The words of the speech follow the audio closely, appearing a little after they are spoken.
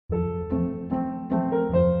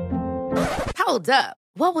Hold up.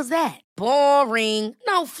 What was that? Boring.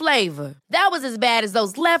 No flavor. That was as bad as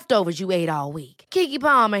those leftovers you ate all week. Keke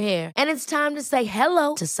Palmer here. And it's time to say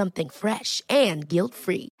hello to something fresh and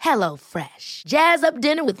guilt-free. Hello Fresh. Jazz up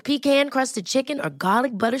dinner with pecan-crusted chicken or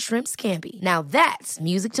garlic butter shrimp scampi. Now that's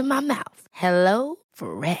music to my mouth. Hello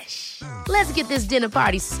Fresh. Let's get this dinner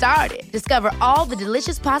party started. Discover all the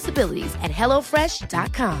delicious possibilities at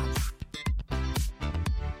hellofresh.com.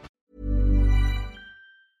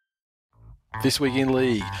 This Week in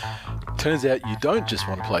League. Turns out you don't just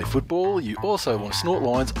want to play football, you also want to snort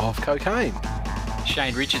lines of cocaine.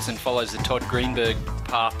 Shane Richardson follows the Todd Greenberg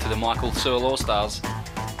path to the Michael Searle All-Stars.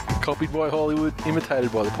 Copied by Hollywood,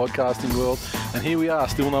 imitated by the podcasting world, and here we are,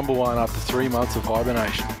 still number one after 3 months of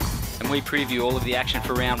hibernation. And we preview all of the action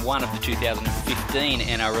for round one of the 2015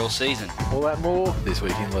 NRL season. All that and more This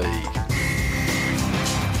Week in League.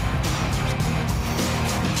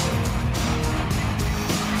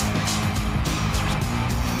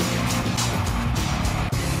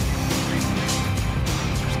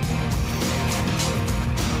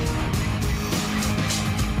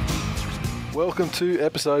 Welcome to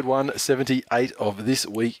episode 178 of This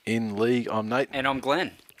Week in League. I'm Nate. And I'm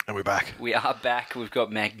Glenn. And we're back. We are back. We've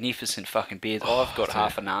got magnificent fucking beards. I've got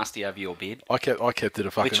half a nasty over your beard. I kept it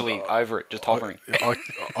a fucking... Literally over it, just hovering.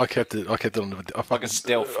 I kept it on the... like a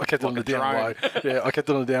stealth. I kept it on the down low. Yeah, I kept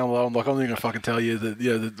it on the down low. I'm like, I'm not going to fucking tell you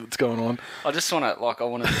that what's going on. I just want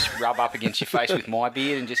to, just rub up against your face with my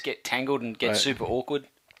beard and just get tangled and get super awkward.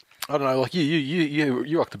 I don't know, like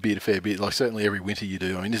you rock the beard a fair bit. Like certainly every winter you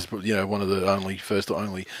do. I mean, this is one of the only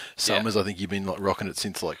summers I think you've been like rocking it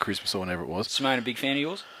since like Christmas or whenever it was. Simone, a big fan of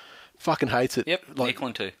yours? Fucking hates it. Yep, like,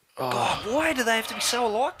 Nicklin too. Oh. God, why do they have to be so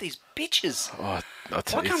alike? These bitches. Oh,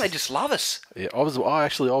 why can't they just love us? Yeah, I was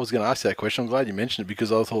going to ask that question. I'm glad you mentioned it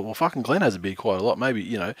because I thought, well, fucking Glenn has a beard quite a lot.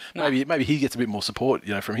 Maybe maybe he gets a bit more support,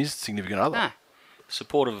 from his significant other. Nah.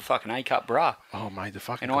 Support of a fucking A-cup bra. Oh, mate, the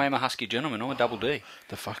fucking... And I am a husky gentleman. I'm a double D.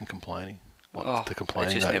 The fucking complaining. The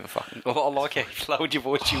complaining. It's just never fucking... I like how you lowered your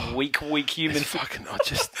voice, you weak human. It's fucking... I'm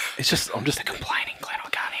just... The complaining, Glenn. I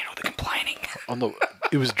can't handle the complaining.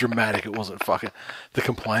 It was dramatic. It wasn't fucking... The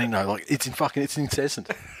complaining, though. Like, it's incessant.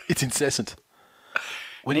 It's incessant.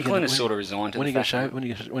 Nicklin is sort of resigned to when the fact... When are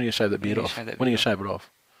you going to shave that beard off? When are you going to shave it off?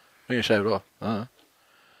 When are you going to shave it off? I don't know.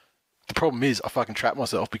 The problem is, I fucking trapped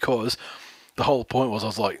myself because... The whole point was I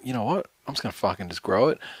was like, you know what? I'm just going to fucking just grow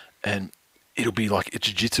it and it'll be like,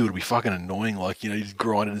 jiu-jitsu, it'll be fucking annoying. Like, you just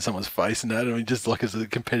grind it in someone's face and that. I mean, just like as a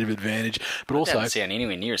competitive advantage. But also... That doesn't sound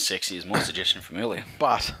anywhere near as sexy as my suggestion from earlier.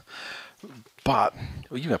 But, well,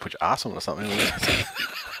 you're going to put your ass on or something.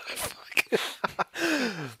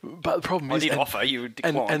 But the problem is... I did offer, you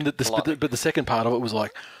declined. But the second part of it was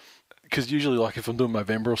like... Because usually, like, if I'm doing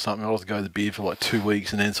Movember or something, I'll just go to the beard for, like, 2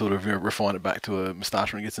 weeks and then sort of refine it back to a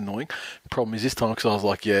moustache when it gets annoying. The problem is this time, because I was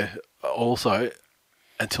like, yeah, also,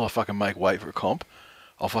 until I fucking make weight for a comp,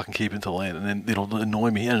 I'll fucking keep it until land, and then it'll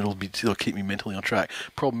annoy me and it'll keep me mentally on track.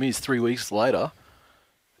 Problem is, 3 weeks later,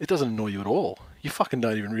 it doesn't annoy you at all. You fucking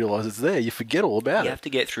don't even realise it's there. You forget all about it. You have to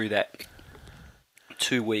get through that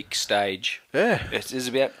 2 week stage. Yeah. It's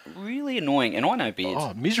about really annoying, and I know beards.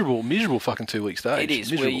 Oh, miserable fucking 2 week stage. It is,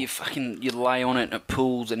 miserable. Where you lay on it and it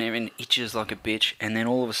pulls and everything itches like a bitch, and then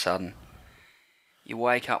all of a sudden, you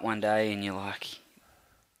wake up one day and you're like,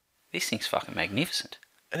 this thing's fucking magnificent.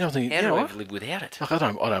 And I'm thinking, how do I live without it? Like, I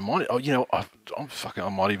don't mind it. I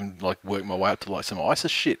might even like work my way up to like some ISIS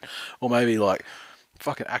shit, or maybe like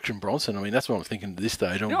fucking Action Bronson. I mean, that's what I'm thinking at this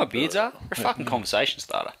stage. You know what beards are? They're a fucking conversation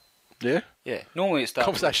starter. Yeah? Yeah. Normally it starts...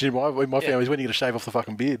 Conversation in my family is when you're going to shave off the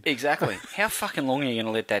fucking beard. Exactly. How fucking long are you going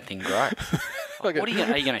to let that thing grow? Like, are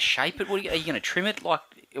you going to shape it? Are you going to trim it? Like,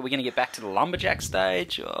 are we going to get back to the lumberjack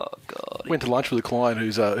stage? Oh, God. Went to lunch with a client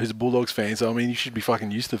who's a Bulldogs fan, so, I mean, you should be fucking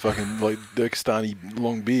used to fucking, like, Turkestani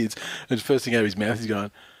long beards. And the first thing out of his mouth, he's going,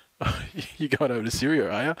 oh, you're going over to Syria,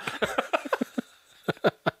 are you?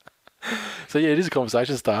 So, yeah, it is a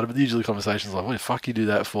conversation starter, but usually the conversation's like, what the fuck you do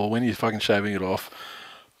that for? When are you fucking shaving it off?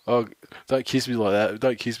 Oh, don't kiss me like that.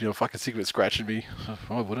 Don't kiss me. I'm fucking sick of it scratching me.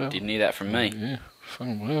 Oh, whatever. Didn't hear that from me. Yeah,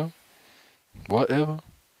 fucking whatever. Whatever.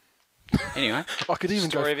 Anyway, I could even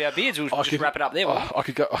story of our beards. We'll just wrap it up there. I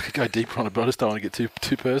could go deeper on it, but I just don't want to get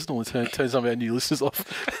too personal and turn some of our new listeners off.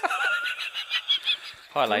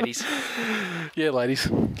 Hi, ladies. Yeah, ladies.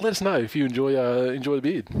 Let us know if you enjoy the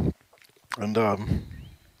beard, and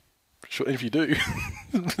sure, if you do,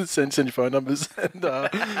 send your phone numbers, and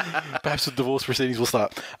perhaps the divorce proceedings will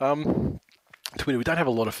start. Twitter, we don't have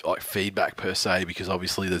a lot of feedback per se because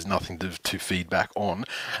obviously there's nothing to feedback on.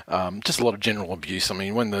 Just a lot of general abuse. I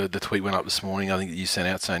mean, when the tweet went up this morning, I think that you sent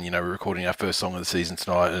out saying, we're recording our first song of the season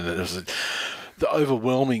tonight, and it was the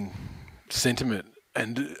overwhelming sentiment,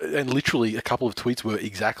 and literally a couple of tweets were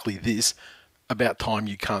exactly this: about time,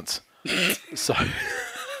 you cunts. So,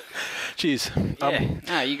 cheers.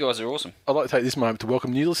 No, you guys are awesome. I'd like to take this moment to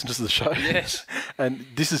welcome new listeners to the show. Yes. And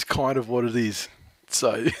this is kind of what it is.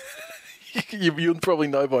 So, you'll probably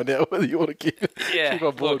know by now whether you want to keep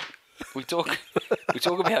on board. Look, we talk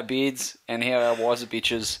about beards and how our wives are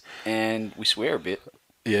bitches, and we swear a bit.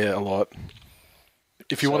 Yeah, a lot.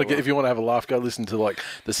 If you want to have a laugh, go listen to like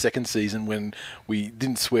the second season when we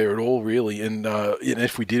didn't swear at all, really, and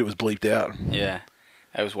if we did, it was bleeped out. Yeah,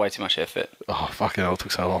 it was way too much effort. Oh fucking hell! It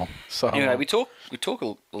took so long. Anyway, we talk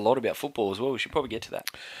a lot about football as well. We should probably get to that.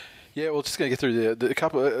 Yeah, well, just going to get through a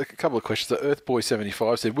couple of questions. So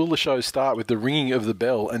Earthboy75 said, "Will the show start with the ringing of the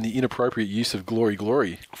bell and the inappropriate use of glory,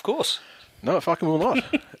 glory?" Of course. No, it fucking will not.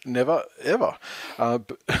 Never, ever.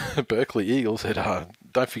 Berkeley Eagle said,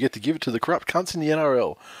 "Don't forget to give it to the corrupt cunts in the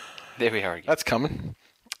NRL." There we are again. That's coming.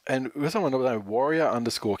 And there's someone named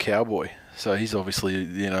Warrior_Cowboy. So he's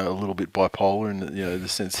obviously, a little bit bipolar in the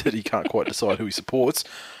sense that he can't quite decide who he supports.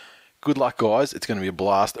 Good luck, guys. It's going to be a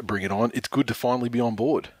blast. Bring it on. It's good to finally be on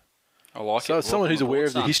board. I like it. So it's someone who's aware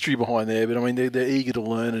of the history behind there, but I mean they're eager to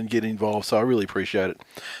learn and get involved. So I really appreciate it,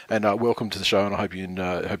 and welcome to the show. And I hope you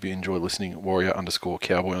enjoy listening.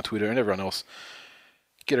 Warrior_Cowboy on Twitter, and everyone else,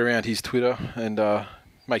 get around his Twitter and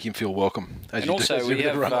make him feel welcome. And also we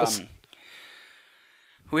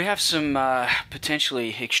have some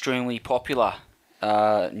potentially extremely popular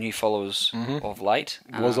new followers of late.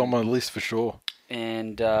 Was on my list for sure.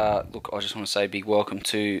 And look, I just want to say a big welcome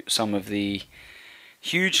to some of the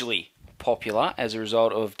hugely popular as a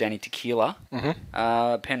result of Danny Tequila,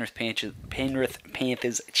 Penrith Panthers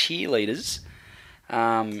cheerleaders,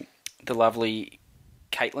 the lovely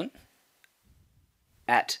Caitlin,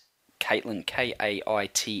 at Caitlin,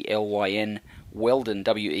 Kaitlyn, Weldon,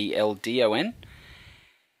 Weldon,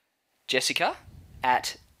 Jessica,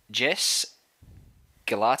 at Jess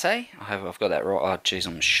Galate, I've got that right, oh jeez,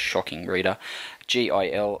 I'm a shocking reader,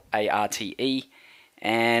 Gilarte,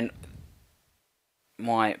 and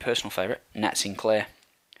my personal favourite, Nat Sinclair,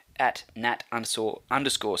 at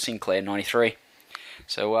Nat_Sinclair93.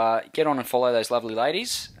 So get on and follow those lovely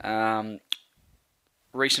ladies.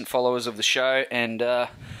 Recent followers of the show and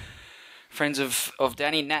friends of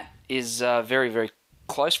Danny. Nat is very, very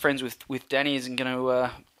close friends with Danny. Is going to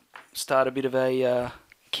start a bit of a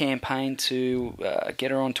campaign to get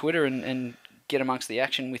her on Twitter and get amongst the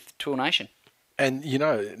action with Tool Nation. And,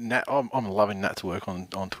 Nat, I'm loving Nat's work on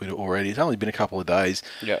Twitter already. It's only been a couple of days.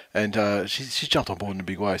 Yeah. And she's jumped on board in a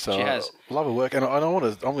big way. So she has. I love her work. And I'm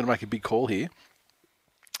going to make a big call here.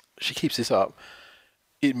 She keeps this up.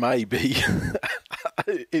 It may be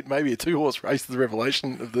a two-horse race to the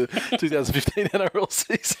revelation of the 2015 NRL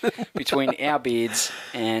season. Between our beards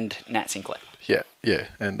and Nat Sinclair. Yeah.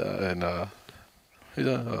 And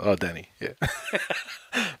who's Danny. Yeah.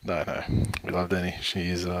 No. We love Danny. She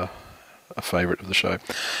is a favourite of the show.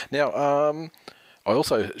 Now, I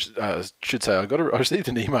also should say I received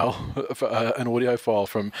an email, an audio file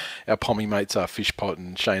from our Pommy mates, Fishpot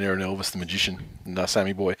and Shane Aaron Elvis, the magician, and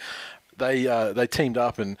Sammy Boy. They teamed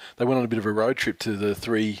up and they went on a bit of a road trip to the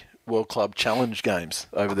 3 World Club Challenge games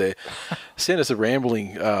over there. Sent us a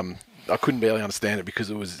rambling. I couldn't barely understand it because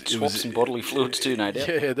it was swaps and bodily fluids too, no doubt.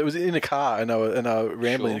 Yeah, there was in a car and I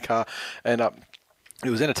rambling in a car and. It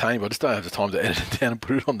was entertaining, but I just don't have the time to edit it down and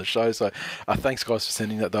put it on the show. So thanks, guys, for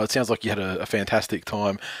sending that, though. It sounds like you had a fantastic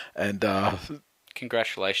time. And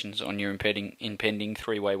congratulations on your impending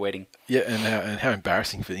 3-way wedding. Yeah, and how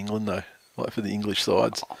embarrassing for England, though, like for the English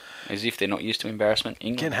sides. As if they're not used to embarrassment.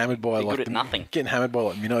 England, getting hammered by nothing. Getting hammered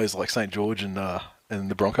by minnows like St. George and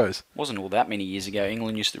the Broncos. Wasn't all that many years ago.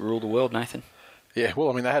 England used to rule the world, Nathan. Yeah, well,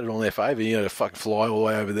 I mean, they had it on their favour, to fucking fly all the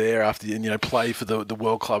way over there after, play for the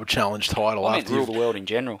World Club Challenge title. I mean, rule the world in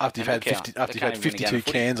general. After you've had 52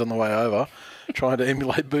 cans on the way over, trying to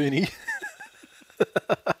emulate Booney.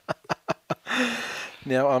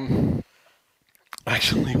 Now,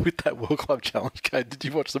 actually, with that World Club Challenge, Kate, did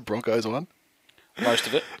you watch the Broncos one? Most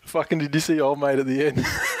of it. Fucking did you see old mate at the end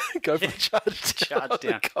go for the charge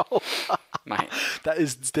down. Goal? Mate. That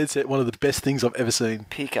is dead set one of the best things I've ever seen.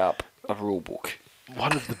 Pick up a rule book.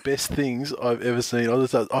 One of the best things I've ever seen. I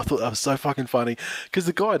thought that was so fucking funny. Because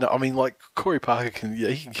the guy, I mean, like, Corey Parker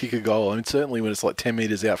he can kick a goal. I mean, certainly when it's like 10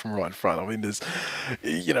 metres out from right in front. I mean, there's,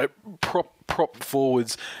 prop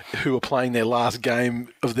forwards who are playing their last game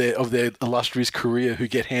of their illustrious career who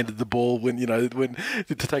get handed the ball when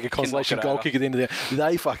to take a consolation goal kick at the end of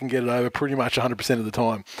they fucking get it over pretty much 100% of the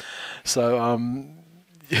time. So,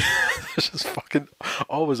 it's just fucking.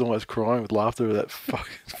 I was almost crying with laughter at that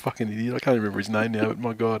fucking idiot. I can't remember his name now, but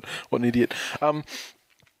my God, what an idiot.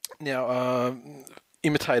 Now,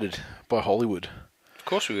 imitated by Hollywood. Of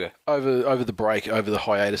course we were. Over the break, over the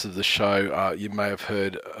hiatus of the show, you may have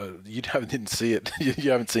heard, didn't see it,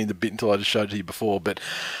 you haven't seen the bit until I just showed it to you before, but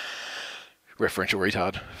referential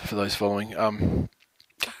retard for those following.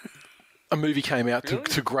 A movie came out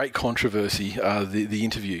to great controversy, The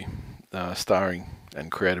Interview, starring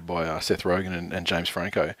and created by Seth Rogen and James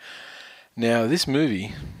Franco. Now, this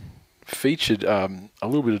movie featured a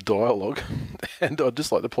little bit of dialogue, and I'd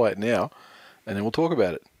just like to play it now, and then we'll talk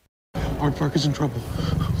about it. Aardvark is in trouble.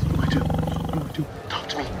 What do I do? What do I do? Talk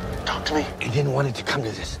to me. Talk to me. He didn't want it to come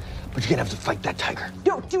to this, but you're gonna have to fight that tiger.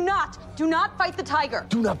 No, do not. Do not fight the tiger.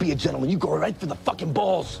 Do not be a gentleman. You go right for the fucking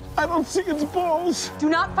balls. I don't see its balls. Do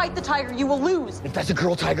not fight the tiger. You will lose. If that's a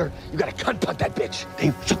girl tiger, you gotta cunt punt that bitch.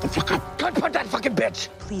 Dave, shut the fuck up. Cunt punt that fucking bitch.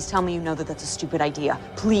 Please tell me you know that that's a stupid idea.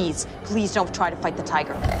 Please, please don't try to fight the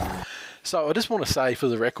tiger. So I just want to say for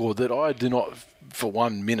the record that I do not for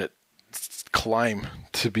 1 minute claim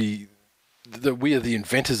to be that we are the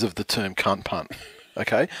inventors of the term cunt punt,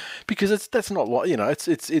 okay? Because that's not like,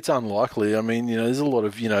 it's unlikely. I mean, there's a lot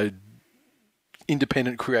of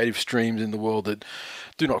independent creative streams in the world that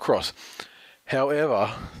do not cross.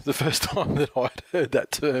 However, the first time that I'd heard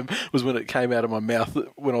that term was when it came out of my mouth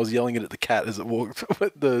when I was yelling it at the cat as it walked,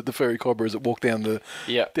 the furry cobra as it walked down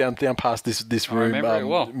down past this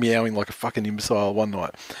room, meowing like a fucking imbecile one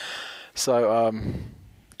night. So,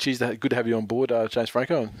 geez, good to have you on board, James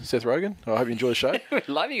Franco and Seth Rogen. I hope you enjoy the show. We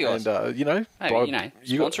love you guys. And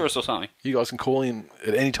sponsor us or something. You guys can call in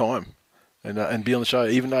at any time. And be on the show,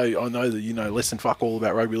 even though I know that you know less than fuck all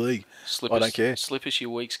about rugby league. I don't care. Slip us your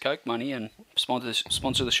week's Coke money and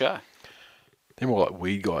sponsor the show. They're more like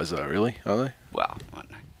weed guys, though, really, aren't they? Well, I don't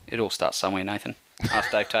know. It all starts somewhere, Nathan. Ask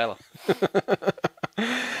Dave Taylor.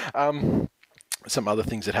 Some other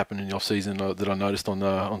things that happened in the off-season that I noticed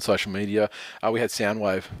on social media. We had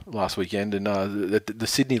Soundwave last weekend, and the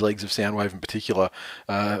Sydney legs of Soundwave in particular,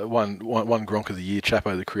 one Gronk of the Year,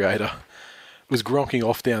 Chapo the creator, was gronking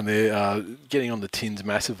off down there, getting on the tins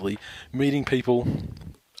massively, meeting people,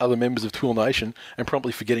 other members of Tool Nation, and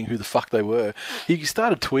promptly forgetting who the fuck they were. He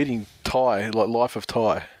started tweeting Ty, like Life of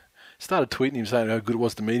Ty. Started tweeting him saying how good it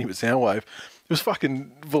was to meet him at Soundwave. It was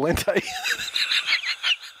fucking Valente.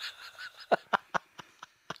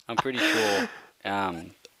 I'm pretty sure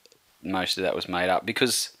most of that was made up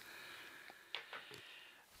because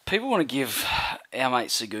people want to give our mate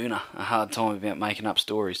Saguna a hard time about making up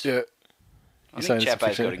stories. Yeah. I think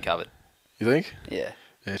Chapo's got him covered. You think? Yeah.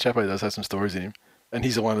 Yeah, Chapo does have some stories in him. And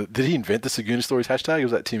he's the one that... Did he invent the Saguna Stories hashtag, or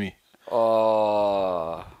was that Timmy?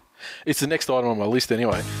 Oh. It's the next item on my list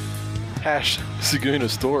anyway. Saguna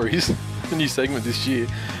Stories. The new segment this year.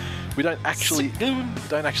 We don't actually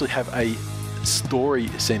have a story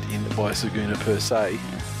sent in by Saguna per se.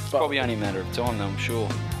 It's probably only a matter of time, though, I'm sure.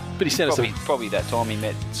 But he sent us probably that time he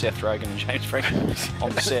met Seth Rogen and James Franco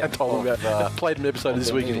on the set. and told him about played an episode of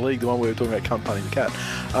This Week in League, the one where we were talking about cunt punting the cat.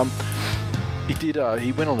 He did.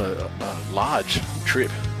 He went on a large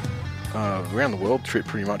trip around the world trip,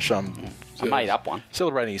 pretty much. A made up one,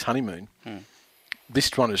 celebrating his honeymoon.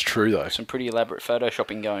 This one is true though. Some pretty elaborate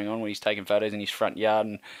photoshopping going on, where he's taking photos in his front yard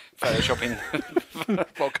and photoshopping the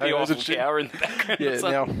Eiffel Tower in the background. Yeah.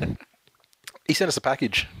 Now he sent us a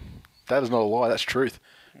package. That is not a lie. That's truth.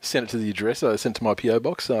 Sent it to the address. Sent it to my PO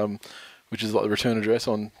box, which is like the return address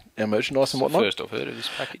on our merchandise and whatnot. First I've heard of this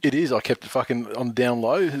package. It is. I kept it fucking on down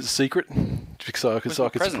low. It's a secret, so I could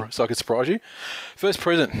surprise you. First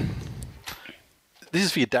present. This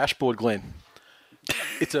is for your dashboard, Glenn.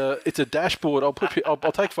 It's a dashboard. I'll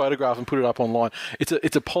take a photograph and put it up online.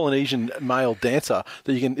 It's a Polynesian male dancer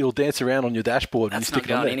that it'll dance around on your dashboard. That's and you stick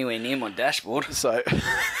not going it on anywhere near my dashboard. So.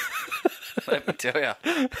 Let me tell you.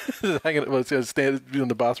 It's going to stand on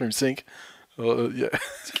the bathroom sink. Yeah.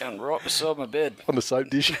 It's going right beside my bed. On the soap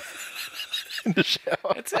dish. In the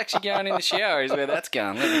shower. It's actually going in the shower is where that's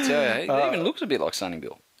going, let me tell you. It even looks a bit like Sonny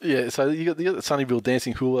Bill. Yeah, so you got the Sonny Bill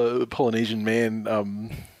dancing hula Polynesian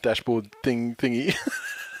man dashboard thingy.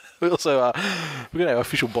 We also we're going to have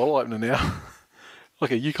official bottle opener now.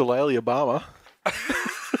 Like a ukulele Obama.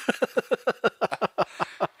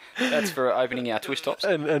 That's for opening our twist tops.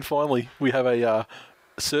 And finally, we have a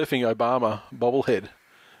surfing Obama bobblehead.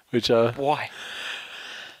 Which why?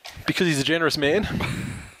 Because he's a generous man.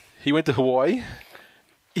 He went to Hawaii.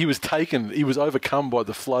 He was overcome by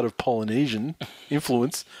the flood of Polynesian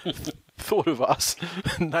influence. Thought of us,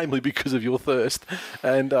 namely because of your thirst,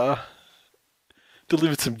 and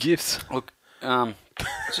delivered some gifts. Look,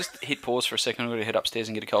 just hit pause for a second. I'm going to head upstairs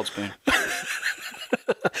and get a cold spoon.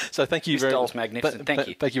 So thank you This very doll's magnificent. Thank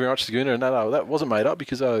you. Thank you very much, Saguna. No, that wasn't made up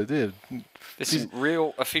because There's some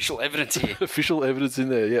real official evidence here. official evidence in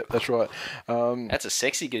there. Yeah, that's right. That's a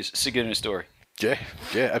sexy Saguna story. Yeah,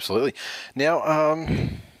 absolutely. Now,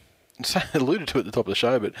 I alluded to it at the top of the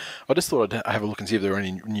show, but I just thought I'd have a look and see if there were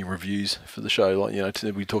any new reviews for the show. Like,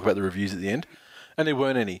 we talk about the reviews at the end, and there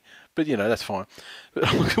weren't any. But that's fine.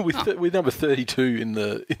 But with number 32 in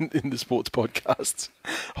the sports podcasts,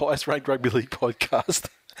 highest ranked rugby league podcast.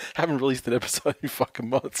 Haven't released an episode in fucking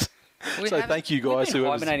months. So thank you guys. We've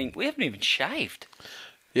been hibernating. We haven't even shaved.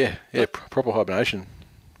 Yeah, proper hibernation,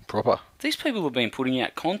 proper. These people have been putting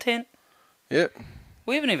out content. Yep.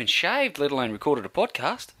 We haven't even shaved, let alone recorded a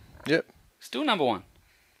podcast. Yep. Still number one.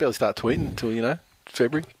 Barely start tweeting until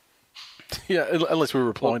February. Yeah, unless we're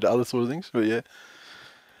replying to other sort of things. But yeah.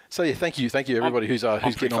 So yeah, thank you everybody who's I'm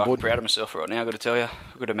getting on board. proud of myself right now. I've got to tell you,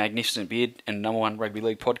 I've got a magnificent beard and number one rugby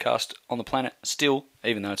league podcast on the planet still,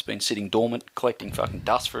 even though it's been sitting dormant, collecting fucking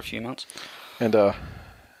dust for a few months. And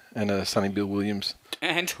Sonny Bill Williams,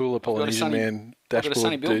 And Hula Polynesian man, I've got a dashboard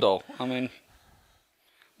Sonny Bill dude. doll. I mean,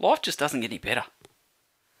 life just doesn't get any better.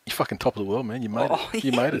 You're fucking top of the world, man. You made Oh, it.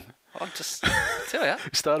 You yeah. made it. I'll just tell you,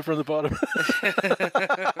 We started from the bottom.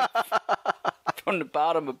 from the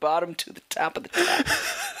bottom to the top of the top.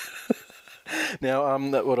 Now,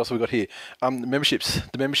 what else have we got here? Memberships.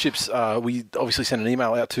 The memberships, we obviously sent an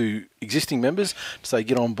email out to existing members to say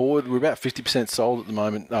get on board. We're about 50% sold at the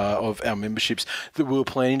moment of our memberships that we were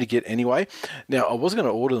planning to get anyway. Now, I was going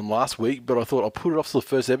to order them last week, but I thought I'll put it off to the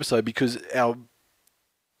first episode because our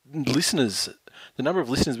listeners, the number of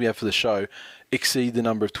listeners we have for the show exceed the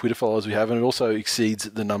number of Twitter followers we have, and it also exceeds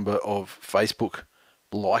the number of Facebook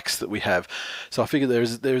likes that we have. So I figure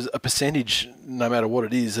there's a percentage, no matter what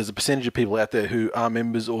it is, there's a percentage of people out there who are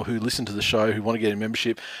members or who listen to the show, who want to get a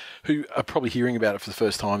membership, who are probably hearing about it for the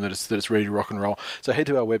first time, that it's ready to rock and roll. So head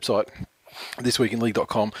to our website,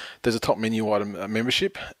 thisweekinleague.com. There's a top menu item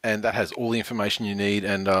membership, and that has all the information you need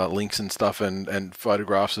and links and stuff and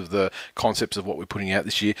photographs of the concepts of what we're putting out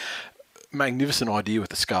this year. Magnificent idea with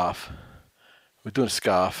the scarf. We're doing a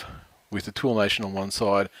scarf with the Tool Nation on one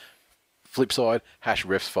side, flip side,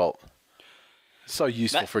 #ref's fault. So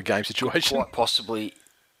useful for a game situation. Quite possibly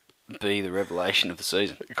be the revelation of the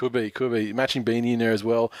season. It could be. Matching beanie in there as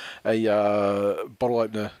well. A bottle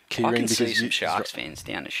opener keyring. I can see some Sharks fans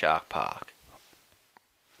down at Shark Park.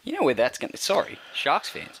 You know where that's going to... Sorry, Sharks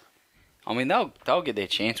fans. I mean, they'll get their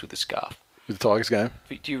chance with the scarf. With the Tigers game?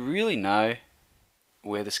 But do you really know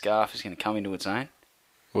where the scarf is going to come into its own?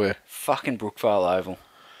 Where? Fucking Brookvale Oval.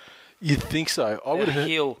 You'd think so. I would The have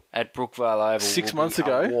hill at Brookvale Oval 6 will months be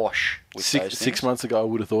ago. awash with those 6 things. months ago, I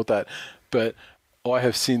would have thought that. But I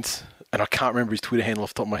have since, and I can't remember his Twitter handle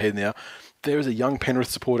off the top of my head now. There is a young Penrith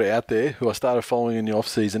supporter out there who I started following in the off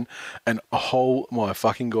season, and oh my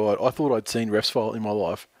fucking god, I thought I'd seen ref's fault in my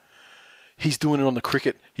life. He's doing it on the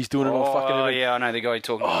cricket. He's doing it on fucking. Oh yeah, I know the guy you're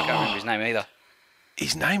talking about. I can't remember his name either.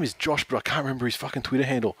 His name is Josh, but I can't remember his fucking Twitter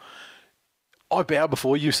handle. I bow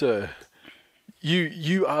before you, sir.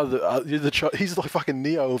 You are he's like fucking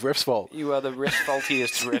Neo of ref's fault. You are the ref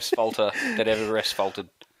faultiest ref's faulter that ever ref's faulted.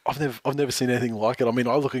 I've never seen anything like it. I mean,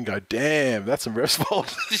 I look and go, damn, that's some ref's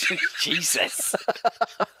fault. Jesus.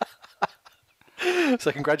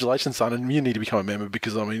 So congratulations, son, and you need to become a member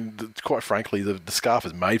because, I mean, quite frankly, the scarf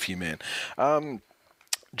is made for you, man.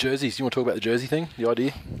 Jerseys, you want to talk about the jersey thing, the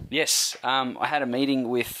idea? Yes, I had a meeting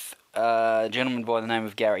with a gentleman by the name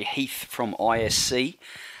of Gary Heath from ISC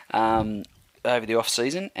over the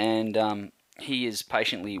off-season, and he is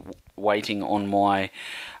patiently waiting on my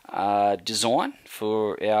design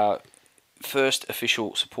for our first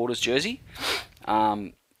official supporters jersey.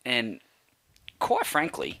 And quite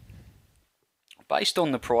frankly, based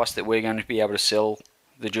on the price that we're going to be able to sell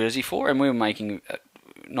the jersey for, and we were making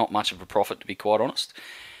not much of a profit, to be quite honest,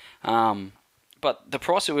 but the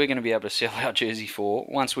price that we're going to be able to sell our jersey for,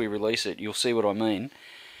 once we release it, you'll see what I mean.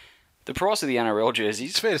 The price of the NRL jerseys...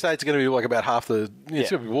 It's fair to say it's going to be like about half the... It's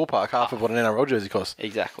going to be ballpark, half of what an NRL jersey costs.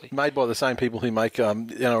 Exactly. Made by the same people who make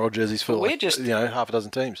NRL jerseys for half a dozen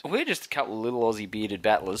teams. We're just a couple of little Aussie bearded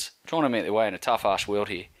battlers trying to make their way in a tough-ass world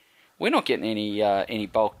here. We're not getting any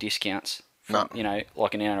bulk discounts from,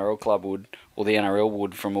 like an NRL club would, or the NRL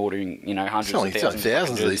would from ordering, hundreds of thousands.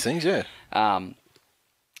 Thousands of these things, yeah.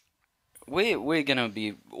 We're going to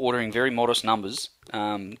be ordering very modest numbers,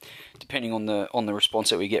 depending on the response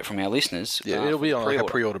that we get from our listeners. Yeah, it'll be on like a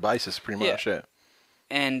pre-order basis, pretty much. Yeah.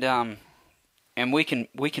 And we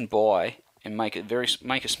can buy and make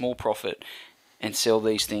a small profit and sell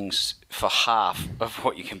these things for half of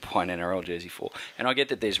what you can buy an NRL jersey for. And I get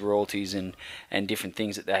that there's royalties and different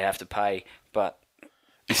things that they have to pay, but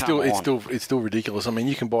It's Come still ridiculous. I mean,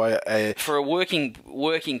 you can buy for a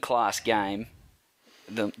working class game.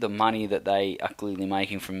 The money that they are clearly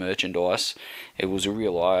making from merchandise, it was a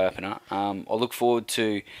real eye opener. I look forward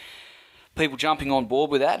to people jumping on board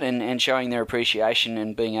with that and showing their appreciation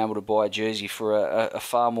and being able to buy a jersey for a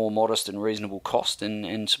far more modest and reasonable cost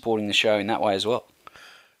and supporting the show in that way as well.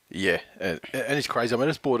 Yeah, and it's crazy. I mean, I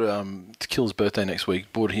just bought to Kill's birthday next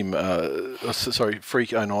week. Bought him,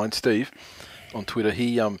 Freak09 Steve on Twitter.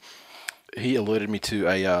 He alerted me to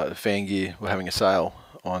a Fan Gear were having a sale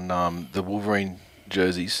on the Wolverine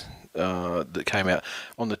jerseys that came out.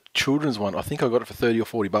 On the children's one, I think I got it for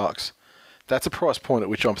 $30 or $40. That's a price point at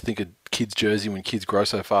which I'm thinking kids' jersey when kids grow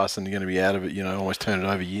so fast and they're going to be out of it, almost turn it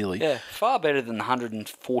over yearly. Yeah, far better than the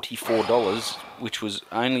 $144, which was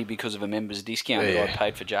only because of a member's discount that I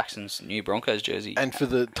paid for Jackson's new Broncos jersey. And for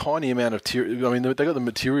the tiny amount of I mean, they got the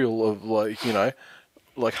material of like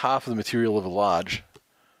half of the material of a large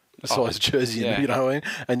size jersey, you know what I mean?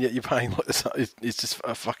 And yet you're paying like this. It's just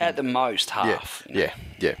a fucking at the most half. Yeah.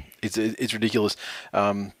 It's ridiculous.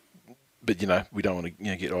 But we don't want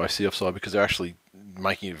to get IFC offside because they're actually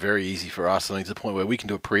making it very easy for us. I think to the point where we can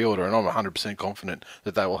do a pre-order, and I'm 100% confident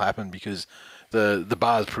that will happen because the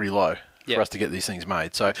bar is pretty low for us to get these things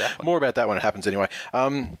made. So more about that when it happens anyway. I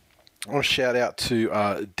want to shout out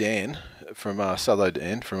to Dan from Southo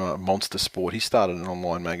Dan from Monster Sport. He started an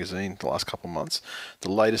online magazine the last couple of months.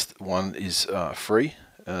 The latest one is free.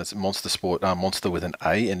 It's Monster Sport, Monster with an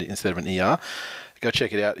A and instead of an ER. Go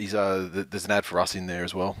check it out. There's an ad for us in there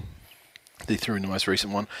as well. They threw in the most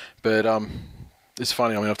recent one. But it's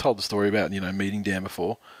funny. I mean, I've told the story about, meeting Dan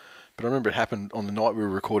before. But I remember it happened on the night we were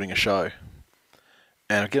recording a show.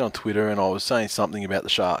 And I get on Twitter and I was saying something about the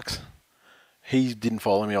Sharks. He didn't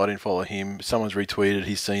follow me. I didn't follow him. Someone's retweeted.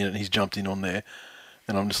 He's seen it and he's jumped in on there.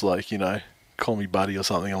 And I'm just like, call me buddy or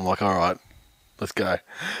something. I'm like, all right, let's go.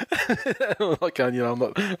 I'm like,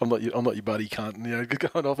 I'm not your buddy,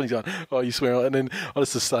 cunt. Going off and he's going, oh, you swear. And then I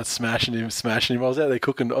just start smashing him. I was out there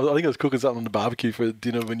cooking. I think I was cooking something on the barbecue for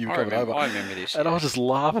dinner when you were coming over. I remember this. And I was just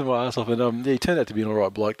laughing my ass off. And he turned out to be an all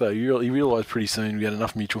right bloke though. He realised pretty soon we had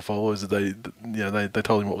enough mutual followers that they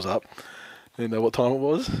told him what was up and what time it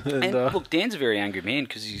was. And look, Dan's a very angry man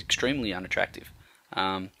because he's extremely unattractive.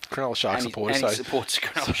 Cronulla Sharks supporter. And he supports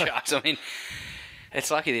Cronulla Sharks. I mean,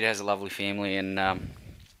 it's lucky that he has a lovely family and, and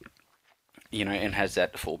has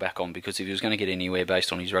that to fall back on because if he was going to get anywhere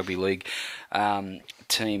based on his rugby league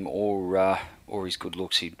team or his good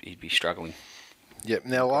looks, he'd be struggling. Yep.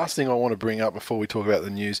 Now, last thing I want to bring up before we talk about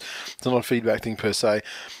the news, it's not a feedback thing per se.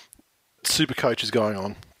 Supercoach is going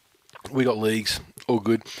on. We got leagues, all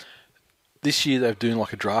good. This year they're doing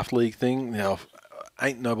like a draft league thing. Now,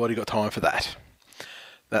 ain't nobody got time for that.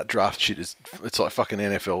 That draft shit it's like fucking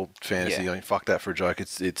NFL fantasy. Yeah. I mean, fuck that for a joke.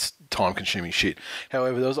 It's time consuming shit.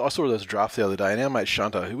 However, I saw there was a draft the other day, and our mate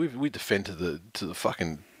Shunter, who we defend to the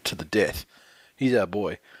death. He's our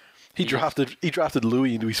boy. He drafted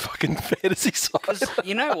Louis into his fucking fantasy side.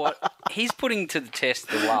 You know what? He's putting to the test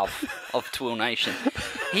the love of Twill Nation.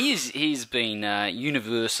 He's been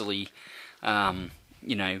universally,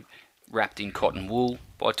 wrapped in cotton wool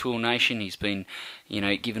by Twill Nation. He's been,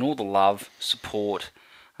 given all the love, support,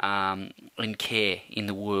 and care in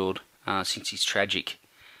the world since his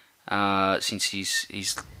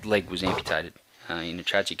leg was amputated in a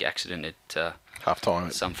tragic accident at half time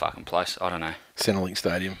at some fucking place. I don't know. Centrelink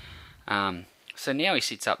Stadium. So now he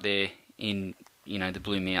sits up there in the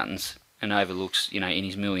Blue Mountains and overlooks in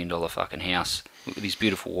his $1 million fucking house with his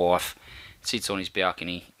beautiful wife. Sits on his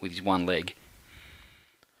balcony with his one leg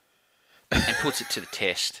and puts it to the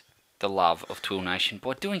test. The love of Twill Nation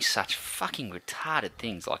by doing such fucking retarded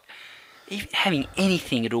things like even having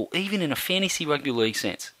anything at all, even in a fantasy rugby league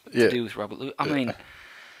sense, to do with rugby league. I mean,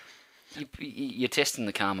 you're testing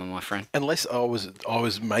the karma, my friend. Unless I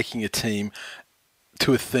was making a team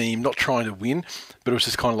to a theme, not trying to win, but it was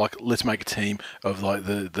just kind of like, let's make a team of like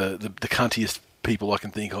the cuntiest people I can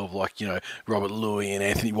think of, like Robert Louis and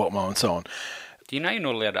Anthony Watmo and so on. Do you know you're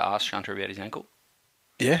not allowed to ask Shunter about his ankle?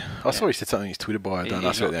 Yeah, I saw he said something in his Twitter bio. Don't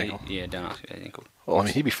ask about the ankle. Yeah, don't ask about the ankle. Well, I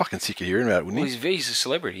mean, he'd be fucking sick of hearing about it, wouldn't he? He's a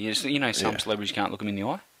celebrity. Some celebrities can't look him in the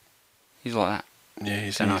eye. He's like that.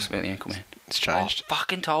 Yeah, don't ask about the ankle, man. It's changed. I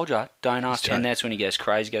fucking told you, don't ask. And that's when he goes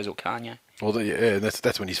crazy. Goes all Kanye. Well,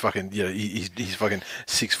 that's when he's fucking, he's fucking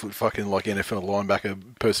 6 foot fucking like NFL linebacker,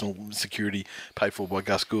 personal security paid for by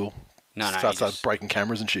Gus Gould. Starts breaking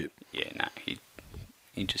cameras and shit. Yeah, no,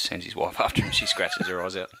 he just sends his wife after him. She scratches her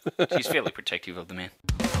eyes out. She's fairly protective of the man.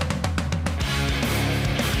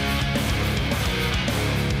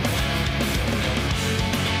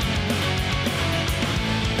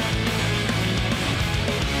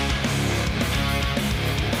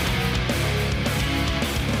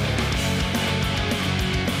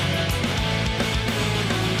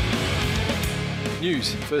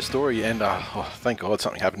 news, first story, and thank God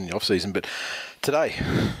something happened in the off-season, but today,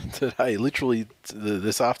 literally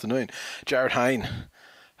this afternoon, Jarryd Hayne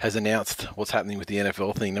has announced what's happening with the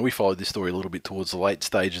NFL thing. Now, we followed this story a little bit towards the late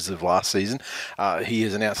stages of last season. He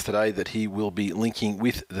has announced today that he will be linking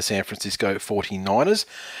with the San Francisco 49ers,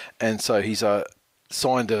 and so he's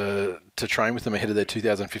signed to train with them ahead of their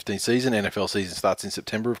 2015 season. NFL season starts in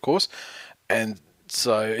September, of course, and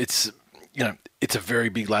so it's a very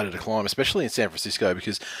big ladder to climb, especially in San Francisco,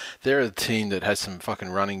 because they're a team that has some fucking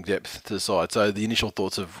running depth to the side. So the initial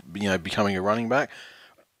thoughts of becoming a running back,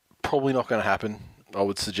 probably not going to happen, I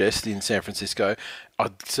would suggest, in San Francisco.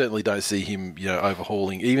 I certainly don't see him,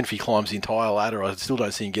 overhauling. Even if he climbs the entire ladder, I still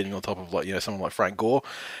don't see him getting on top of someone like Frank Gore.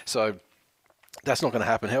 So that's not going to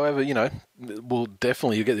happen. However, you'll get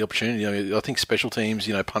the opportunity. I think special teams,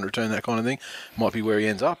 punt return, that kind of thing, might be where he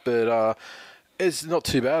ends up. But it's not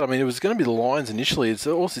too bad. I mean, it was going to be the Lions initially. It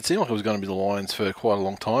seemed like it was going to be the Lions for quite a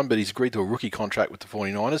long time, but he's agreed to a rookie contract with the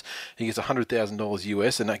 49ers. He gets $100,000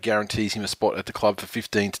 US, and that guarantees him a spot at the club for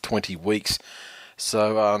 15 to 20 weeks.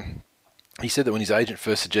 So he said that when his agent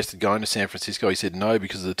first suggested going to San Francisco, he said no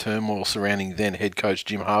because of the turmoil surrounding then head coach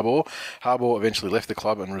Jim Harbaugh. Harbaugh eventually left the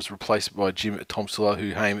club and was replaced by Jim Tomsula,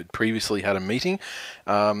 who Hayne had previously had a meeting.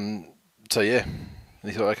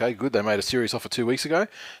 And he thought, okay, good. They made a serious offer 2 weeks ago.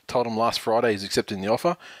 Told him last Friday he's accepting the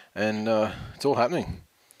offer, and it's all happening.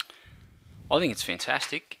 I think it's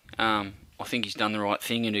fantastic. I think he's done the right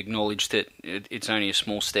thing and acknowledged that it's only a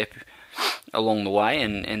small step along the way,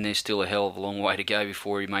 and there's still a hell of a long way to go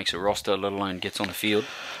before he makes a roster, let alone gets on the field.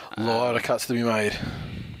 A lot of cuts to be made.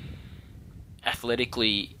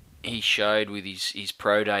 Athletically, he showed with his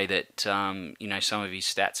pro day that some of his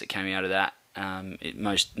stats that came out of that.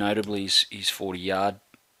 Most notably, his 40-yard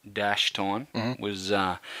dash time was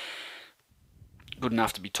good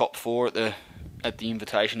enough to be top 4 at the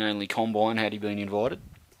invitation-only combine had he been invited.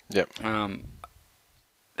 Yep.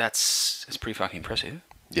 That's pretty fucking impressive.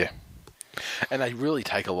 Yeah. And they really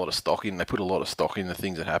take a lot of stock in. They put a lot of stock in the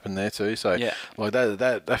things that happen there too. So, like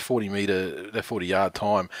that 40-yard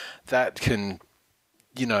time, that can,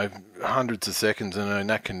 hundreds of seconds, and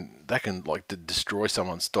that can like destroy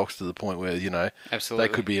someone's stocks to the point where Absolutely.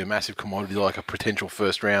 They could be a massive commodity, like a potential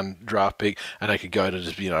first round draft pick, and they could go to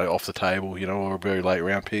just off the table, or a very late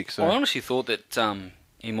round pick. So I honestly thought that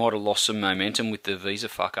he might have lost some momentum with the visa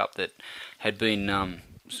fuck up that had been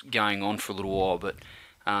going on for a little while, but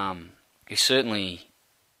he certainly,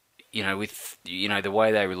 with the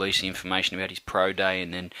way they release the information about his pro day,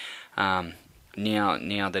 and then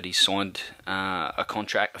now that he's signed a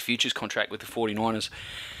futures contract with the 49ers,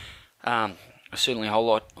 certainly a whole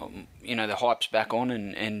lot, the hype's back on,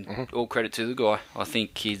 and all credit to the guy. I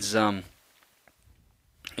think he's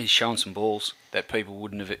shown some balls that people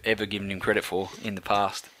wouldn't have ever given him credit for in the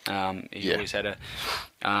past. He's always had a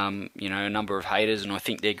number of haters, and I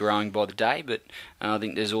think they're growing by the day, but I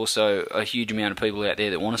think there's also a huge amount of people out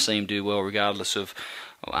there that want to see him do well regardless of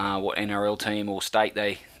what NRL team or state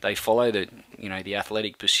they follow. That the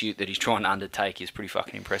athletic pursuit that he's trying to undertake is pretty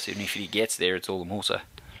fucking impressive, and if he gets there, it's all the more so.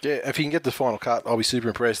 Yeah, if he can get the final cut, I'll be super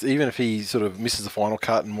impressed. Even if he sort of misses the final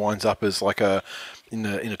cut and winds up as like in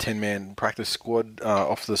a 10-man practice squad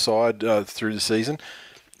off the side through the season,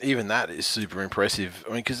 even that is super impressive.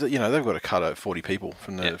 I mean, because they've got to cut out 40 people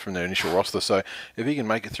from their initial roster. So if he can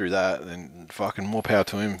make it through that, then fucking more power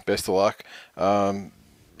to him. Best of luck. I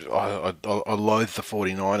loathe the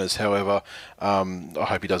 49ers. However, I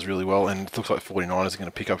hope he does really well. And it looks like 49ers are going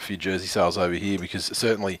to pick up a few jersey sales over here, because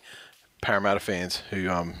certainly Parramatta fans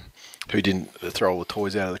who didn't throw all the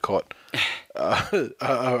toys out of the cot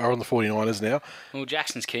are on the 49ers now. Well,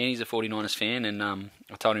 Jackson's keen. He's a 49ers fan, and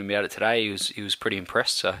I told him about it today. He was pretty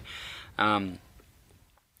impressed. So we've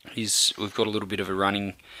got a little bit of a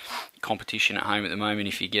running competition at home at the moment.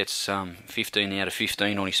 If he gets 15 out of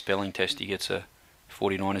 15 on his spelling test, he gets a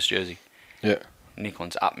 49ers jersey. Yeah.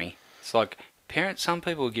 Nicklin's up me. It's like parents. Some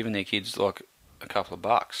people are giving their kids like a couple of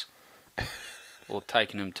bucks, or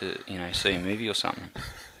taking them to see a movie or something.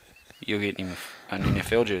 You're getting him an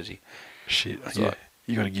NFL jersey. Shit. It's yeah. like,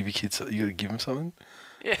 You got to give your kids. You got to give them something.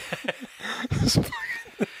 yeah.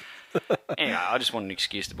 Anyway, I just want an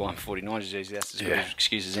excuse to buy him 49ers jersey. That's as good an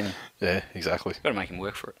excuse as any. Yeah, exactly. Got to make him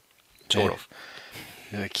work for it. Sort of.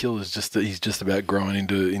 Yeah, Kill is he's just about growing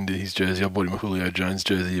into his jersey. I bought him a Julio Jones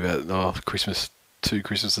jersey about two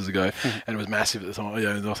Christmases ago, and it was massive at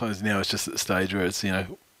the time. Now it's just at the stage where it's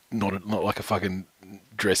not like a fucking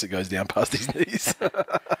dress that goes down past his knees.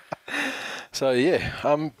 So yeah,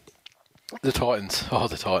 The Titans. Oh,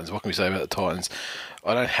 the Titans. What can we say about the Titans?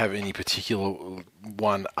 I don't have any particular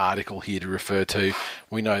one article here to refer to.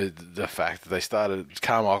 We know the fact that they started...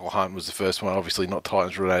 Carmichael Hunt was the first one, obviously not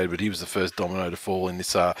Titans related, but he was the first domino to fall in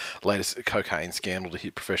this latest cocaine scandal to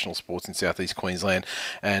hit professional sports in southeast Queensland.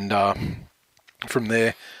 And from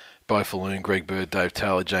there, Bo Falloon, Greg Bird, Dave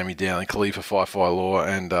Taylor, Jamie Dowling, Khalifa Faifai Law,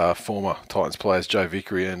 and former Titans players Joe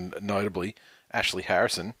Vickery and notably Ashley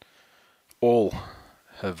Harrison all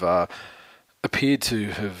have... appeared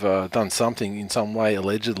to have done something in some way,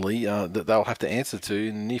 allegedly, that they'll have to answer to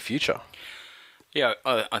in the near future. Yeah,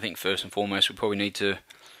 I think first and foremost we probably need to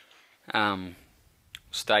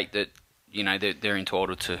state that they're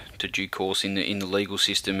entitled to due course in the legal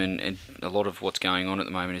system, and a lot of what's going on at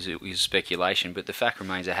the moment is speculation. But the fact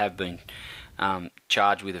remains they have been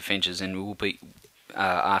charged with offences and will be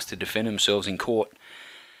asked to defend themselves in court,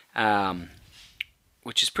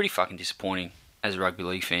 which is pretty fucking disappointing as a rugby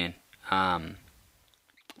league fan.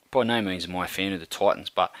 By no means am I a fan of the Titans,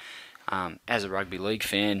 but as a rugby league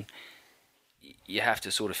fan, you have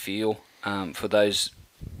to sort of feel for those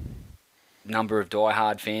number of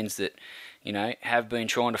diehard fans that have been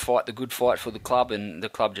trying to fight the good fight for the club, and the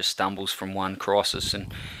club just stumbles from one crisis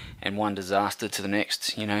and one disaster to the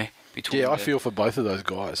next. I feel for both of those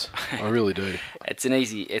guys. I really do. That's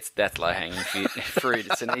low hanging fruit.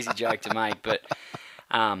 It's an easy joke to make, but.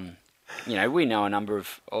 We know a number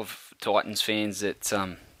of Titans fans that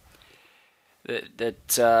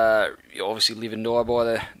obviously live and die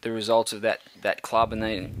by the results of that club, and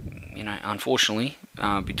they, unfortunately,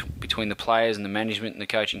 between the players and the management and the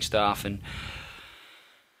coaching staff, and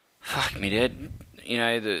fuck me, Dad,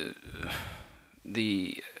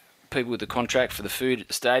 the people with the contract for the food at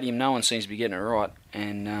the stadium, no one seems to be getting it right,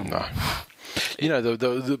 and no.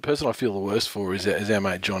 The person I feel the worst for is our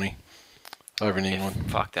mate Johnny. Over in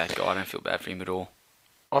England. Fuck that guy. I don't feel bad for him at all.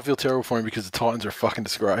 I feel terrible for him because the Titans are a fucking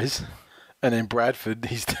disgrace. And then Bradford,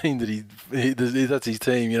 his team that's his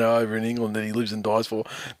team, over in England that he lives and dies for.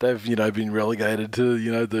 They've, been relegated to,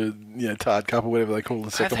 the Tard Cup or whatever they call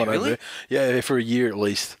the second one over there. Yeah, for a year at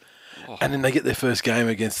least. Oh. And then they get their first game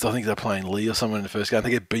against, I think they're playing Lee or someone in the first game.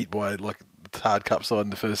 They get beat by the Tard Cup side in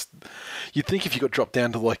the first. You'd think if you got dropped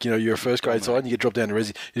down to you're a first grade side and you get dropped down to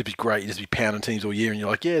Resi, it'd be great. You'd just be pounding teams all year and you're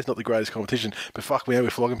like, yeah, it's not the greatest competition, but fuck me, we're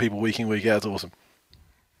flogging people week in, week out. It's awesome.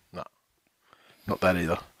 No, not that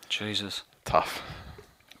either. Jesus. Tough.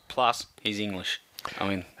 Plus, he's English. I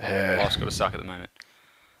mean, yeah. Life's got to suck at the moment.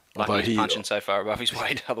 Lucky he's punching so far above his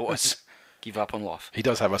weight, otherwise give up on life. He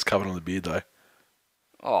does have us covered on the beard though.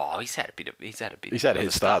 Oh, he's had a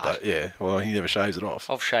head start though. Yeah. Well, he never shaves it off.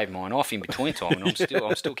 I've shaved mine off in between time, and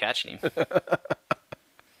I'm still catching him.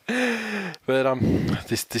 But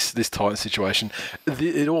this Titan situation,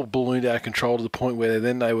 it all ballooned out of control to the point where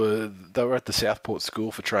then they were at the Southport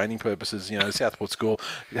School for training purposes. The Southport School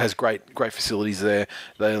has great facilities there.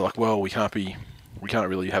 They're like, well, we can't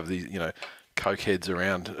really have these coke heads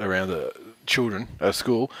around the children at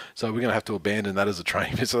school, so we're going to have to abandon that as a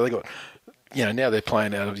training. So they got. Now they're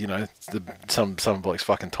playing out of, some bloke's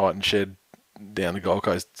fucking Titan shed down the Gold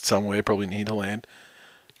Coast somewhere, probably in Hinterland.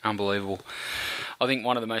 Unbelievable. I think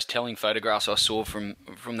one of the most telling photographs I saw from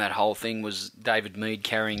that whole thing was David Mead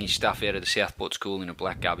carrying his stuff out of the Southport School in a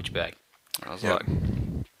black garbage bag. I was like,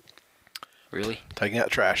 really? Taking out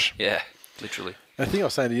trash. Yeah, literally. And the thing I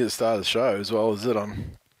was saying to you at the start of the show as well is that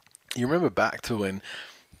you remember back to when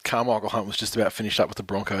Carmichael Hunt was just about finished up with the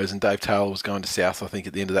Broncos and Dave Taylor was going to South, I think,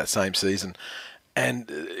 at the end of that same season. And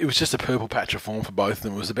it was just a purple patch of form for both of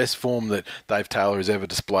them. It was the best form that Dave Taylor has ever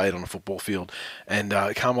displayed on a football field. And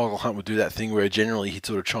Carmichael Hunt would do that thing where generally he'd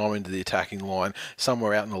sort of chime into the attacking line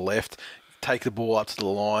somewhere out on the left, take the ball up to the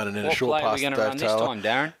line, and then a short pass to Dave Taylor. What play are we going to run this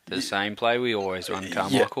time, Darren? The same play we always run,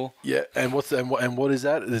 Carmichael. Yeah. And what is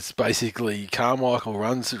that? It's basically Carmichael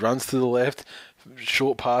runs to the left,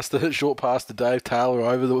 short pass to Dave Taylor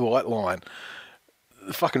over the white line.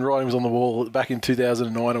 The fucking writing was on the wall back in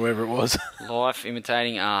 2009 or wherever it was. Life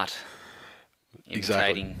imitating art.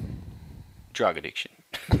 Imitating drug addiction.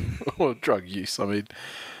 Or drug use. I mean,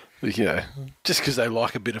 just because they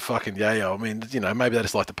like a bit of fucking yayo. I mean, maybe they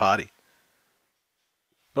just like to party.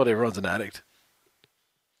 Not everyone's an addict.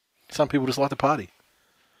 Some people just like to party.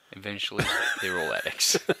 Eventually, they're all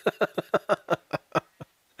addicts.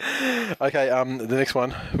 Okay, the next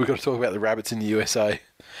one, we've got to talk about the Rabbits in the USA.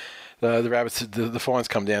 The Rabbits, the fines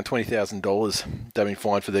come down, $20,000. They've been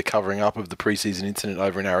fined for their covering up of the preseason incident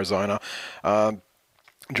over in Arizona.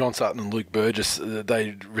 John Sutton and Luke Burgess,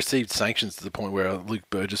 they received sanctions to the point where Luke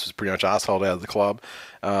Burgess was pretty much arseholed out of the club.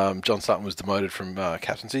 John Sutton was demoted from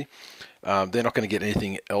captaincy. They're not going to get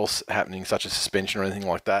anything else happening, such as suspension or anything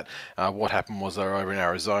like that. What happened was they were over in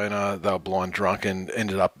Arizona. They were blind drunk and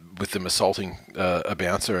ended up with them assaulting a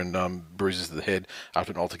bouncer and bruises to the head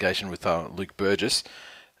after an altercation with Luke Burgess.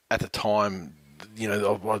 At the time, I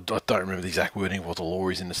don't remember the exact wording of what the law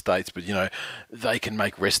is in the States, but, they can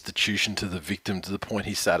make restitution to the victim to the point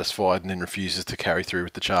he's satisfied and then refuses to carry through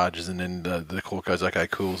with the charges, and then the court goes, okay,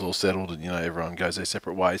 cool, it's all settled, and, everyone goes their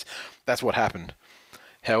separate ways. That's what happened.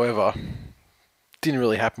 However, didn't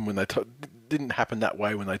really happen when they didn't happen that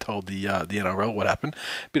way when they told the NRL what happened.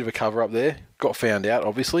 Bit of a cover up there. Got found out,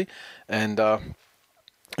 obviously, and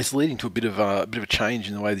it's leading to a bit of a change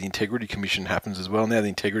in the way the Integrity Commission happens as well. Now the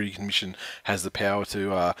Integrity Commission has the power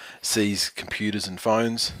to seize computers and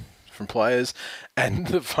phones from players, and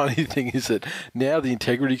the funny thing is that now the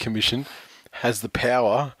Integrity Commission has the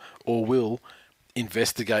power, or will,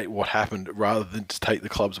 investigate what happened rather than just take the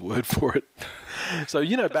club's word for it. So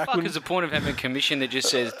back when is the point of having a commission that just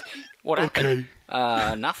says what happened?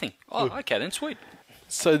 Nothing. Oh, okay, then sweet.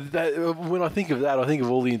 So that, when I think of that, I think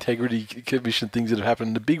of all the Integrity Commission things that have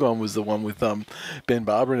happened. The big one was the one with Ben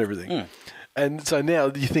Barber and everything. And so now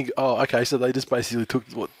you think, oh, okay, so they just basically took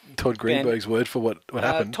Todd Greenberg's word for what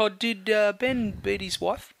happened. Todd, did Ben beat his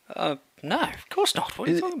wife? No, of course not. What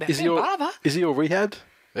are you talking about? Ben Barber? Is he all rehabbed?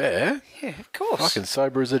 Yeah. Yeah, of course. Fucking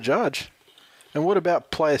sober as a judge. And what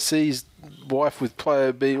about player C's wife with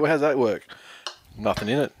player B? Well, how's that work? Nothing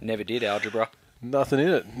in it. Never did algebra. Nothing in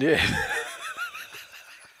it. Yeah.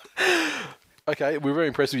 Okay, we're very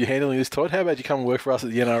impressed with you handling this, Todd. How about you come and work for us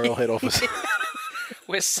at the NRL head office?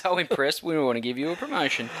 We're so impressed, we want to give you a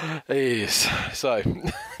promotion. Yes. So,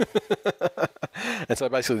 and so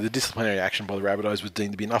basically the disciplinary action by the Rabbitohs was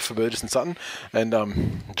deemed to be enough for Burgess and Sutton. And,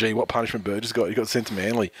 what punishment Burgess got? He got sent to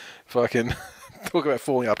Manly. Fucking talk about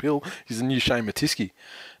falling uphill. He's the new Shane Matisky.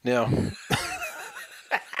 Now...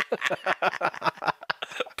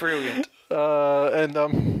 Brilliant.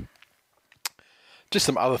 Just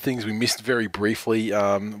some other things we missed very briefly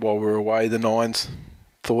while we were away. The Nines,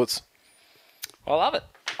 thoughts? I love it.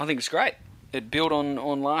 I think it's great. It built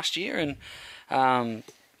on last year, and I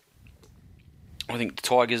think the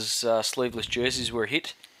Tigers' sleeveless jerseys were a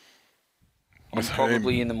hit. I'm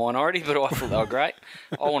probably in the minority, but I thought they were great.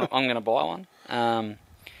 I'm going to buy one.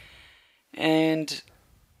 And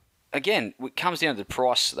again, it comes down to the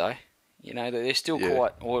price, though. They're still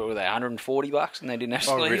quite, what were they, $140 and they didn't have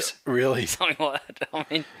sleeves? Really? Something like that. I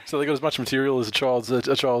mean, so they got as much material as a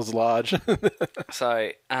child's large.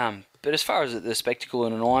 So, but as far as the spectacle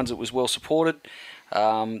in the Nines, it was well supported.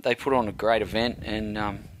 They put on a great event, and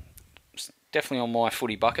it's definitely on my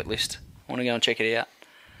footy bucket list. I want to go and check it out.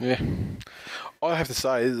 Yeah. I have to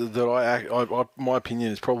say that my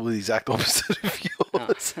opinion is probably the exact opposite of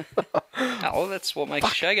yours. Well, that's what makes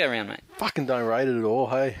the show go round, mate. Fucking don't rate it at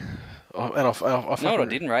all, hey? You know what I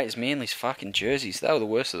didn't rate is Manly's fucking jerseys. They were the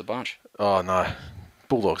worst of the bunch. Oh, no.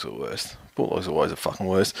 Bulldogs are the worst. Bulldogs are always the fucking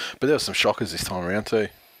worst. But there were some shockers this time around too.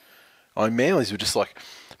 Manly's were just like...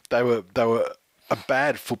 They were a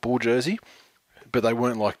bad football jersey, but they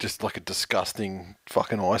weren't just like a disgusting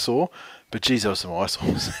fucking eyesore. But geez, there were some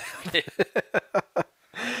eyesores.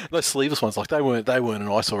 Those sleeveless ones, they weren't an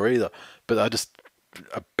eyesore either. But they were just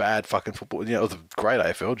a bad fucking football... it was a great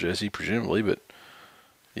AFL jersey, presumably, but...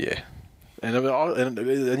 Yeah. And you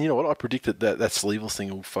know what? I predicted that sleeveless thing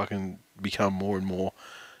will fucking become more and more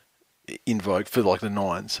in vogue for the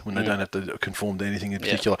Nines when they don't have to conform to anything in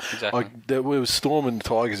particular. Yeah, exactly. There was Storm and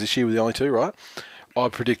Tigers this year were the only two, right? I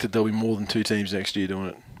predicted there'll be more than two teams next year doing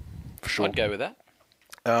it. For sure. I'd go with that.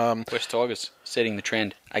 West Tigers setting the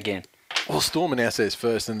trend again. Well, Storm announced theirs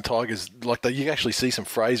first, and the Tigers, you can actually see some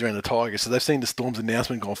phrase around the Tigers. So they've seen the Storm's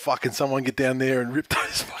announcement going, fucking someone get down there and rip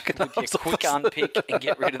those fucking arms off. Quick unpick and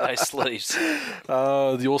get rid of those sleeves.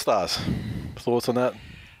 The All-Stars. Thoughts on that?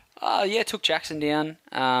 Took Jackson down.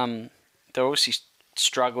 They're obviously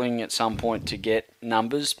struggling at some point to get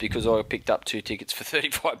numbers because I picked up 2 tickets for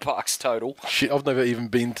 $35 total. Shit, I've never even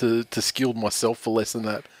been to Skilled myself for less than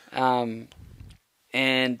that.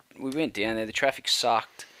 And we went down there. The traffic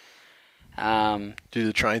sucked. Do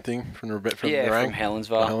the train thing from Nerang? From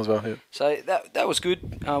Helensvale. Yeah. So that was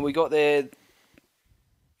good. We got there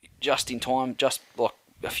just in time, just like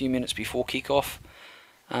a few minutes before kickoff.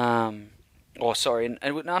 And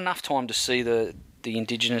enough time to see the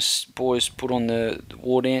Indigenous boys put on the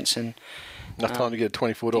war dance and enough time to get a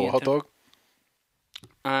 $24 hot dog.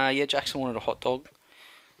 Jackson wanted a hot dog.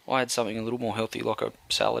 I had something a little more healthy, like a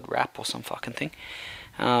salad wrap or some fucking thing.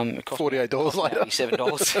 It cost $48 later.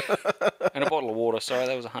 $87. And a bottle of water. Sorry,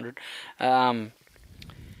 that was $100. I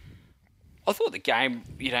thought the game,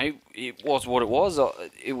 it was what it was.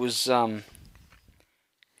 It was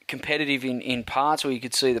competitive in parts where you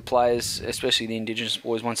could see the players, especially the Indigenous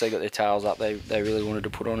boys, once they got their tails up, they really wanted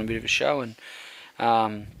to put on a bit of a show. And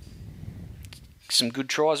some good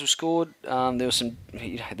tries were scored. There was some...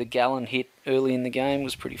 the Gallen hit early in the game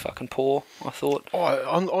was pretty fucking poor, I thought. Oh,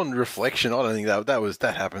 on reflection, I don't think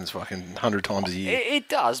that happens fucking 100 times a year. It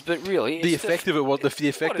does, but really... The effect of it was... The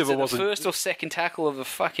effect of it wasn't... the first or second tackle of a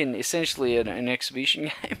fucking... essentially an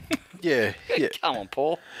exhibition game? Yeah. Come on,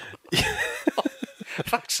 Paul.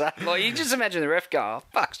 Fuck's sake. Like, you just imagine the ref going, oh,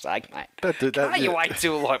 fuck's sake, mate. Can't you wait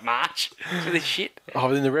till, like, March for this shit? Oh,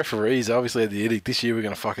 but then the referees obviously had the edict. This year we're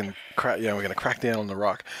going to fucking we're going to crack down on the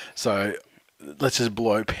ruck. So let's just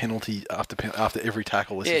blow penalty after every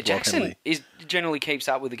tackle. Let's just blow Jackson generally keeps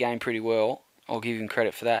up with the game pretty well. I'll give him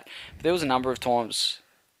credit for that. But there was a number of times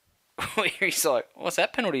where he's like, what's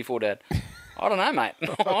that penalty for, Dad? I don't know, mate.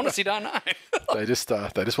 I honestly don't know. They just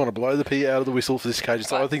want to blow the pee out of the whistle for this occasion.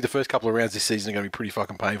 So I think the first couple of rounds this season are going to be pretty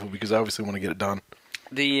fucking painful because they obviously want to get it done.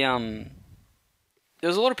 There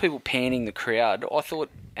was a lot of people panning the crowd. I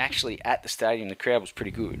thought actually at the stadium the crowd was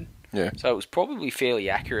pretty good. Yeah. So it was probably fairly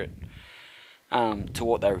accurate to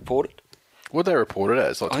what they reported. What they reported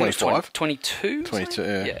as, like 25? 22? 22,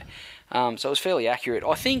 yeah. So it was fairly accurate.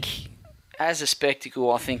 I think as a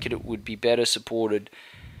spectacle, I think it would be better supported.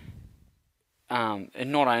 And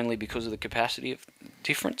not only because of the capacity of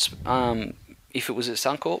difference, if it was at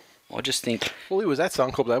Suncorp, I just think... Well, it was at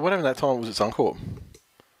Suncorp, though. What happened that time was at Suncorp?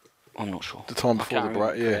 I'm not sure. The time before the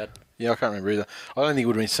break, yeah. Yeah, I can't remember either. I don't think it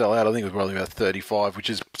would have been sell out. I think it was probably about 35, which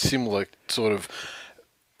is similar sort of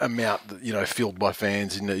amount, filled by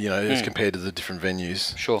fans, as compared to the different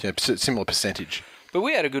venues. Sure. Yeah, similar percentage. But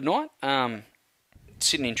we had a good night.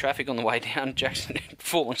 Sitting in traffic on the way down, Jackson had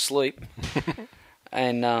fallen asleep.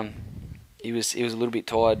 And... He was a little bit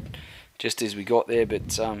tired just as we got there,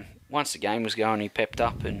 but once the game was going, he pepped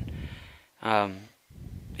up and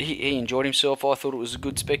he enjoyed himself. I thought it was a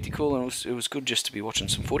good spectacle, and it was good just to be watching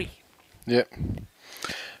some footy. Yeah.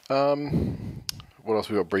 What else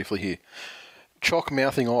we got briefly here? Chalk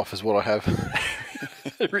mouthing off is what I have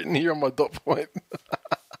written here on my dot point.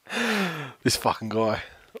 This fucking guy,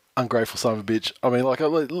 ungrateful son of a bitch. I mean,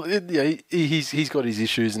 he's got his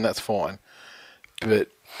issues, and that's fine, but.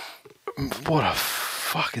 What a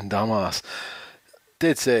fucking dumbass.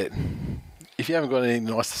 Dead set. If you haven't got anything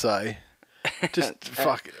nice to say, just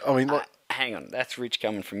fuck. I mean, hang on, that's rich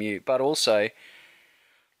coming from you. But also,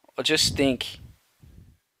 I just think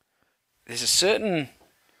there's a certain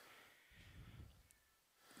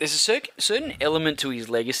element to his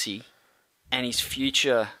legacy and his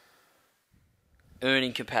future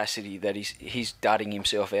earning capacity that he's dudding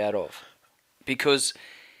himself out of. Because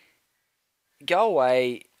go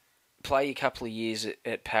away, play a couple of years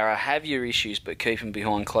at Para, have your issues, but keep them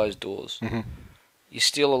behind closed doors. Mm-hmm. You're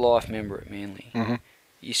still a life member at Manly. Mm-hmm.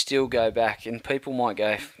 You still go back, and people might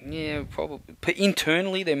go, yeah, probably. But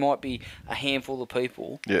internally, there might be a handful of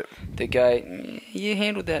people that go, you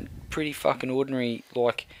handled that pretty fucking ordinary,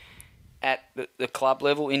 like, at the club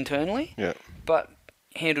level internally. Yeah. But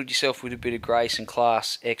handled yourself with a bit of grace and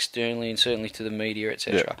class externally, and certainly to the media,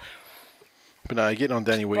 etc. Yeah. But no, getting on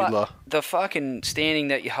Danny Wheedler. But the fucking standing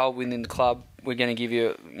that you hold within the club, we're going to give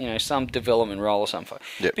you, some development role or something.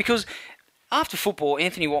 Yep. Because after football,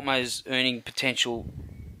 Anthony Watmo's earning potential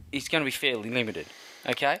is going to be fairly limited.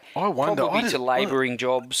 Okay, I wonder. Probably to labouring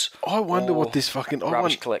jobs. I wonder what this fucking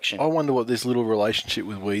rubbish collection. I wonder what this little relationship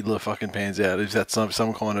with Wheedler fucking pans out. Is that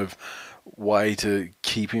some kind of way to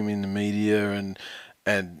keep him in the media and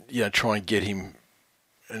try and get him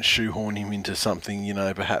and shoehorn him into something,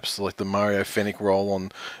 perhaps like the Mario Fennick role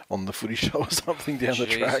on the Footy Show or something down the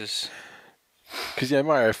track. Because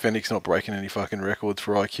Mario Fennick's not breaking any fucking records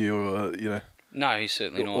for IQ or No, he's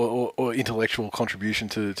certainly not. Or intellectual contribution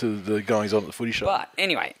to the goings on at the Footy Show. But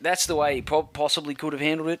anyway, that's the way he possibly could have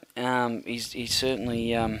handled it. He's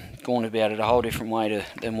certainly gone about it a whole different way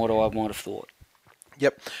than what I might have thought.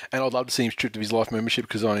 Yep, and I'd love to see him stripped of his life membership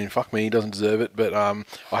because, fuck me, he doesn't deserve it. But I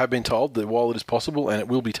have been told that while it is possible and it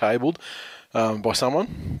will be tabled by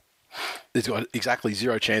someone, there's got exactly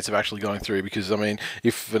zero chance of actually going through because,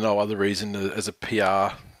 if for no other reason as a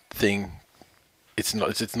PR thing, it's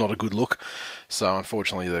not a good look. So,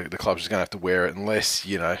 unfortunately, the club's just going to have to wear it unless,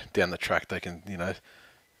 down the track they can,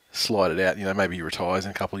 slide it out. Maybe he retires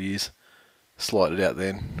in a couple of years. Slide it out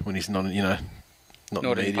then when he's not, not in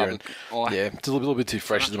the media. It's a little bit too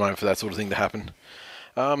fresh at the moment for that sort of thing to happen.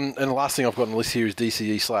 And the last thing I've got on the list here is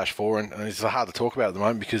DCE/4, and it's hard to talk about at the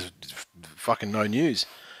moment because fucking no news.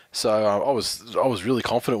 So I was really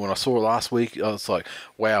confident when I saw it last week. I was like,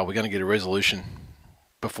 wow, we're going to get a resolution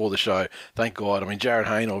before the show. Thank God. I mean, Jared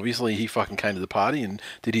Hayne, obviously, he fucking came to the party and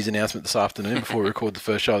did his announcement this afternoon before we record the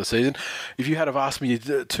first show of the season. If you had have asked me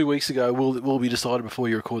 2 weeks ago, will it be decided before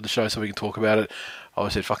you record the show so we can talk about it, I would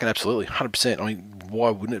have said fucking absolutely, 100%. I mean,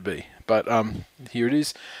 why wouldn't it be? But here it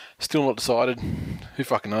is. Still not decided. Who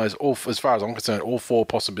fucking knows? As far as I'm concerned, all 4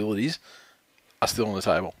 possibilities are still on the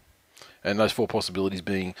table. And those 4 possibilities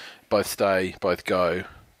being both stay, both go,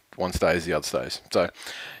 one stays, the other stays. So,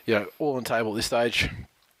 all on the table at this stage.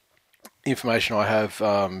 Information I have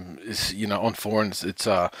is, on Foreign's, it's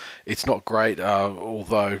not great,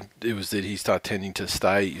 although it was that he started tending to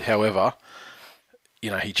stay. However,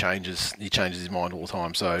 he changes his mind all the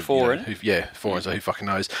time. So Foreign? Foreign, so who fucking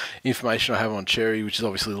knows. Information I have on Cherry, which is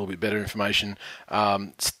obviously a little bit better information.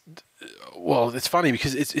 Well, it's funny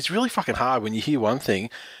because it's really fucking hard when you hear one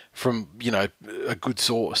thing from, a good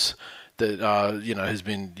source that, has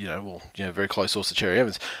been, very close source to Cherry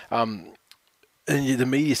Evans. And the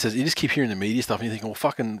media says, you just keep hearing the media stuff and you think, well,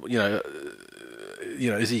 fucking,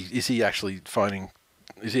 is he actually telling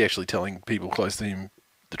people close to him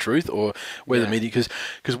the truth, or where the media,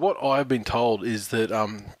 because what I've been told is that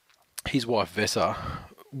his wife Vesa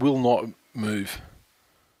will not move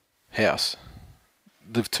house.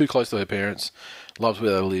 They're too close to her parents, loves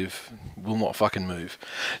where they live, will not fucking move.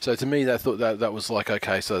 So to me, I thought that was like,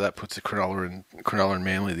 okay, so that puts the Cronulla and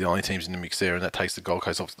Manly, the only teams in the mix there, and that takes the Gold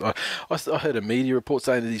Coast off. I heard a media report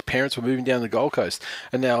saying that his parents were moving down to the Gold Coast,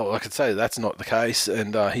 and now I could say that's not the case.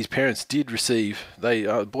 And his parents did receive, they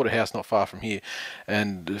bought a house not far from here,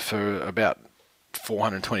 and for about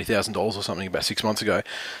 $420,000 or something about 6 months ago.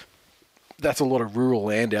 That's a lot of rural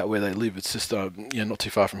land out where they live. It's just not too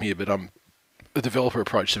far from here, but a developer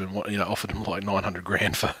approached them and offered them like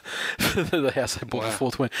 $900,000 for the house they bought for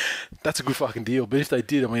 $420,000. That's a good fucking deal. But if they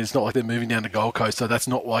did, I mean, it's not like they're moving down to Gold Coast, so that's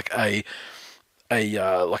not like a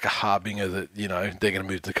harbinger that they're going to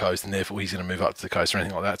move to the coast and therefore he's going to move up to the coast or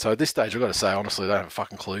anything like that. So at this stage, I've got to say honestly, they don't have a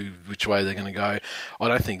fucking clue which way they're going to go. I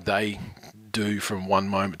don't think they do from one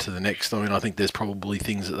moment to the next. I mean, I think there's probably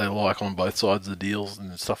things that they like on both sides of the deals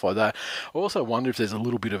and stuff like that. I also wonder if there's a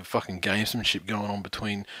little bit of fucking gamesmanship going on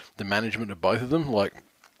between the management of both of them. Like,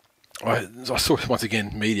 I saw, once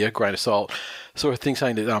again, media, grain of salt, saw a thing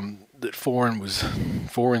saying that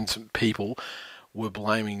Foreign's people were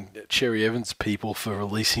blaming Cherry Evans' people for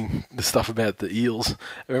releasing the stuff about the Eels.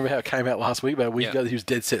 Remember how it came out last week, about a week ago, that he was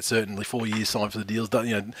dead set certainly 4 years signed for the deals,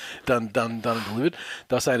 done and delivered.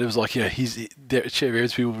 They were saying it was like, Cherry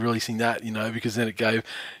Evans' people were releasing that, because then it gave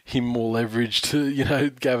him more leverage to,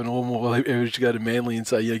 Gavin Orr more leverage to go to Manly and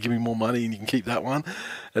say, give me more money and you can keep that one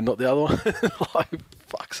and not the other one. Like,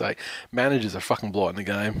 fuck's sake. Managers are fucking blighting the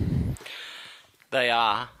game. They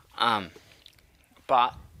are,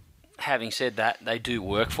 but having said that, they do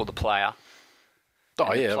work for the player.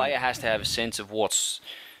 Oh, yeah. The player has to have a sense of what's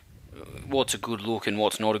a good look and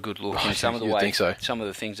what's not a good look, and some of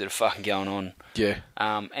the things that are fucking going on. Yeah.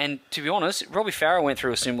 And to be honest, Robbie Farah went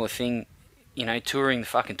through a similar thing, touring the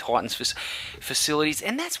fucking Titans facilities,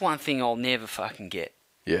 and that's one thing I'll never fucking get.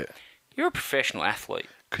 Yeah. You're a professional athlete.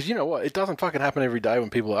 Because you know what? It doesn't fucking happen every day when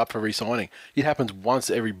people are up for re-signing. It happens once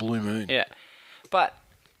every blue moon. Yeah. But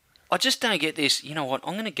I just don't get this. You know what?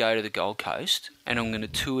 I'm going to go to the Gold Coast and I'm going to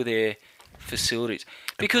tour their facilities.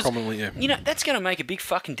 Because, that's going to make a big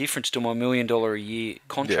fucking difference to my $1 million a year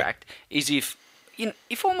contract. Yeah. Is if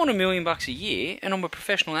I'm on $1 million a year and I'm a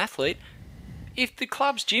professional athlete, if the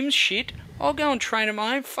club's gym's shit, I'll go and train at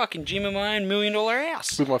my own fucking gym in my own $1 million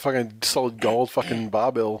house. With my fucking solid gold fucking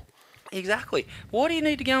barbell. Exactly. Why do you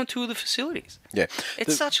need to go and tour the facilities? Yeah.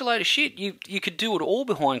 It's such a load of shit. You could do it all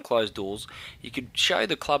behind closed doors. You could show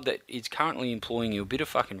the club that is currently employing you a bit of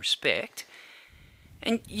fucking respect.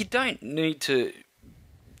 And you don't need to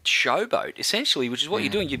showboat, essentially, which is what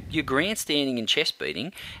you're doing. You're grandstanding and chest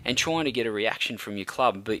beating and trying to get a reaction from your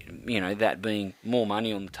club, but that being more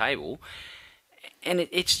money on the table. And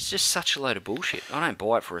it's just such a load of bullshit. I don't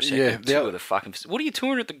buy it for a second. Yeah, the fucking. What are you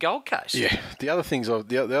touring at the Gold Coast? Yeah, the other things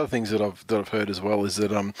that I've heard as well is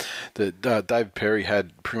that David Perry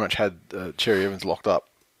had pretty much had Cherry Evans locked up,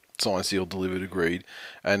 signed, sealed, delivered, agreed,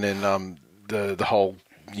 and then the whole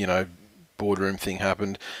boardroom thing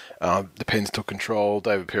happened. The Pens took control.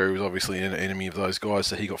 David Perry was obviously an enemy of those guys,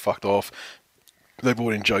 so he got fucked off. They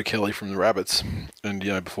brought in Joe Kelly from the Rabbits, and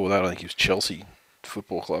before that I think he was Chelsea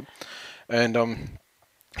Football Club. And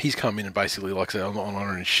he's come in and basically said, I'm not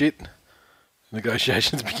honouring shit.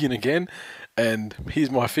 Negotiations begin again, and here's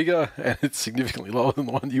my figure, and it's significantly lower than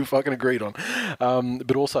the one you fucking agreed on.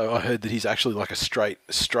 But also, I heard that he's actually like a straight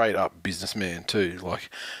up businessman too. Like,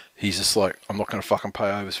 he's just like, I'm not going to fucking pay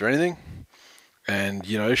overs for anything. And,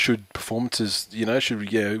 should performances, should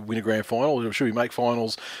we win a grand final? Or should we make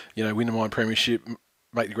finals, win the Mine Premiership,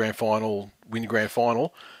 make the grand final, win the grand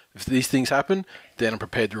final? If these things happen, then I'm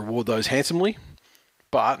prepared to reward those handsomely.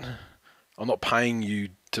 But I'm not paying you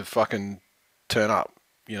to fucking turn up.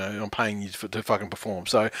 I'm paying you to fucking perform.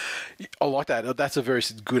 So I like that. That's a very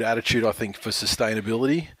good attitude, I think, for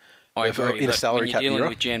sustainability. I agree. In a salary cap dealing era.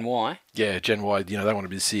 with Gen Y. Yeah, Gen Y, they want to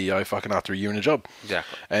be the CEO fucking after a year in a job.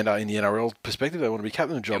 Exactly. And in the NRL perspective, they want to be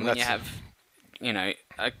captain of the job. And when you have,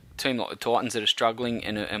 a team like the Titans that are struggling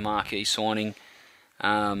and a marquee signing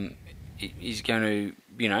is going to,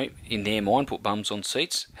 in their mind, put bums on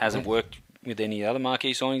seats. Hasn't worked with any other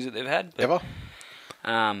marquee signings that they've had. But, ever?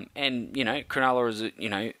 And, Cronulla is,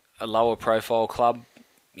 a lower profile club,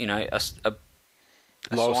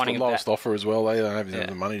 lowest offer as well. They don't have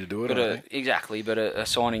the money to do it. Exactly, but a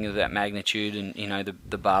signing of that magnitude and,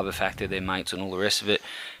 the Barber factor, their mates and all the rest of it,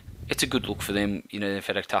 it's a good look for them. They've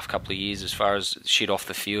had a tough couple of years as far as shit off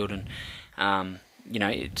the field and,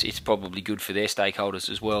 it's probably good for their stakeholders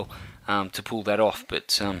as well to pull that off.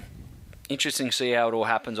 But interesting to see how it all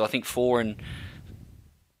happens. I think Foran,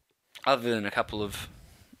 other than a couple of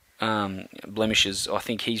blemishes, I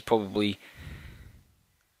think he's probably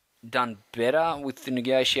done better with the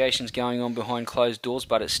negotiations going on behind closed doors,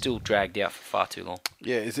 but it's still dragged out for far too long.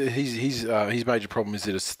 Yeah, his major problem is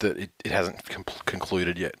that it hasn't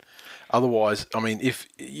concluded yet. Otherwise, I mean, if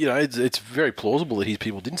it's very plausible that his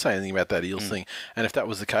people didn't say anything about that Eels thing, and if that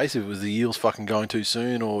was the case, if it was the Eels fucking going too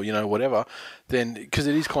soon or whatever, then because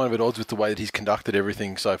it is kind of at odds with the way that he's conducted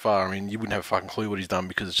everything so far. I mean, you wouldn't have a fucking clue what he's done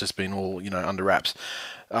because it's just been all under wraps.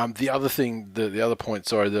 The other thing, the other point,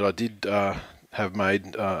 that I did have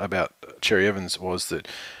made about Cherry Evans was that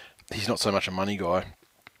he's not so much a money guy.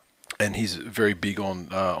 And he's very big on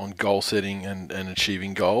goal setting and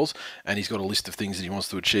achieving goals. And he's got a list of things that he wants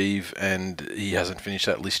to achieve, and he hasn't finished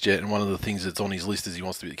that list yet. And one of the things that's on his list is he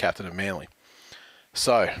wants to be the captain of Manly.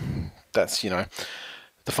 So that's, the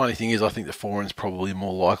funny thing is I think the Foran's probably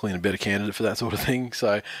more likely and a better candidate for that sort of thing.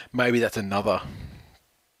 So maybe that's another,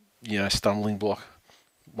 stumbling block.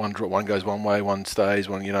 One goes one way, one stays.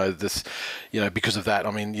 Because of that.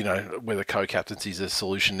 I mean, whether co-captaincy is a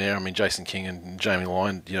solution there. I mean, Jason King and Jamie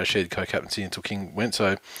Lyon, shared co-captaincy until King went.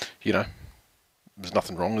 So, there's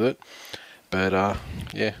nothing wrong with it. But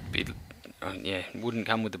wouldn't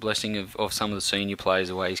come with the blessing of some of the senior players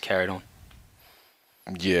the way he's carried on.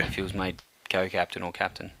 Yeah, if he was made co-captain or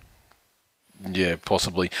captain. Yeah,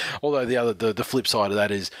 possibly. Although the flip side of that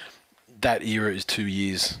is that era is 2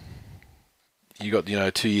 years. You got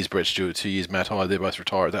 2 years Brett Stewart, 2 years Matt Hyde. They both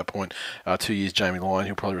retire at that point. 2 years Jamie Lyon.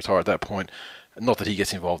 He'll probably retire at that point. Not that he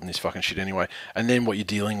gets involved in this fucking shit anyway. And then what you're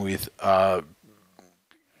dealing with,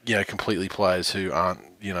 completely players who aren't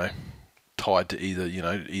tied to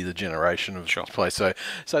either generation of play. So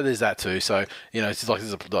there's that too. So it's just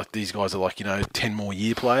like these guys are like 10 more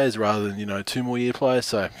year players rather than 2 more year players.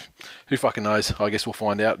 So who fucking knows? I guess we'll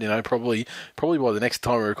find out. Probably by the next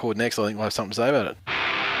time we record next, I think we'll have something to say about it.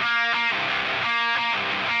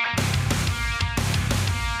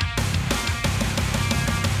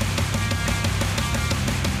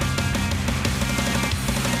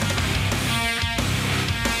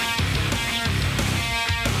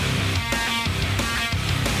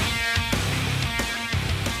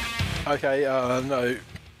 Okay, no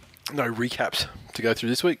recaps to go through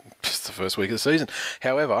this week. Just the first week of the season.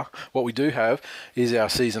 However, what we do have is our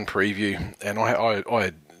season preview, and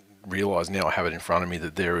I realise now I have it in front of me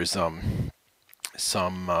that there is some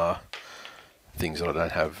things that I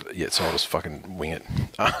don't have yet, so I'll just fucking wing it.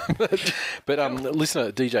 But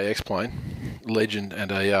listener DJ X-Plane, legend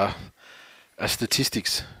and a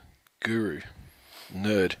statistics guru,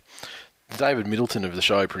 nerd, David Middleton of the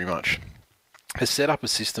show, pretty much, has set up a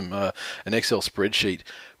system, an Excel spreadsheet,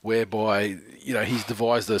 whereby he's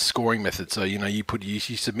devised a scoring method. So you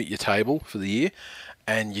submit your table for the year,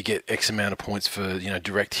 and you get X amount of points for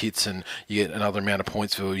direct hits, and you get another amount of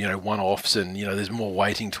points for one-offs, and there's more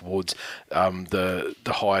weighting towards the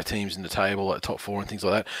higher teams in the table, like top four and things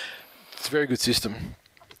like that. It's a very good system.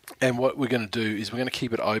 And what we're going to do is we're going to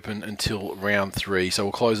keep it open until round 3. So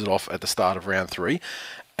we'll close it off at the start of round 3.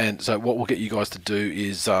 And so what we'll get you guys to do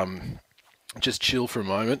is just chill for a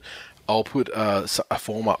moment. I'll put a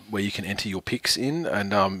form up where you can enter your picks in,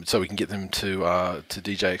 and so we can get them to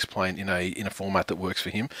DJ Explain in a format that works for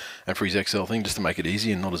him and for his Excel thing, just to make it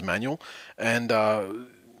easy and not as manual. And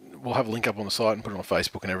we'll have a link up on the site and put it on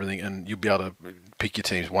Facebook and everything, and you'll be able to pick your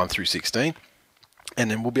teams 1 through 16,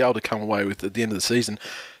 and then we'll be able to come away with, at the end of the season,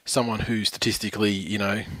 someone who statistically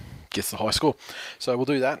gets the high score. So we'll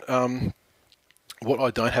do that. What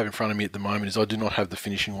I don't have in front of me at the moment is I do not have the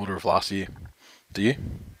finishing order of last year. Do you?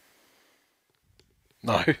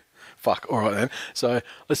 No. Fuck. All right then. So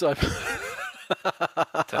let's open.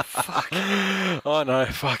 The fuck? I know.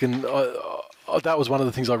 Fucking. That was one of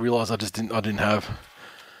the things I realised I didn't have.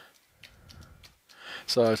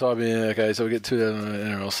 So type in. Okay. So we get to the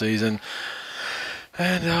NRL season,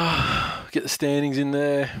 and get the standings in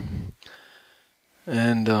there,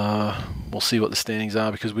 and we'll see what the standings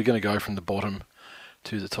are because we're going to go from the bottom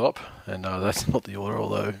to the top, and that's not the order.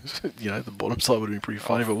 Although the bottom side would have been pretty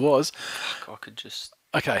funny if it was. Fuck, I could just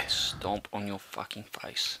Okay. stomp on your fucking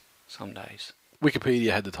face some days.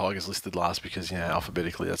 Wikipedia had the Tigers listed last because,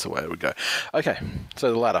 alphabetically, that's the way it would go. Okay,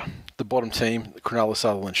 so the ladder. The bottom team, the Cronulla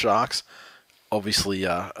Sutherland Sharks. Obviously,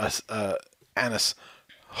 Annus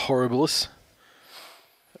Horribilis.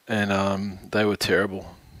 And they were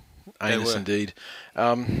terrible. Anus, indeed.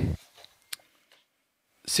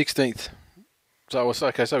 16th. So we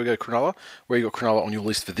go to Cronulla. Where you got Cronulla on your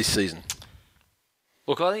list for this season?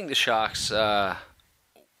 Look, I think the Sharks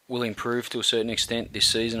will improve to a certain extent this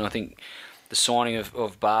season. I think the signing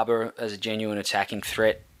of Barber as a genuine attacking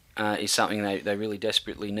threat is something they really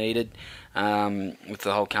desperately needed with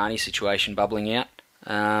the whole Carney situation bubbling out.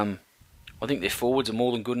 I think their forwards are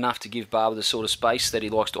more than good enough to give Barber the sort of space that he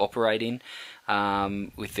likes to operate in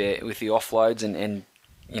with the offloads and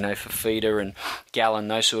for Feeder and Gallen,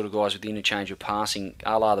 those sort of guys with the interchange of passing,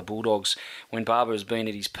 a la the Bulldogs, when Barber has been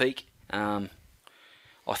at his peak. I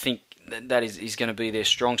think that is going to be their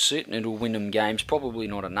strong suit and it'll win them games. Probably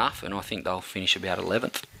not enough, and I think they'll finish about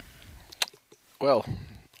 11th. Well,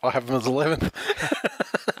 I have them as 11th.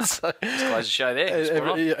 So, let's close the show there.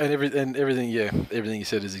 Everything you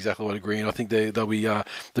said is exactly what I agree. And I think they'll be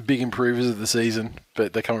the big improvers of the season,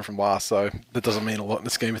 but they're coming from last, so that doesn't mean a lot in the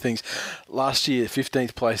scheme of things. Last year,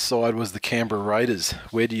 15th place side was the Canberra Raiders.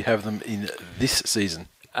 Where do you have them in this season?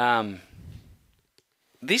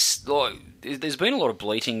 There's been a lot of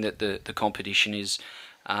bleating that the competition is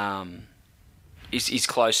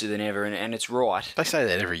closer than ever, and it's right. They say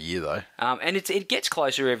that every year, though. And it gets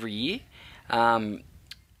closer every year.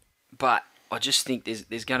 But I just think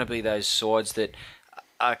there's going to be those sides that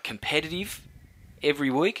are competitive every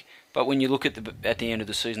week, but when you look at the end of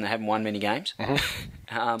the season, they haven't won many games.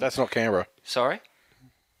 Mm-hmm. That's not Canberra. Sorry?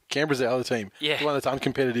 Canberra's the other team. Yeah. The one that's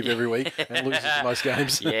uncompetitive every week and loses most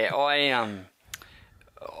games. Yeah, I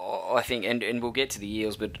think, and we'll get to the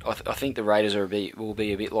Eels, but I think the Raiders will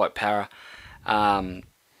be a bit like Para,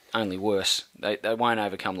 only worse. They won't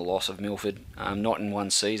overcome the loss of Milford. Not in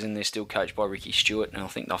one season. They're still coached by Ricky Stewart, and I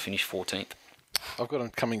think they'll finish 14th. I've got them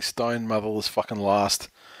coming stone motherless fucking last.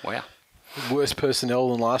 Wow. Worse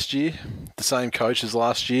personnel than last year. The same coach as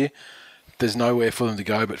last year. There's nowhere for them to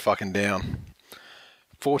go but fucking down.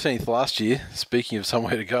 14th last year, speaking of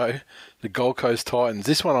somewhere to go, the Gold Coast Titans.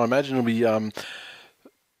 This one I imagine will be a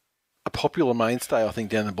popular mainstay, I think,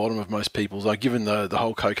 down the bottom of most people's. Given the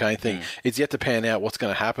whole cocaine thing, it's yet to pan out what's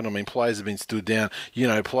going to happen. I mean, players have been stood down.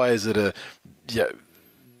 Players that are,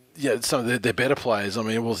 some of their better players. I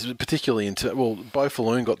mean, it was particularly Bo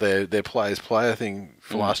Falloon got their players player thing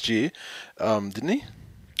for last year, didn't he?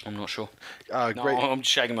 I'm not sure. Greg, I'm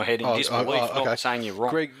just shaking my head in disbelief, not saying you're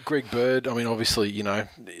wrong. Greg Bird, I mean, obviously,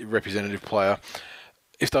 representative player.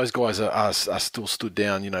 If those guys are still stood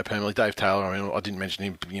down, permanently. Dave Taylor, I mean, I didn't mention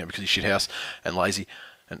him, because he's shithouse and lazy.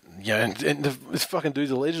 And this fucking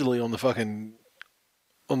dude's allegedly on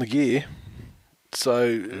the gear. So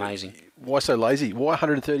amazing. Why so lazy? Why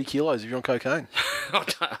 130 kilos if you're on cocaine?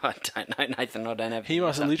 I don't know, Nathan. I don't have. He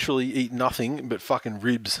must literally eat nothing but fucking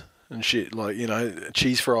ribs and shit,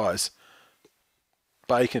 cheese fries,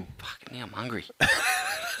 bacon. Fucking now I'm hungry.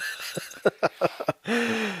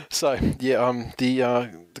 So the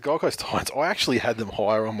Gold Coast Titans, I actually had them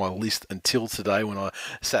higher on my list until today when I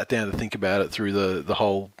sat down to think about it through the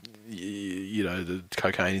whole, the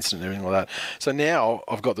cocaine incident and everything like that. So now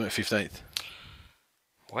I've got them at 15th.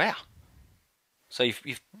 Wow. So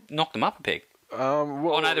you've knocked them up a peg.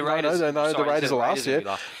 The Raiders. No, the Raiders are last,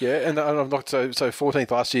 yeah. Yeah, and I've knocked so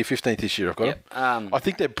 14th last year, 15th this year I've got them. I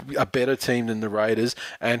think they're a better team than the Raiders,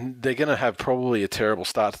 and they're going to have probably a terrible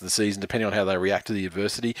start to the season, depending on how they react to the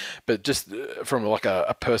adversity. But just from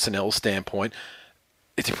a personnel standpoint,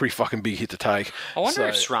 it's a pretty fucking big hit to take. I wonder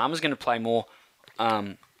if Srama's going to play more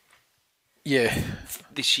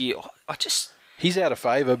this year. He's out of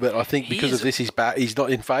favour, but I think because of this, he's not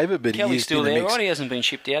in favour, but Kelly's he's still in the there, mix. right? He hasn't been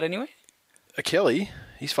shipped out anyway? Kelly,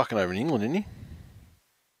 he's fucking over in England, isn't he?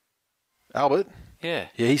 Albert? Yeah.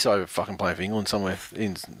 Yeah, he's over fucking playing for England somewhere.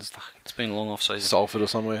 It's been a long off-season. Salford or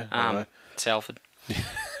somewhere. I don't know. Salford. I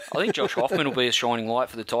think Josh Hoffman will be a shining light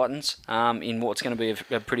for the Titans in what's going to be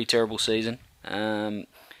a pretty terrible season. And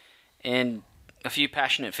a few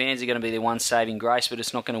passionate fans are going to be the one saving grace, but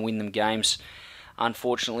it's not going to win them games.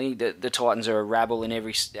 Unfortunately, the Titans are a rabble in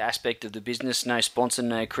every aspect of the business. No sponsor,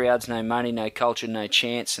 no crowds, no money, no culture, no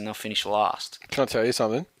chance, and they'll finish last. Can I tell you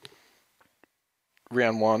something?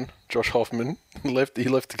 Round 1, Josh Hoffman left. He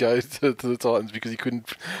left to go to the Titans because he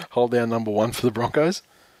couldn't hold down number 1 for the Broncos.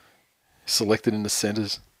 Selected in the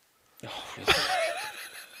centres. Oh, really?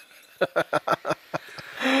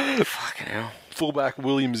 Fucking hell. Fullback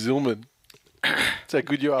William Zillman. That's how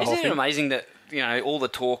good you are, Isn't Hoffman. it amazing that, all the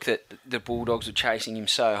talk that the Bulldogs were chasing him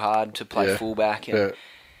so hard to play fullback, and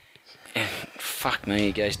fuck me,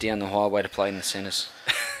 he goes down the highway to play in the centres.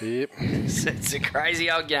 Yep. It's a crazy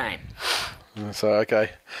old game. So,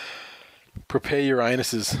 okay. Prepare your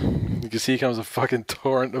anuses, because here comes a fucking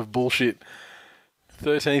torrent of bullshit.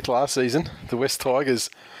 13th last season, the West Tigers.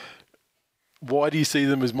 Why do you see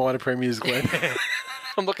them as minor premiers, Glenn?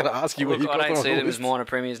 I'm not going to ask you what Look, you've got I don't on see the them list. as minor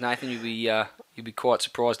premiers, Nathan. You'd be quite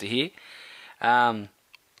surprised to hear.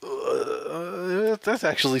 That's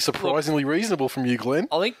actually surprisingly reasonable from you, Glenn.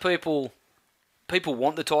 I think people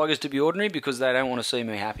want the Tigers to be ordinary because they don't want to see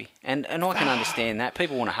me happy, and I can understand that.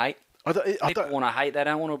 People want to hate. People want to hate. They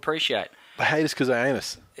don't want to appreciate. They hate us because they ain't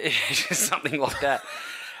us. Something like that.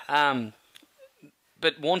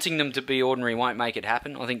 But wanting them to be ordinary won't make it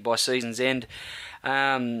happen. I think by season's end,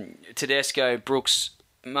 Tedesco, Brooks,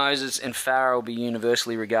 Moses and Farah will be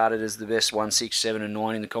universally regarded as the best 1, 6, 7 and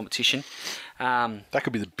 9 in the competition. That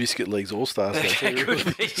could be the Biscuit Leagues All-Stars. That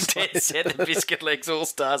could be dead set, the Biscuit Legs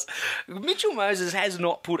All-Stars. Mitchell Moses has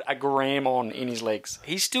not put a gram on in his legs.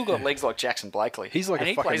 He's still got legs like Jackson Blakely. He's like and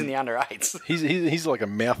a he plays fucking- in the under-8s. He's like a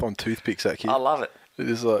mouth on toothpicks, that kid. I love it. It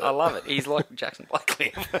is like, I love it. He's like Jackson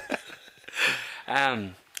Blakely.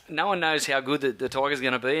 No one knows how good the Tigers are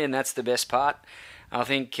going to be, and that's the best part. I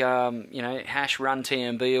think, hash run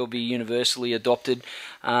TMB will be universally adopted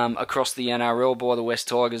across the NRL by the West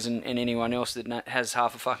Tigers and anyone else that has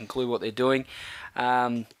half a fucking clue what they're doing.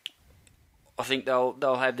 I think they'll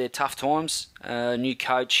have their tough times. New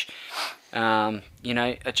coach,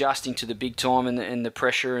 adjusting to the big time and the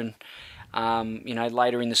pressure and,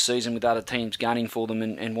 later in the season with other teams gunning for them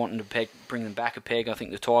and wanting to bring them back a peg. I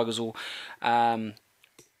think the Tigers will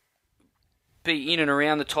be in and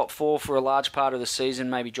around the top 4 for a large part of the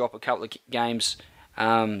season, maybe drop a couple of games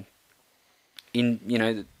in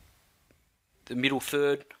the middle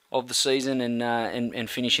third of the season and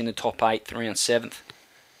finish in the top 8 around 7th.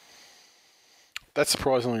 that's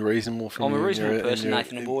surprisingly reasonable from I'm you. a reasonable and person, you're-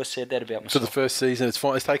 Nathan. I've always said that about For myself. the first season,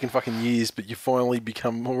 it's taken fucking years, but you finally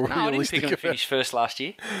become more No, I didn't realistic. pick them to finish first last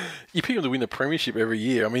year. You pick them to win the premiership every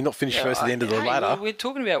year. I mean, not finish first at the end of the Hey, ladder. We're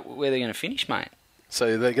talking about where they're going to finish, mate.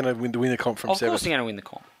 So they're going to win the comp from Of course 7th. they're going to win the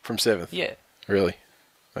comp. From 7th? Yeah. Really?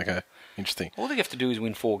 Okay. Interesting. All they have to do is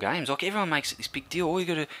win 4 games. Like, everyone makes it this big deal. All you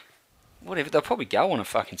got to... Whatever. They'll probably go on a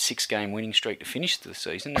fucking 6-game winning streak to finish the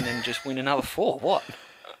season and then just win another 4. What?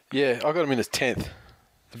 Yeah, I got them in as 10th.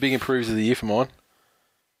 The big improvers of the year for mine.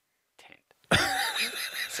 10th.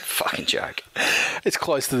 It's a fucking joke. It's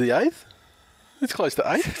close to the 8th. It's close to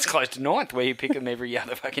 8th. It's close to 9th, where you pick them every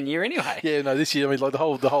other fucking year anyway. Yeah, no, this year, I mean, like the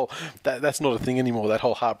whole that's not a thing anymore. That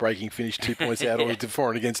whole heartbreaking finish 2 points out or for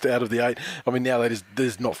and against out of the 8. I mean, now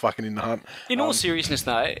there's not fucking in the hunt. In all seriousness,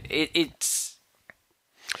 though,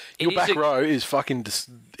 Your back row is fucking.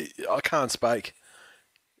 I can't speak.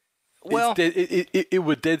 Well, It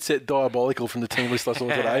were dead set diabolical from the team list I saw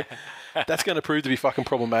today. That's going to prove to be fucking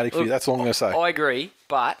problematic for you. That's all I'm going to say. I agree,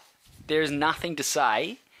 but there is nothing to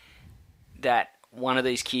say that one of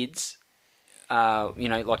these kids,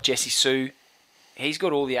 like Jesse Sue, he's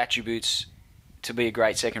got all the attributes to be a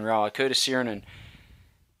great second rower. Curtis Sirenen.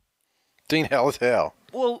 Dean Hallertau.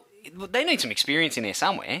 Well, they need some experience in there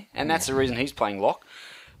somewhere, and that's the reason he's playing lock.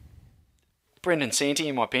 Brendan Santi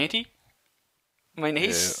in my panty. I mean,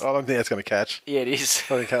 he's... Yeah, I don't think that's going to catch. Yeah, it is.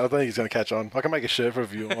 I don't think it's going to catch on. I can make a shirt for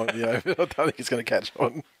you, but I don't think it's going to catch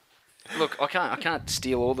on. Look, I can't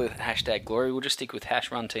steal all the hashtag glory. We'll just stick with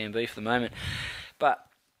 #RunTMB for the moment. But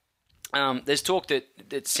there's talk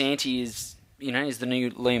that Santi is the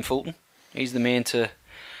new Liam Fulton. He's the man to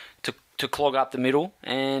clog up the middle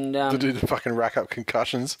and To do the fucking rack up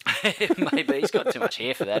concussions. maybe he's got too much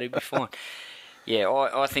hair for that. He'll be fine. Yeah,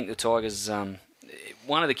 I think the Tigers.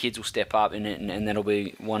 One of the kids will step up and that'll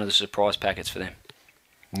be one of the surprise packets for them.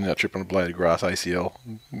 Now trip on a blade of grass ACL.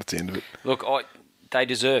 That's the end of it. Look, they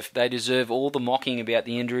deserve all the mocking about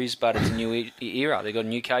the injuries, but it's a new era. They've got a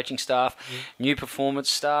new coaching staff, new performance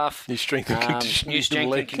staff, New strength and conditioning. new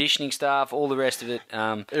strength and conditioning staff, all the rest of it.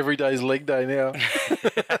 Every day's leg day now.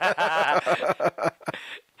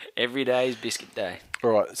 Every day is biscuit day. All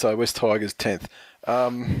right, so West Tigers 10th.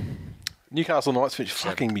 Newcastle Knights finished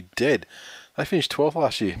fucking me dead. They finished 12th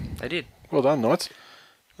last year. They did. Well done, Knights.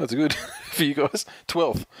 That's good for you guys.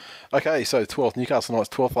 12th. Okay, so 12th. Newcastle Knights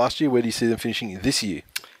 12th last year. Where do you see them finishing this year?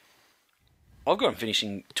 I've got them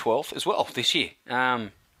finishing 12th as well this year. I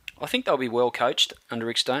think they'll be well coached under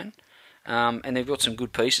Rick Stone, and they've got some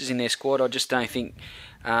good pieces in their squad. I just don't think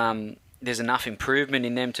there's enough improvement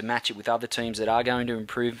in them to match it with other teams that are going to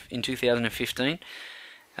improve in 2015.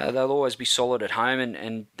 They'll always be solid at home,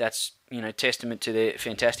 and that's testament to their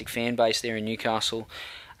fantastic fan base there in Newcastle.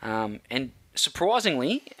 And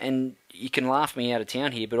surprisingly, and you can laugh me out of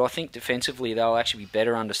town here, but I think defensively they'll actually be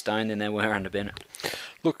better under Stone than they were under Bennett.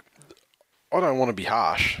 Look, I don't want to be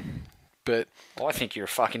harsh, but I think you're a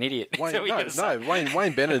fucking idiot. Wayne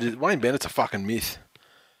Bennett's a fucking myth.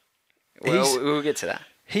 Well, we'll get to that.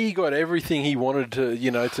 He got everything he wanted to,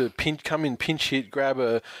 to come in, pinch hit, grab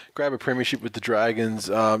a premiership with the Dragons.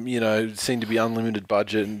 Seemed to be unlimited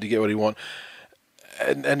budget and to get what he want,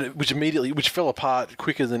 and which fell apart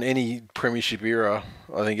quicker than any premiership era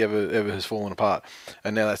I think ever has fallen apart.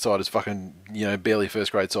 And now that side is fucking barely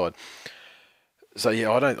first grade side. So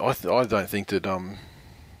yeah, I don't think that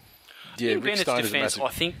In Bennett's defence, I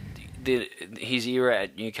think his era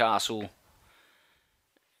at Newcastle.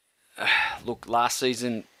 Look, last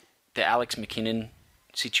season, the Alex McKinnon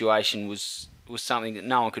situation was something that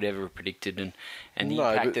no one could ever have predicted, and the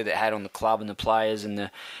impact that it had on the club and the players and the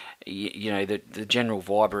general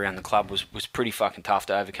vibe around the club was pretty fucking tough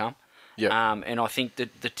to overcome. Yeah. And I think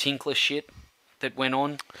that the Tinkler shit that went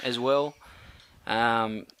on as well.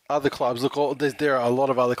 Other clubs, look, there are a lot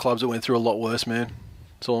of other clubs that went through a lot worse, man.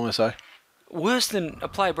 That's all I'm gonna say. Worse than a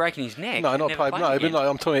player breaking his neck. No, not play. No, but no,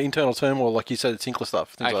 I'm talking internal turmoil, like you said, the Tinkler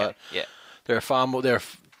stuff, things like that. Yeah. There are far more. There are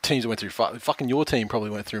teams that went through. Fucking your team probably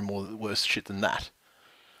went through more worse shit than that.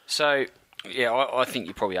 So, yeah, I think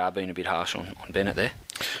you probably are being a bit harsh on Bennett there.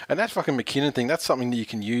 And that fucking McKinnon thing, that's something that you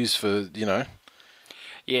can use for,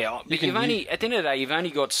 Yeah, but at the end of the day, you've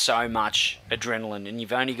only got so much adrenaline, and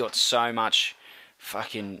you've only got so much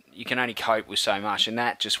fucking. You can only cope with so much, and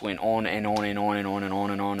that just went on and on and on and on and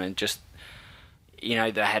on and on, and just. They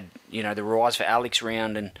had, the rise for Alex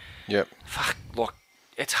round, and yep. Fuck, like,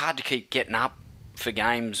 it's hard to keep getting up for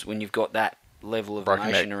games when you've got that level of Broken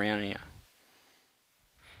emotion neck. around you.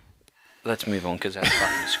 Let's move on, because that's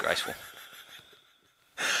fucking disgraceful.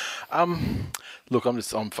 Look, I'm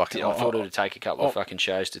fucking. I thought it would take a couple of fucking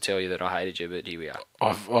shows to tell you that I hated you, but here we are.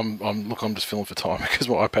 I'm just feeling for time because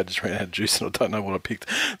my iPad just ran out of juice and I don't know what I picked.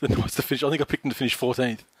 The Knights to finish. I think I picked them to finish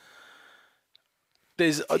 14th.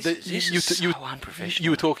 This is so unprofessional. You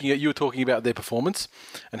were talking about their performance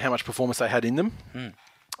and how much performance they had in them,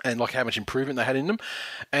 and like how much improvement they had in them.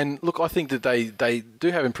 And look, I think that they do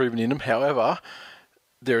have improvement in them. However,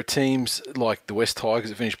 there are teams like the West Tigers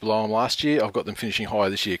that finished below them last year. I've got them finishing higher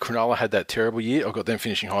this year. Cronulla had that terrible year. I've got them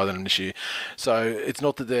finishing higher than them this year. So it's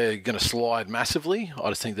not that they're going to slide massively. I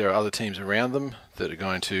just think there are other teams around them that are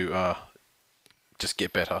going to just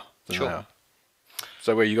get better than they are.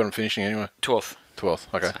 So where you got them finishing anyway? 12th.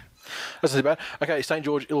 Okay. That's not too bad. Okay, St.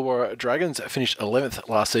 George Illawarra Dragons finished 11th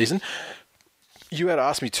last season. You had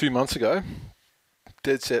asked me 2 months ago,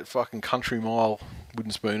 dead set fucking country mile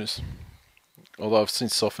wooden spooners. Although I've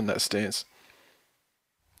since softened that stance.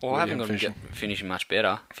 Well, I haven't got them finishing much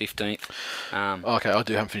better, 15th. Okay, I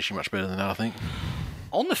do have them finishing much better than that, I think.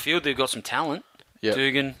 On the field, they've got some talent. Yep.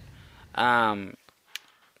 Dugan,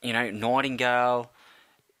 Nightingale,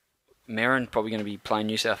 Merrin probably going to be playing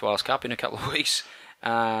New South Wales Cup in a couple of weeks.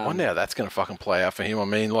 I wonder how that's going to fucking play out for him. I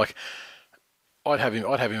mean, like, I'd have him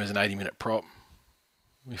as an 80-minute prop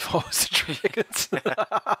if I was the Dragons.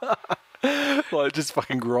 Like, just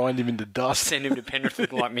fucking grind him into dust. Send him to Penrith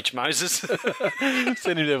looking like Mitch Moses.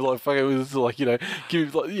 Send him to like fucking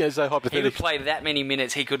give him say hypothetically. He would play that many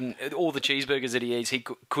minutes. He couldn't. All the cheeseburgers that he eats, he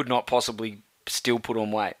could not possibly still put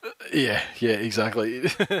on weight. Yeah, exactly.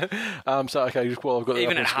 So okay, just while I've got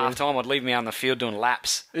even at half time, I'd leave me out on the field doing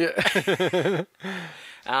laps. Yeah.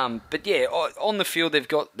 But yeah, on the field they've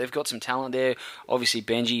got some talent there. Obviously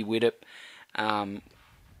Benji Widdop.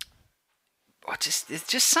 There's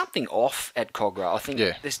just something off at Cogra. I think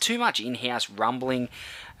there's too much in-house rumbling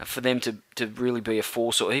for them to really be a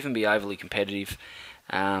force or even be overly competitive.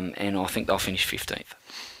 And I think they'll finish 15th.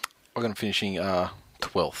 I'm going to finishing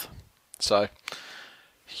 12th. So,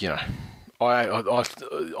 I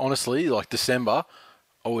honestly, like December,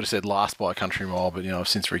 I would have said last by a country mile, but I've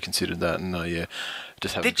since reconsidered that, and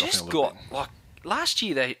just haven't. They just got like last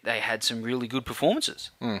year. They had some really good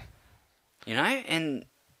performances. But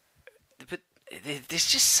there's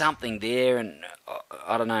just something there, and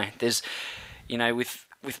I don't know. There's, with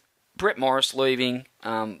Brett Morris leaving,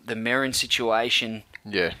 the Merrin situation.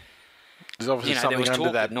 Yeah. There's obviously there something was under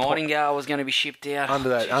talk that that Nightingale was going to be shipped out. under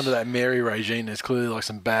that Mary regime. There's clearly like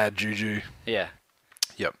some bad juju. Yeah.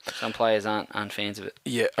 Yep. Some players aren't fans of it.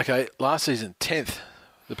 Yeah. Okay. Last season, 10th,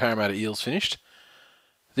 the Parramatta Eels finished.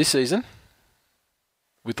 This season,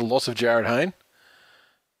 with the loss of Jared Hayne,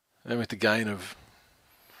 and with the gain of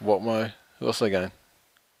Watmo, who else they gain?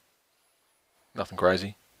 Nothing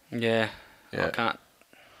crazy. Yeah. Yeah. I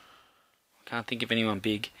can't think of anyone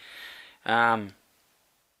big.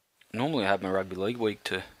 Normally I have my rugby league week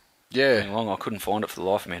to Yeah. bring along. I couldn't find it for the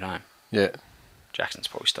life of me at home. Yeah. Jackson's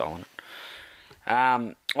probably stolen it.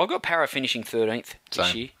 I've got Para finishing 13th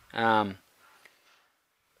this Same. year.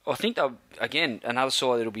 I think they'll, again, another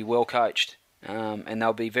side that'll be well coached, and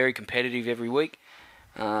they'll be very competitive every week.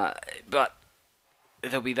 But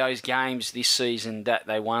there'll be those games this season that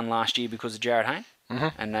they won last year because of Jared Hayne,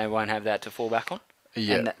 and they won't have that to fall back on.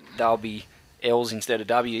 Yeah. And they'll be L's instead of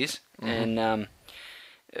W's, and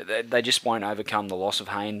they just won't overcome the loss of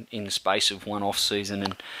Hayne in the space of one off season.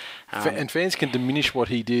 And And fans can diminish what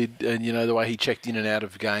he did, and the way he checked in and out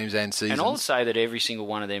of games and seasons. And I'll say that every single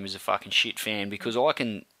one of them is a fucking shit fan, because I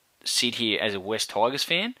can sit here as a West Tigers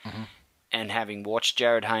fan and having watched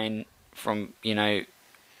Jared Hayne from,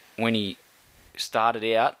 when he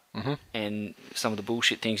started out and some of the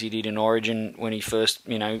bullshit things he did in Origin when he first,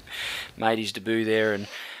 made his debut there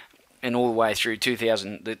and all the way through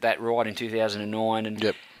 2000, that ride in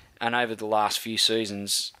 2009 and over the last few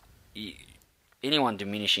seasons, anyone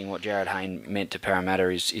diminishing what Jared Hayne meant to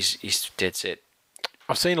Parramatta is dead set.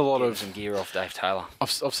 I've seen a lot Getting of some gear off Dave Taylor.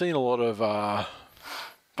 I've seen a lot of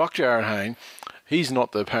fuck Jared Hayne. He's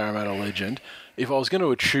not the Parramatta legend. If I was going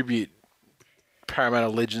to attribute Parramatta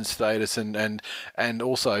legend status and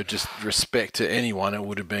also just respect to anyone, it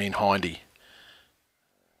would have been Hindy.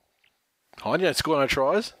 Hindy don't score no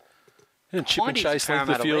tries. He didn't chip and Hindy's a chase length of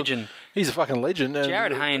the Parramatta field. legend. He's a fucking legend. And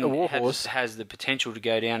Jared a Hayne warhorse. has the potential to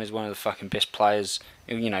go down as one of the fucking best players,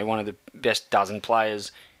 one of the best dozen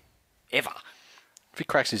players ever. If he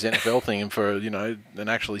cracks his NFL thing and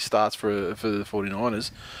actually starts for the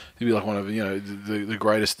 49ers, he'd be like one of the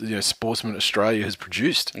greatest sportsmen Australia has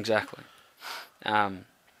produced. Exactly.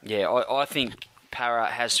 I think Para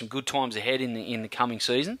has some good times ahead in the coming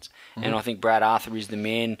seasons, and I think Brad Arthur is the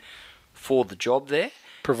man for the job there.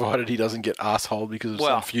 Provided he doesn't get arseholed because of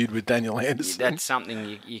some feud with Daniel Anderson. That's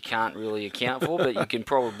something you can't really account for, but you can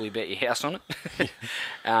probably bet your house on it.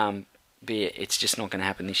 But yeah, it's just not going to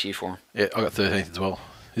happen this year for him. Yeah, I got 13th as well.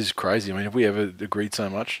 This is crazy. I mean, have we ever agreed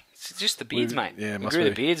so much? It's just the beards, mate. Yeah, it we must agree be.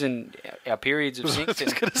 the beards and our periods of sync. I was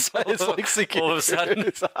just going to say, it's like sinking. All of a sudden,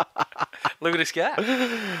 look at this guy.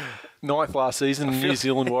 9th last season, New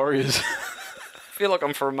Zealand Warriors. I feel like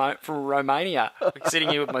I'm from Romania, sitting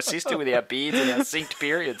here with my sister with our beards and our synced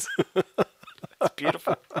periods. It's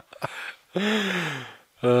beautiful.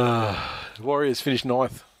 Warriors finished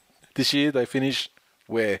 9th. This year, they finished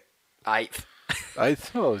where? 8th.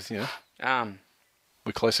 8th? Well,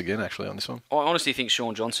 we're close again, actually, on this one. I honestly think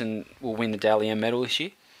Sean Johnson will win the Dally M medal this year.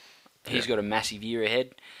 He's got a massive year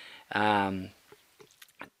ahead.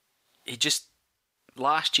 He just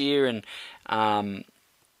last year and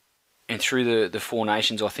through the Four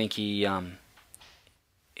Nations, I think he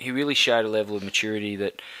really showed a level of maturity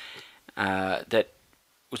that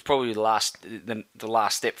was probably the last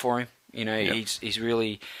step for him. He's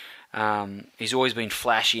really he's always been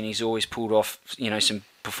flashy and he's always pulled off some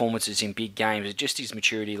performances in big games. Just his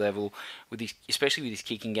maturity level, especially with his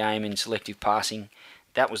kicking game and selective passing,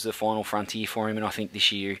 that was the final frontier for him. And I think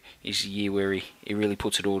this year is the year where he really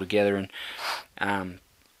puts it all together and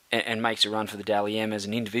makes a run for the Dally M as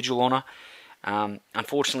an individual honour.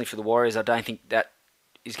 Unfortunately for the Warriors, I don't think that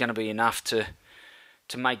is going to be enough to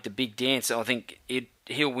make the big dance. I think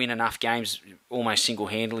he'll win enough games almost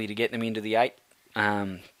single-handedly to get them into the 8.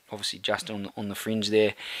 Obviously just on the fringe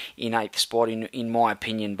there in 8th spot in my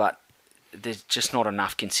opinion, but there's just not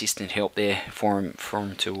enough consistent help there for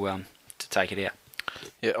him to take it out.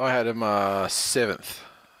 Yeah, I had him 7th.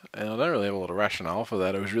 And I don't really have a lot of rationale for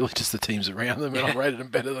that. It was really just the teams around them, and I rated them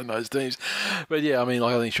better than those teams. But yeah, I mean,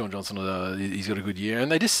 I think Sean Johnson, he's got a good year,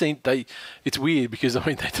 and they just seem it's weird because they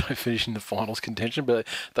don't finish in the finals contention, but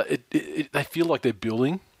they feel like they're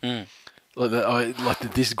building. Like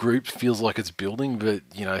this group feels like it's building, but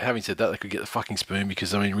having said that, they could get the fucking spoon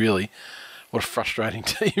because I mean, really, what a frustrating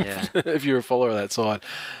team if you're a follower of that side.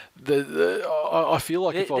 I feel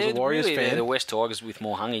like if I was a Warriors fan, they're the West Tigers with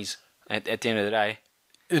more hungies at the end of the day.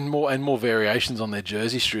 And more variations on their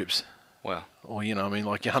jersey strips. Well, or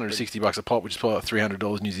like $160 a pop, which is probably like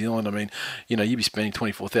 $300 New Zealand. I mean, you'd be spending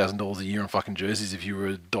 $24,000 a year on fucking jerseys if you were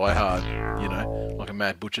a diehard, like a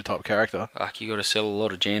Mad Butcher type character. Fuck, you got to sell a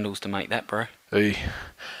lot of jandals to make that, bro. Hey,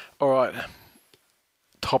 All right.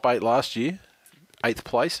 Top 8 last year, 8th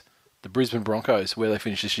place, the Brisbane Broncos. Where they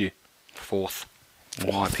finished this year? 4th,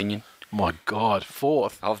 in my opinion. My God,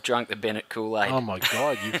 4th. I've drunk the Bennett Kool-Aid. Oh my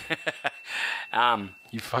God,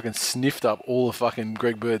 you fucking sniffed up all the fucking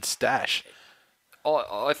Greg Bird's stash.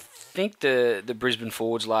 I think the Brisbane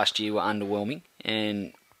forwards last year were underwhelming,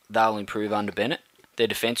 and they'll improve under Bennett. Their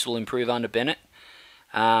defence will improve under Bennett.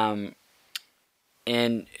 And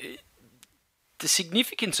the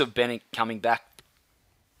significance of Bennett coming back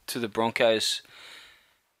to the Broncos,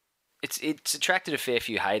 it's attracted a fair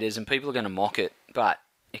few haters, and people are going to mock it, but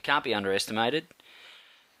it can't be underestimated.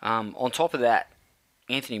 On top of that,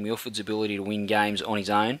 Anthony Milford's ability to win games on his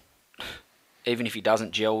own, even if he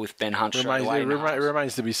doesn't gel with Ben Hunt straight away.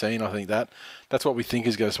 Remains to be seen. I think that's what we think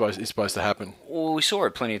is supposed to happen. Well, we saw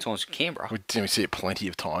it plenty of times with Canberra. We see it plenty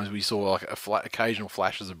of times. We saw like occasional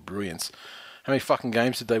flashes of brilliance. How many fucking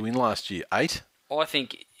games did they win last year? 8? I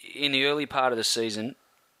think in the early part of the season,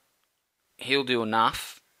 he'll do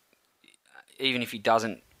enough. Even if he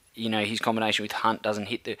doesn't, his combination with Hunt doesn't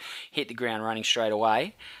hit the ground running straight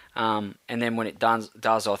away. And then when it does,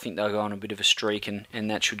 I think they'll go on a bit of a streak,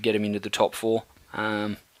 and that should get them into the top 4.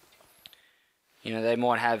 They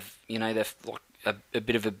might have, a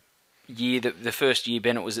bit of a year. The first year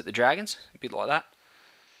Bennett was at the Dragons, a bit like that.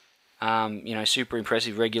 Super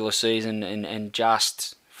impressive regular season and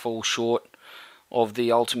just fall short of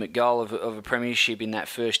the ultimate goal of a premiership in that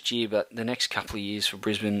first year. But the next couple of years for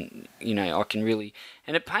Brisbane, I can really...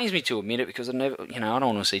 And it pains me to admit it because I don't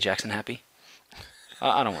want to see Jackson happy.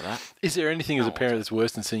 I don't want that. Is there anything as a parent that's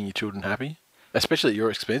worse than seeing your children happy? Especially at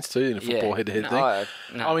your expense too, in a football head-to-head thing. I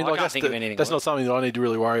can't think of anything. That's not something that I need to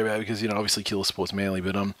really worry about because obviously Killer Sport's manly,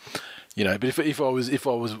 but but if I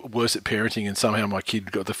was worse at parenting and somehow my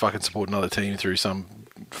kid got to fucking support another team through some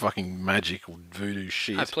fucking magic or voodoo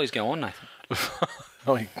shit. Oh, please go on, Nathan.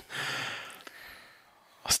 I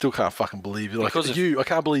still can't fucking believe it. I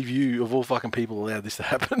can't believe you of all fucking people allowed this to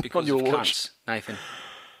happen on your watch, cunts, Nathan.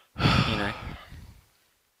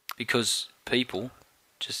 Because people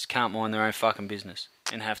just can't mind their own fucking business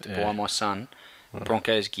and have to buy my son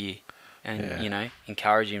Broncos gear and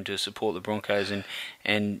encourage him to support the Broncos and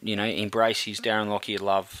embrace his Darren Lockyer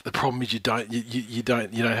love. The problem is you don't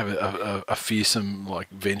have a fearsome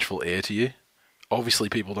vengeful air to you. Obviously,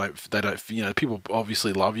 people people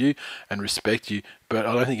obviously love you and respect you, but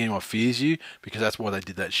I don't think anyone fears you because that's why they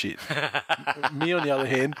did that shit. Me, on the other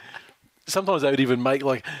hand, sometimes they would even make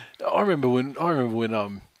I remember when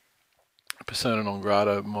persona non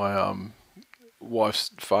grata, my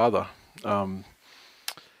wife's father,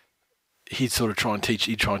 he'd try and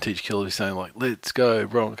teach Killer, saying "Let's go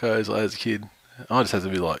Broncos," as a kid. I just had to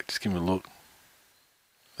be just give him a look.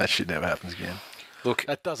 That shit never happens again. Look,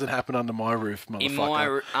 that doesn't happen under my roof,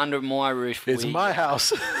 motherfucker. Under my roof, it's my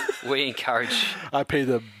house. We encourage. I pay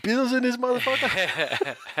the bills in this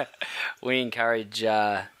motherfucker. We encourage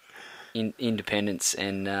independence,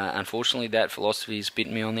 and unfortunately, that philosophy has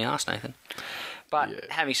bitten me on the arse, Nathan.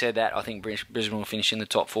 But having said that, I think Brisbane will finish in the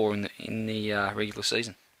top 4 in the regular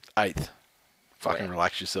season. 8th. Fucking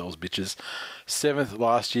relax yourselves, bitches. 7th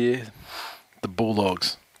last year, the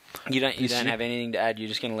Bulldogs. You don't have anything to add. You're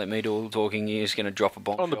just going to let me do all the talking. You're just going to drop a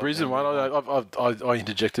bomb on the Brisbane one. I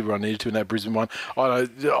interjected where I needed to in that Brisbane one.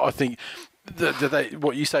 I think that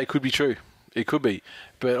what you say could be true. It could be,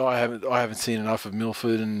 but I haven't seen enough of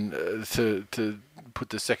Milford and to put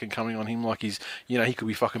the second coming on him like he's he could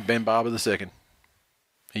be fucking Ben Barber the second.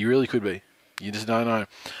 He really could be. You just don't know.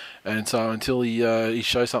 And so until he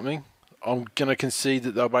shows something, I'm gonna concede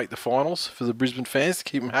that they'll make the finals for the Brisbane fans to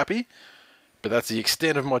keep them happy. But that's the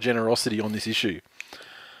extent of my generosity on this issue.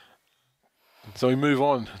 So we move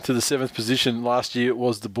on to the 7th position. Last year it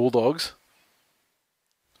was the Bulldogs.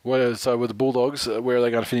 So with the Bulldogs, where are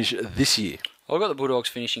they going to finish this year? I've got the Bulldogs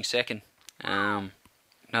finishing second.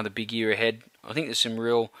 Another big year ahead. I think there's some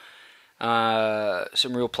real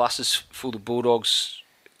pluses for the Bulldogs.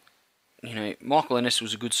 Michael Ennis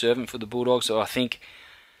was a good servant for the Bulldogs, so I think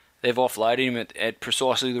they've offloaded him at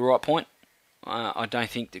precisely the right point. I don't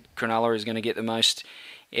think that Cronulla is going to get the most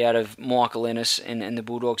out of Michael Ennis, and the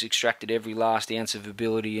Bulldogs extracted every last ounce of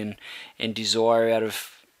ability and desire out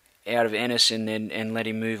of Ennis, and let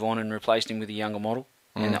him move on and replaced him with a younger model.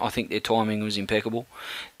 And I think their timing was impeccable.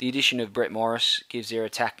 The addition of Brett Morris gives their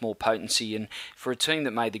attack more potency, and for a team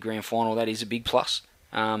that made the grand final, that is a big plus.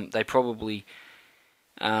 They probably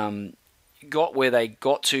got where they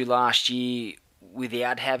got to last year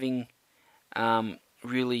without having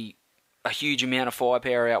really a huge amount of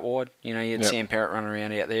firepower out wide. You had Sam Parrott running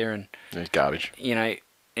around out there, and he's garbage.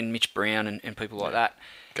 And Mitch Brown and people like that.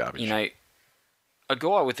 Garbage. A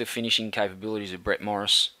guy with the finishing capabilities of Brett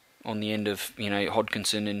Morris, on the end of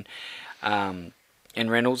Hodkinson and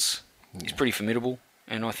Reynolds is pretty formidable.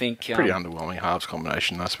 And I think pretty underwhelming halves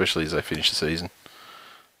combination, especially as they finish the season.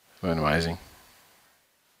 They weren't amazing.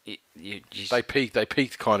 They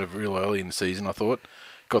peaked kind of real early in the season, I thought.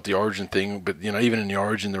 Got the Origin thing, but even in the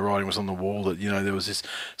Origin, the writing was on the wall that there was this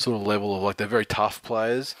sort of level of they're very tough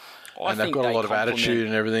players, and they've got a lot of attitude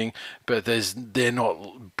and everything, but they're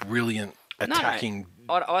not brilliant attacking.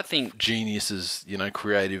 No, I think geniuses,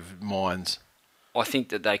 creative minds. I think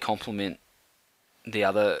that they complement the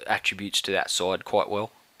other attributes to that side quite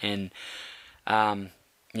well, and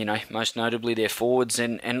most notably their forwards,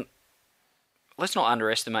 and let's not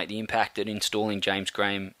underestimate the impact that installing James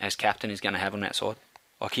Graham as captain is going to have on that side.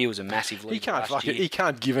 Like, he was a massive leader last year. He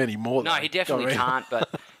can't give any more. No, he definitely can't. But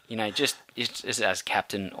just as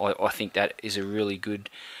captain, I think that is a really good,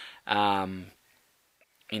 stamp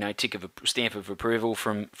of approval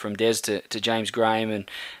from Des to James Graham,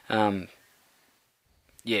 and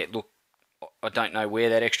look, I don't know where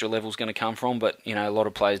that extra level is going to come from, but a lot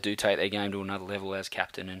of players do take their game to another level as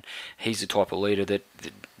captain, and he's the type of leader that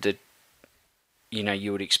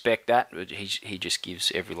you would expect that, but he just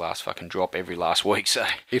gives every last fucking drop every last week. So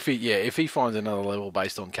if he finds another level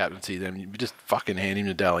based on captaincy, then you just fucking hand him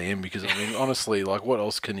to Dally M, because honestly, what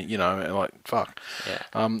else can fuck?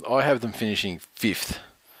 Yeah. I have them finishing 5th.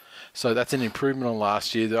 So that's an improvement on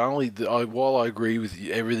last year. While I agree with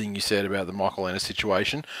everything you said about the Michael Ennis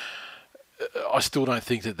situation, I still don't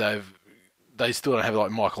think that they still don't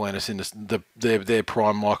have Michael Ennis in their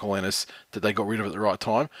prime Michael Ennis that they got rid of at the right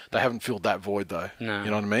time. They haven't filled that void though. No. You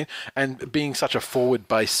know what I mean? And being such a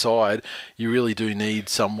forward-based side, you really do need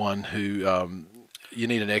someone who you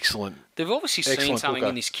need an excellent. They've obviously seen something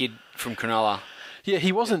in this kid from Cronulla. Yeah,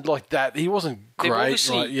 he wasn't like that. He wasn't great.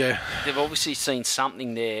 They've obviously seen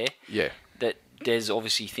something there. Yeah. That Des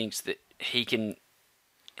obviously thinks that he can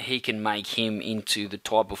make him into the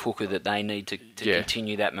type of hooker that they need to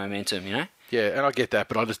continue that momentum. Yeah, and I get that,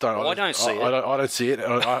 but I just don't. I don't see it. I don't see it.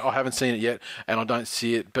 I haven't seen it yet, and I don't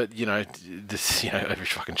see it. But this every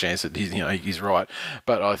fucking chance that he's right.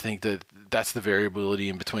 But I think that's the variability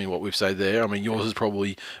in between what we've said there. I mean, yours is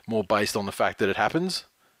probably more based on the fact that it happens,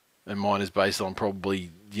 and mine is based on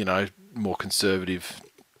probably more conservative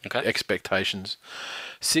expectations.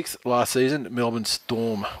 6th last season, Melbourne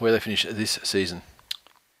Storm, where they finished this season.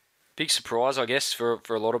 Big surprise, I guess, for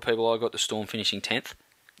a lot of people. I got the Storm finishing 10th.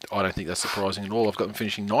 I don't think that's surprising at all. I've got them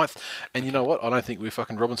finishing 9th. And you know what? I don't think we're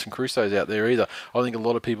fucking Robinson Crusoes out there either. I think a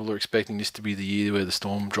lot of people are expecting this to be the year where the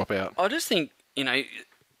Storm drop out. I just think,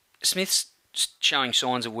 Smith's showing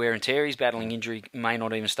signs of wear and tear. He's battling injury, may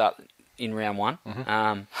not even start in round 1.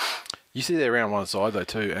 Mm-hmm. You see their round 1 side, though,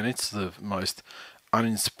 too, and it's the most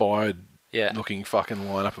uninspired looking fucking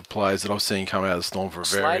lineup of players that I've seen come out of the Storm for a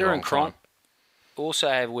very long time. Slater and Cronk also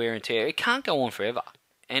have wear and tear. It can't go on forever.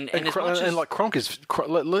 And Cronk is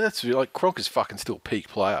Cronk is fucking still peak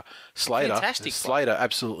player. Slater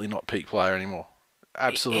absolutely not peak player anymore.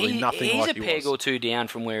 Absolutely nothing he's like he was. He's a peg or two down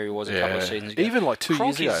from where he was a couple of seasons ago. Even 2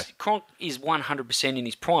 years ago. Cronk is 100% in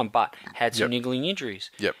his prime, but had some niggling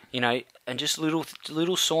injuries. Yep. And just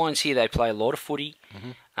little signs here. They play a lot of footy,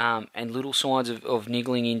 and little signs of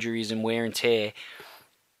niggling injuries and wear and tear.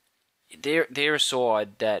 They're a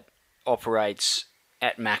side that operates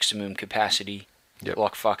at maximum capacity. Yep.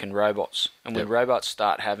 Like fucking robots. And when robots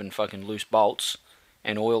start having fucking loose bolts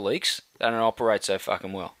and oil leaks, they don't operate so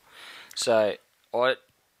fucking well. So I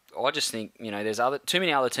just think, there's too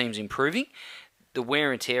many other teams improving. The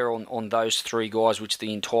wear and tear on those 3 guys, which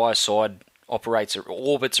the entire side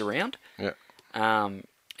orbits around. Yeah.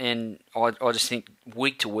 And I just think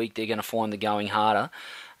week to week they're going to find the going harder.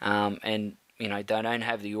 And they don't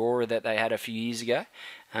have the aura that they had a few years ago.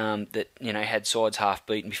 That had sides half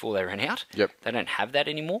beaten before they ran out. Yep. They don't have that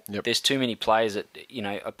anymore. Yep. There's too many players that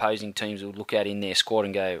opposing teams will look at in their squad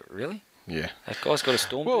and go, really? Yeah. That guy's got a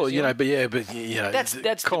Storm. Well,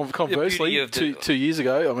 that's conversely, the beauty of 2 years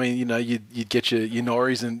ago, I mean, you'd get your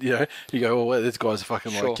Norries and you go, well, this guy's a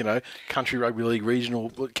fucking country rugby league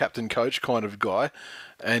regional captain coach kind of guy,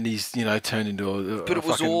 and he's turned into a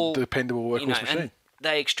fucking dependable workhorse machine. And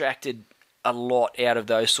they extracted a lot out of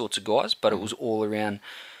those sorts of guys, but it was all around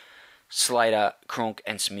Slater, Cronk,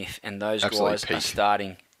 and Smith, and those guys are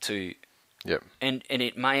starting to. Yep. And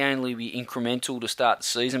it may only be incremental to start the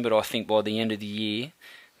season, but I think by the end of the year,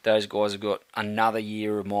 those guys have got another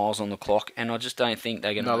year of miles on the clock, and I just don't think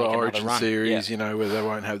they're going to make another Origin run. Series, where they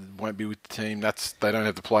won't be with the team. They don't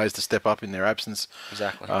have the players to step up in their absence.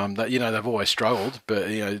 Exactly. They've always struggled, but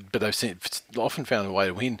they've often found a way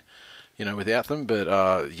to win. without them. But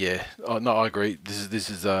no, I agree. This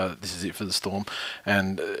is it for the Storm,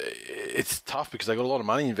 and it's tough because they got a lot of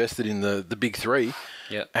money invested in the big three.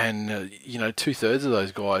 Yeah. And 2/3 of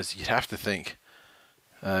those guys, you'd have to think,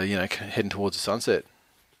 heading towards the sunset,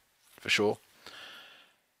 for sure.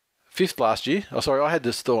 5th last year. Oh, sorry, I had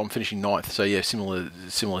the Storm finishing 9th. So yeah, similar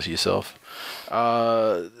to yourself.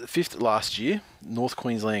 5th last year. North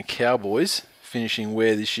Queensland Cowboys finishing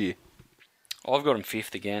where this year? I've got them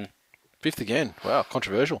 5th again. 5th again. Wow,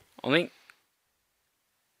 controversial. I think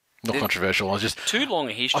Not controversial. I was just too long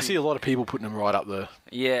a history. I see a lot of people putting them right up there.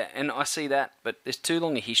 Yeah, and I see that, but there's too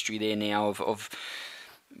long a history there now of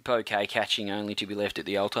bouquet catching only to be left at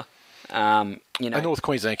the altar. A North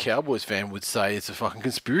Queensland Cowboys fan would say it's a fucking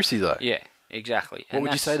conspiracy, though. Yeah, exactly. What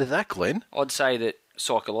would you say to that, Glenn? I'd say that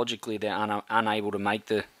psychologically they're unable to make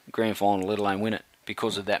the grand final, let alone win it,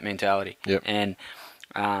 because of that mentality. Yep. And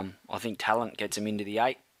I think talent gets them into the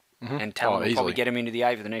 8, and talent will probably get them into the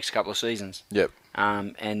 8 for the next couple of seasons. Yep.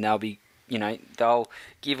 And they'll be, they'll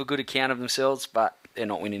give a good account of themselves, but they're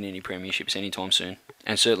not winning any premierships anytime soon.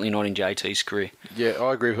 And certainly not in JT's career. Yeah,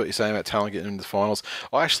 I agree with what you're saying about talent getting into the finals.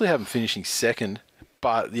 I actually have them finishing 2nd,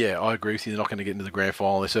 but yeah, I agree with you. They're not going to get into the grand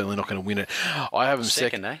final. They're certainly not going to win it. I have them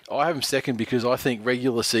second. I have them 2nd because I think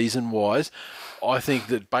regular season wise, I think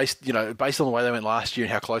that based on the way they went last year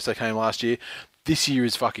and how close they came last year, this year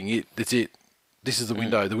is fucking it. That's it. This is the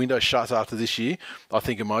window. The window shuts after this year. I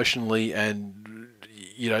think emotionally and.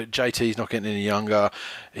 JT's not getting any younger.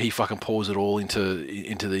 He fucking pours it all into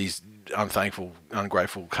these unthankful,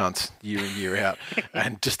 ungrateful cunts year in, year out,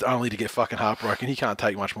 and just only to get fucking heartbroken. He can't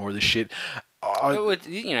take much more of this shit.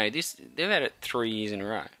 They've had it 3 years in a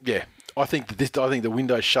row. Yeah, I think the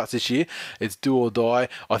window shuts this year. It's do or die.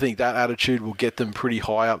 I think that attitude will get them pretty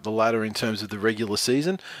high up the ladder in terms of the regular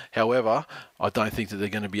season. However, I don't think that they're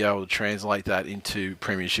going to be able to translate that into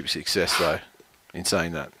premiership success, though. In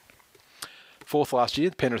saying that. 4th last year,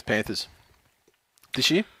 the Penrith Panthers. This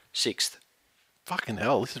year? 6th. Fucking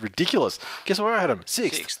hell, this is ridiculous. Guess where I had them?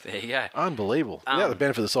 6th. 6th, there you go. Unbelievable. Without the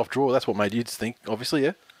benefit of the soft draw, that's what made you think, obviously,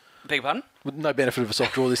 yeah? Beg your pardon? With no benefit of a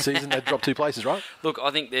soft draw this season, they'd dropped 2 places, right? Look, I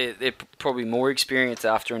think they're probably more experienced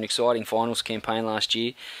after an exciting finals campaign last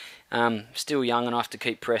year. Still young enough to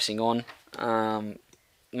keep pressing on.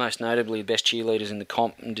 Most notably, the best cheerleaders in the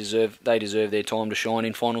comp, and they deserve their time to shine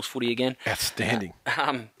in finals footy again. Outstanding.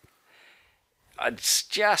 I'm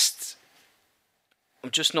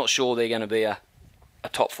just not sure they're going to be a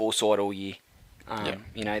top 4 side all year.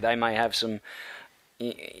 They may have some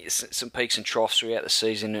peaks and troughs throughout the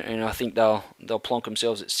season, and I think they'll plonk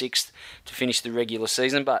themselves at 6th to finish the regular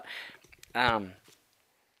season. But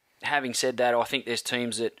having said that, I think there's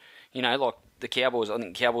teams that, like the Cowboys. I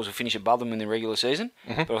think the Cowboys will finish above them in the regular season,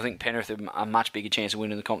 but I think Penrith have a much bigger chance of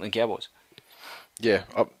winning the comp than Cowboys. Yeah.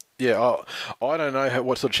 I don't know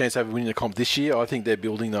what sort of chance they have of winning the comp this year. I think they're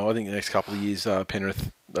building, though. I think the next couple of years,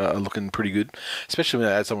 Penrith are looking pretty good, especially when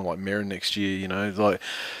they add someone like Merrin next year.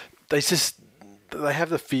 They have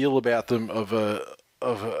the feel about them of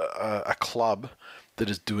a club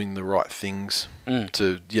that is doing the right things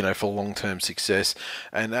to for long-term success,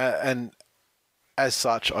 and as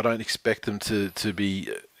such, I don't expect them to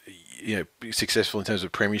be. Successful in terms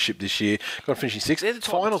of premiership this year. Got finishing 6th.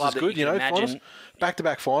 Finals is good, finals,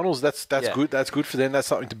 back-to-back finals. That's good. That's good for them. That's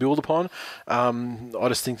something to build upon. I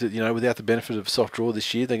just think that without the benefit of soft draw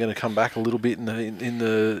this year, they're going to come back a little bit in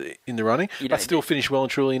the running, but still finish well and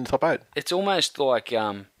truly in the top 8. It's almost like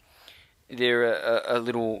they're a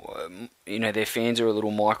little, their fans are a little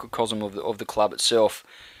microcosm of the club itself.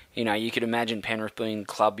 You could imagine Penrith being a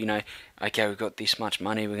club, okay, we've got this much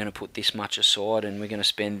money, we're going to put this much aside, and we're going to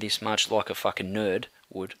spend this much like a fucking nerd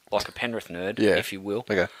would, like a Penrith nerd, if you will.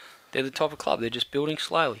 Okay. They're the type of club, they're just building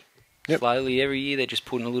slowly. Yep. Slowly, every year, they're just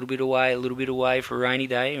putting a little bit away for a rainy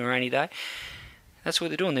day. That's what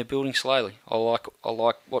they're doing, they're building slowly. I like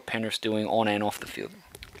what Penrith's doing on and off the field.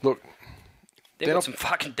 Look, they've got some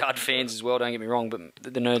fucking dud fans as well, don't get me wrong, but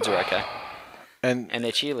the nerds are okay. And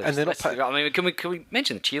they're cheerleaders. And they're not can we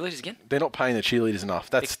mention the cheerleaders again? They're not paying the cheerleaders enough.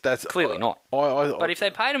 That's clearly not. But if they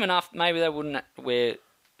paid them enough, maybe they wouldn't wear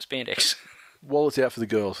spandex. Wallets out for the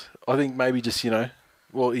girls. I think maybe just is it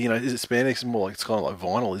spandex? It's more like it's kind of like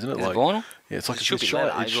vinyl, isn't it? Is it vinyl? Yeah, it's like it's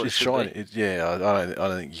shiny. It's shiny. I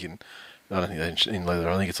don't think you can. I don't think they're in leather.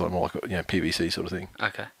 I think it's like more like PVC sort of thing.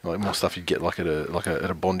 Okay. Like more stuff you'd get like at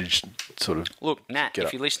a bondage sort of. Look, Nat,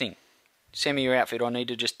 if you're listening, send me your outfit. I need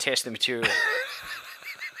to just test the material.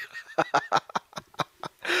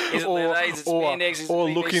 Is it leather? Is it spandex? Or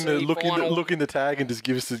look in the tag and just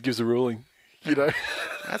give us a ruling. You know,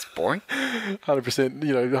 That's boring. 100%.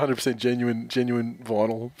 You know, 100% genuine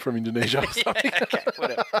vinyl from Indonesia or something. Okay,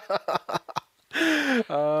 whatever.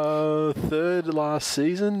 Third last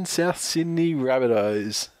season, South Sydney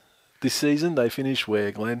Rabbitohs. This season they finished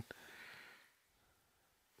where, Glenn?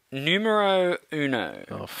 Numero uno.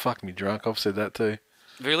 Oh, fuck me drunk. I've said that too.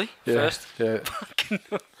 Really? Yeah, First? yeah.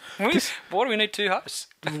 Why do we need two hosts?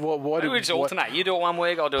 Why Maybe we just alternate. You do it one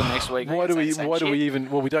week, I'll do it next week. Why do we Same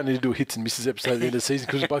even? Well, we don't need to do a hits and misses episode at the end of the season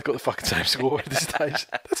because we've both got the fucking same score at this stage.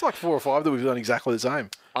 That's like 4 or 5 that we've done exactly the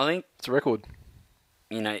same. I think, It's a record.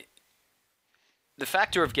 you know, the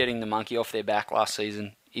factor of getting the monkey off their back last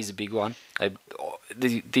season is a big one.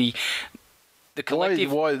 The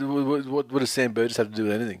collective... What does Sam Burgess have to do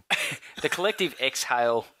with anything? The collective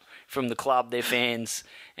exhale from the club, their fans,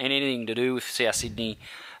 and anything to do with South Sydney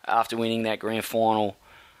after winning that grand final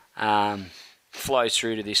flows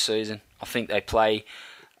through to this season. I think they play,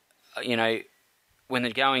 you know, when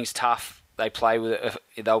the going's tough, they'll play with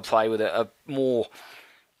a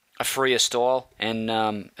freer style and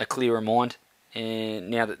a clearer mind. And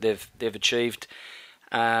now that they've achieved,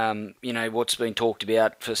 you know, what's been talked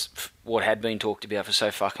about for what had been talked about for so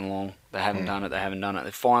fucking long. They haven't done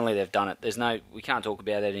it. Finally, they've done it. We can't talk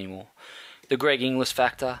about that anymore. The Greg Inglis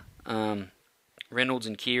factor, Reynolds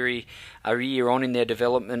and Keary are a year on in their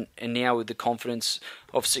development, and now with the confidence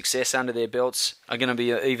of success under their belts, are going to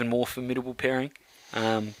be an even more formidable pairing.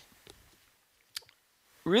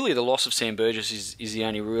 Really, the loss of Sam Burgess is the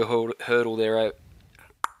only real hurdle there.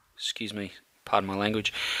 Excuse me, pardon my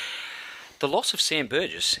language. The loss of Sam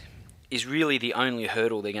Burgess is really the only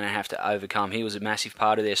hurdle they're going to have to overcome. He was a massive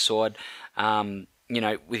part of their side, you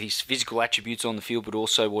know, with his physical attributes on the field, but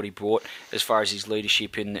also what he brought as far as his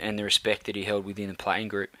leadership and the respect that he held within the playing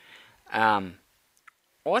group. I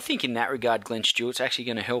think in that regard, Glenn Stewart's actually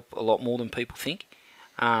going to help a lot more than people think.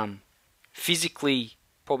 Physically,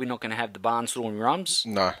 probably not going to have the barnstorming runs.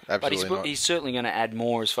 No, absolutely but not. he's certainly going to add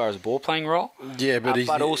more as far as a ball playing role. Yeah,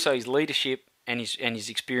 but also his leadership and his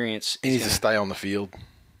experience. He needs to stay on the field.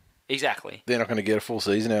 Exactly. They're not going to get a full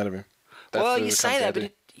season out of him. Well, you say that,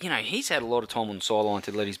 but you know, he's had a lot of time on the sideline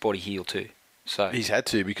to let his body heal too. So he's had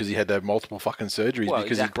to because he had to have multiple fucking surgeries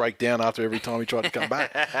because he'd break down after every time he tried to come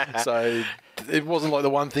back. So it wasn't like the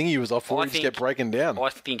one thing he was off for. He just kept breaking down. I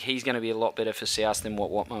think he's going to be a lot better for South than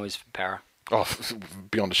what Watmo is for Para. Oh,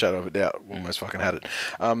 beyond a shadow of a doubt. Almost fucking had it.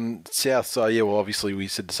 South, so yeah, well, obviously we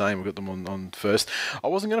said the same. We got them on first. I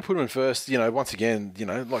wasn't going to put them in first. You know, once again, you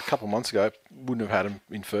know, like a couple of months ago, wouldn't have had them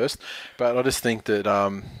in first. But I just think that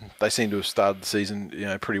they seem to have started the season, you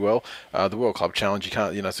know, pretty well. The World Club Challenge, you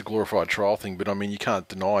can't, you know, it's a glorified trial thing. But I mean, you can't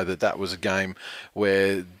deny that was a game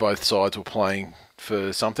where both sides were playing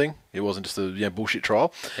for something. It wasn't just a bullshit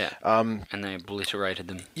trial. Yeah. And they obliterated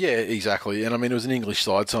them. Yeah, exactly. And I mean, it was an English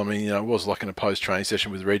side, so I mean, you know, it was like in a post-training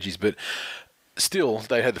session with Reggie's, but still,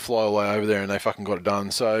 they had to fly away over there and they fucking got it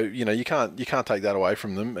done. So, you know, you can't take that away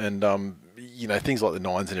from them. And you know, things like the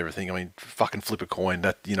nines and everything. I mean, fucking flip a coin.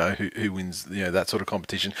 That, you know, who wins, you know, that sort of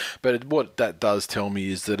competition. But what that does tell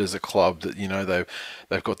me is that as a club, that, you know,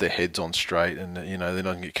 they've got their heads on straight, and you know, they're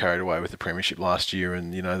not going to get carried away with the premiership last year,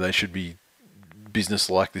 and you know, they should be business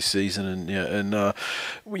like this season, and you know,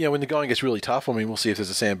 when the going gets really tough, I mean, we'll see if there's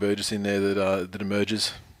a Sam Burgess in there that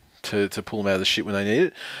emerges to pull them out of the shit when they need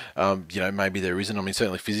it. You know, maybe there isn't. I mean,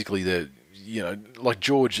 certainly physically, you know, like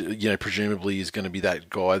George, you know, presumably is going to be that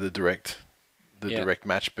guy, the direct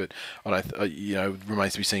match, but I don't, you know,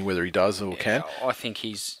 remains to be seen whether he does or can. I think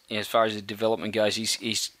he's, as far as his development goes,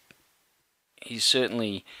 he's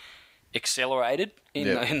certainly accelerated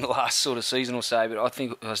in the last sort of season or so, but I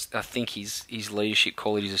think his leadership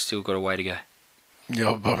qualities have still got a way to go.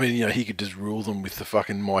 Yeah, I mean, you know, he could just rule them with the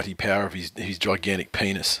fucking mighty power of his gigantic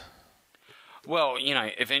penis. Well, you know,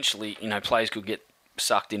 eventually, you know, players could get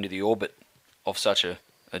sucked into the orbit of such a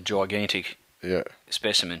gigantic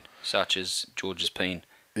specimen, such as George's peen,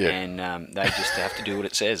 and they just have to do what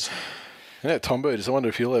it says. Yeah, Tom Burgess, I wonder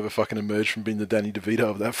if he'll ever fucking emerge from being the Danny DeVito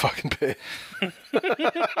of that fucking pair.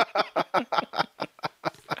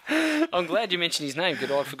 I'm glad you mentioned his name,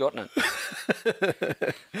 because I'd forgotten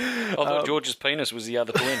it. I thought George's penis was the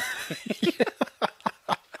other twin.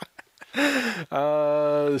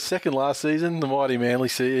 The second last season, the mighty Manly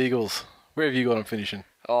Sea Eagles. Where have you got them finishing?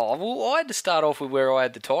 Oh, well, I had to start off with where I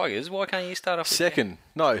had the Tigers. Why can't you start off with second?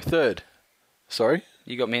 No, third. Sorry?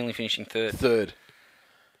 You got Manly finishing third. Third.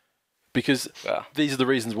 Because these are the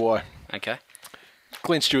reasons why. Okay.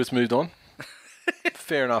 Glenn Stewart's moved on.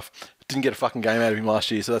 Fair enough. Didn't get a fucking game out of him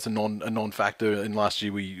last year, so that's a non-factor. And last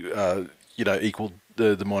year we, you know, equalled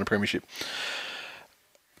the minor premiership.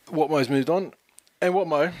 Watmo's moved on, and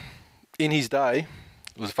Watmo, in his day,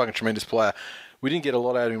 was a fucking tremendous player. We didn't get a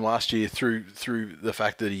lot out of him last year through the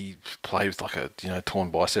fact that he played with like a torn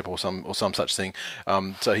bicep or some such thing.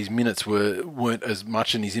 So his minutes weren't as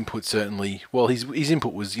much, and his input certainly. Well, his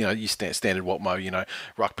input was your standard Watmo,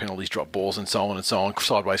 ruck penalties, drop balls, and so on,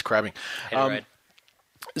 sideways crabbing.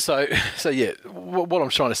 So yeah, what I'm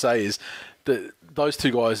trying to say is that those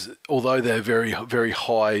two guys, although they're very very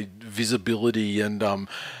high visibility and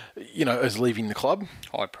as leaving the club.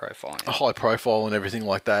 High profile. A high profile and everything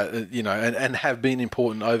like that, and have been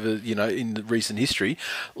important over, in the recent history.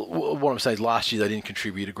 What I'm saying is last year they didn't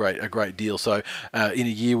contribute a great deal. So in a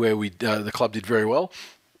year where the club did very well,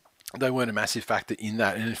 they weren't a massive factor in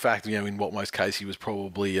that. And in fact, in Watmo's case, he was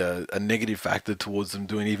probably a negative factor towards them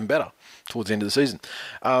doing even better towards the end of the season.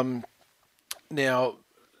 Now,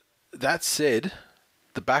 that said,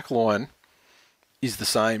 the back line is the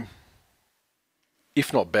same,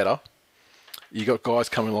 if not better. You got guys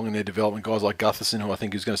coming along in their development, guys like Gutherson, who I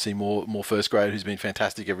think is going to see more first grade, who's been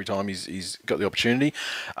fantastic every time he's got the opportunity.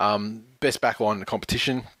 Best back line in the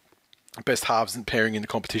competition, best halves and pairing in the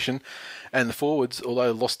competition, and the forwards,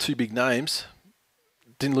 although lost two big names,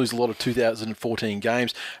 didn't lose a lot of 2014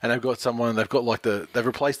 games, and they've replaced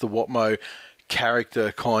the Watmo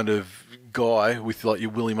character kind of guy with like your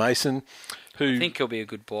Willie Mason. I think he'll be a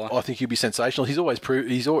good player. I think he'll be sensational. He's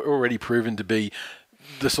already proven to be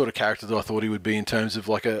the sort of character that I thought he would be in terms of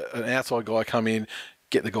like an outside guy come in,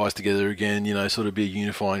 get the guys together again, sort of be a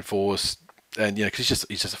unifying force, and because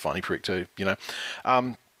he's just a funny prick too,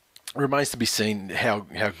 Remains to be seen how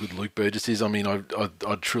good Luke Burgess is. I mean, I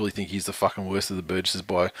truly think he's the fucking worst of the Burgesses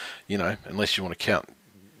by, unless you want to count.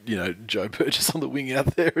 Joe Burgess on the wing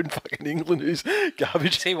out there in fucking England, who's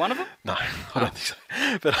garbage. Is he one of them? No, I don't think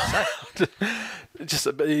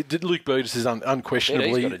so. But Luke Burgess is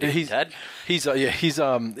unquestionably. His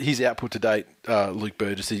output to date. Luke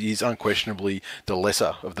Burgess is unquestionably the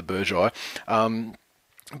lesser of the Burgeye.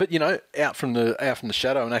 But out from the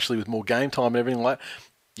shadow and actually with more game time and everything like that,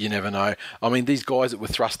 you never know. I mean, these guys that were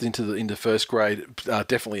thrust into first grade are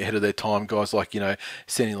definitely ahead of their time. Guys like,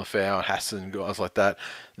 Senny Lafau, Hassan, guys like that.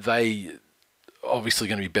 They obviously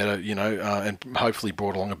going to be better, and hopefully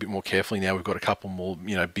brought along a bit more carefully now. We've got a couple more,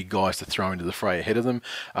 big guys to throw into the fray ahead of them.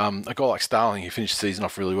 A guy like Starling, who finished the season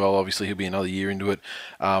off really well. Obviously, he'll be another year into it.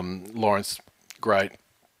 Lawrence, great.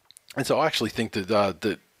 And so I actually think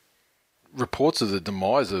that reports of the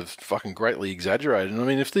demise are fucking greatly exaggerated. I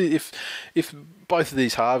mean, if both of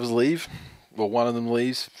these halves leave, or one of them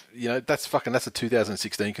leaves, that's a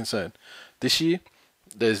 2016 concern. This year,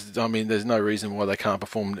 there's no reason why they can't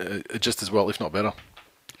perform just as well, if not better.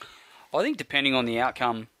 I think depending on the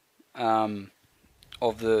outcome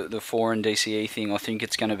of the foreign DCE thing, I think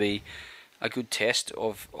it's going to be a good test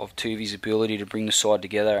of Tuvi's ability to bring the side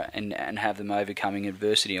together and have them overcoming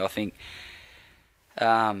adversity. I think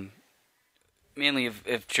Manly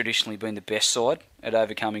have traditionally been the best side at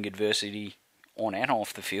overcoming adversity on and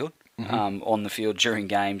off the field. Mm-hmm. On the field during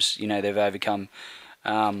games, they've overcome,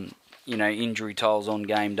 injury tolls on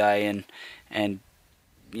game day and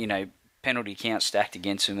penalty counts stacked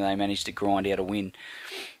against them. They managed to grind out a win.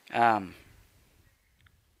 I've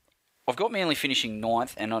got Manly finishing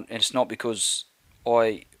 9th, and it's not because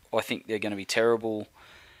I think they're going to be terrible.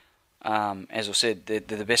 As I said, they're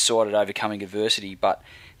the best side at overcoming adversity, but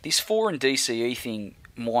this foreign DCE thing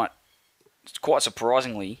might, quite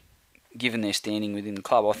surprisingly, given their standing within the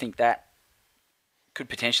club, I think that could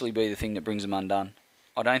potentially be the thing that brings them undone.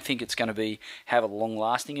 I don't think it's going to have a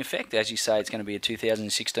long-lasting effect. As you say, it's going to be a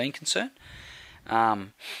 2016 concern. I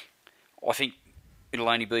think it'll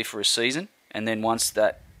only be for a season, and then once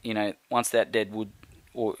that deadwood,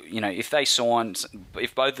 or if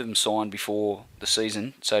both of them sign before the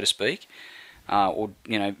season, so to speak, or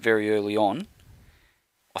very early on,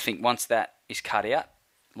 I think once that is cut out,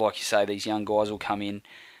 like you say, these young guys will come in.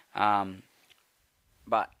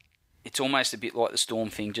 But it's almost a bit like the Storm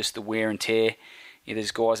thing, just the wear and tear.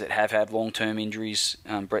 There's guys that have had long-term injuries.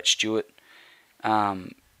 Brett Stewart,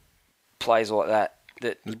 plays like that.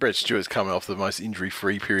 Brett Stewart's coming off the most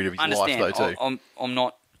injury-free period of his life, though, too. I'm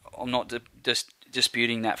not just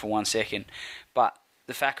disputing that for 1 second, but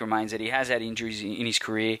the fact remains that he has had injuries in his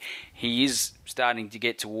career. He is starting to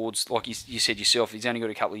get towards, like you said yourself, he's only got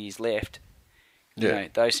a couple of years left.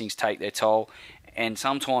 Those things take their toll, and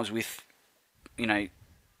sometimes with, even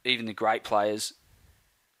the great players,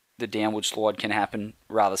 the downward slide can happen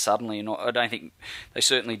rather suddenly. And I don't think they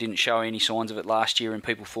certainly didn't show any signs of it last year, and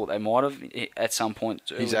people thought they might have at some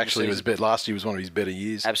point. Last year was one of his better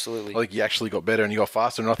years. Absolutely. I think he actually got better and he got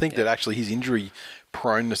faster, and I think that actually his injury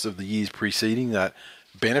proneness of the years preceding that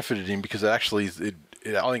benefited him, because I think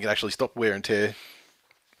it actually stopped wear and tear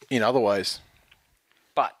in other ways.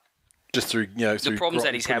 Just through the problems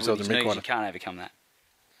that he's had with putting his himself in knees, the you can't overcome that.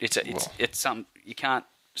 It's something you can't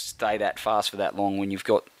stay that fast for that long when you've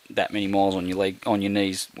got that many miles on your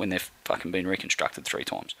knees when they've fucking been reconstructed 4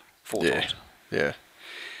 times. Yeah.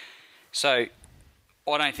 So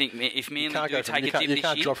I don't think if Manly do take a dip this year... You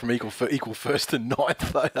can't drop from equal first to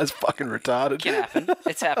ninth, though. That's fucking retarded. It can happen.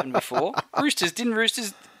 It's happened before. Didn't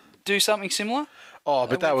Roosters do something similar? Oh,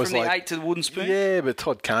 but that was from like... the 8 to the wooden spoon? Yeah, but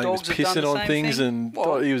Todd Carney was pissing on things and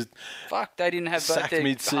he was... Fuck, they didn't have both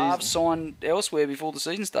their halves signed elsewhere before the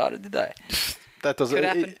season started, did they? That doesn't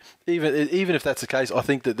happen. Even if that's the case, I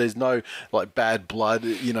think that there's no like bad blood,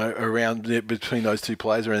 around it between those two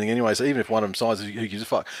players or anything. Anyway, so even if one of them signs, who gives a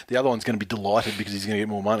fuck? The other one's going to be delighted because he's going to get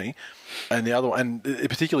more money, and the other one, and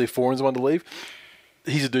particularly if Foran's one to leave,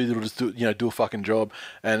 he's a dude that'll just do a fucking job,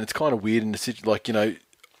 and it's kind of weird in the situation. Like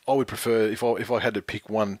I would prefer if I had to pick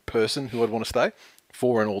one person who I'd want to stay,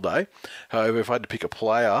 Foran all day. However, if I had to pick a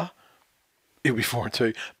player, it would be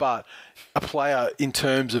 4-2. But a player in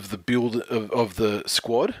terms of the build of the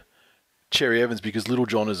squad, Cherry Evans, because Little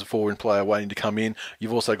John is a forward player waiting to come in.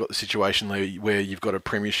 You've also got the situation where you've got a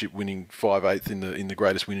premiership winning 5/8 in the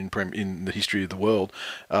greatest win in the history of the world.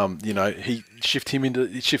 He shift him into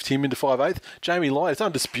 5/8. Jamie Lyon, it's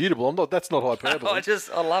undisputable. That's not hyperbole.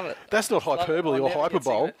 I love it. That's not hyperbole or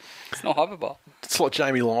hyperbole. It's not hyperbole. Slot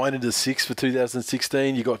Jamie Lyon into 6 for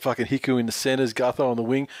 2016. You got fucking Hiku in the centres, Gutho on the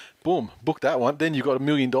wing. Boom, book that one. Then you've got $1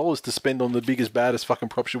 million to spend on the biggest, baddest fucking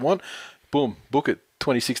props you want. Boom, book it.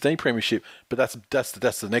 2016 premiership, but that's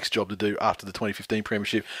the next job to do after the 2015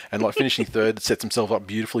 premiership, and like finishing third sets himself up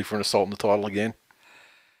beautifully for an assault on the title again.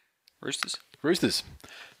 Roosters.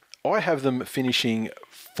 I have them finishing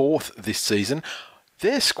 4th this season.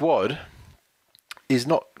 Their squad is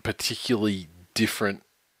not particularly different,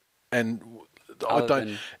 and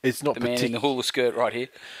it's not the man in the hula skirt right here.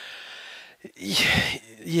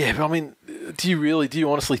 Yeah, but I mean, do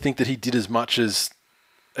you honestly think that he did as much as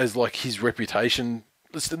like his reputation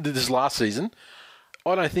this last season?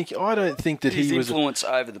 I don't think that his he was influence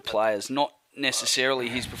over the players, not necessarily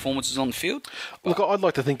his performances on the field. Look, I'd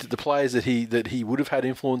like to think that the players that he would have had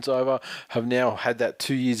influence over have now had that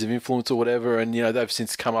 2 years of influence or whatever, and they've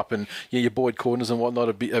since come up, and your Boyd Cordners and whatnot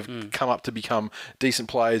have come up to become decent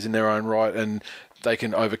players in their own right, and they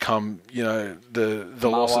can overcome the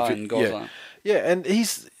loss of it. Yeah, and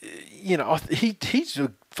he's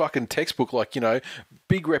a fucking textbook, like,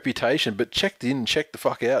 big reputation, but checked the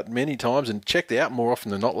fuck out many times, and checked out more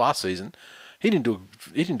often than not last season. He didn't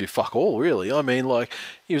do fuck all, really. I mean, like,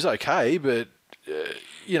 he was okay, but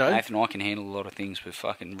Nathan, I can handle a lot of things, but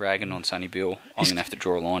fucking ragging on Sonny Bill, I'm gonna have to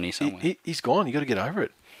draw a line here somewhere. He's gone. You got to get over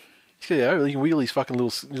it. He's got to get over it. He can wheel his fucking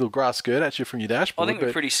little grass skirt at you from your dashboard. I think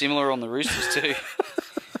we're pretty similar on the Roosters too.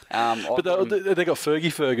 But they got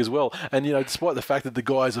Fergie Ferg as well, and despite the fact that the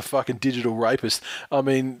guy's a fucking digital rapist, I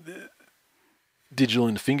mean, digital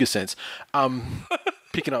in the finger sense,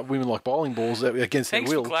 picking up women like bowling balls against their will.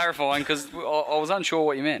 Thanks for clarifying, because I was unsure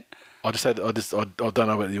what you meant. I don't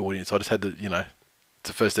know about the audience. I just had to, it's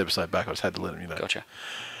the first episode back. I just had to let them, Gotcha.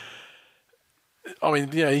 I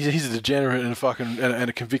mean, he's a degenerate and and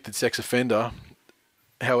a convicted sex offender.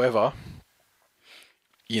 However,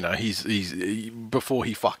 he's before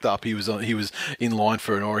he fucked up, he was in line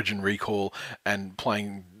for an Origin recall and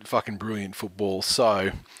playing fucking brilliant football.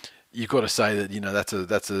 So you've got to say that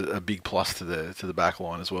that's a big plus to the back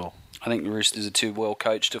line as well. I think the Roosters are too well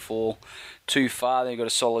coached to fall too far. They've got a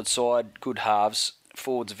solid side, good halves.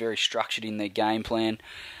 Forwards are very structured in their game plan,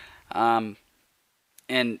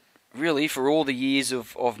 and really, for all the years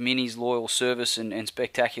of Minnie's loyal service and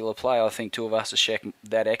spectacular play, I think two of us have checked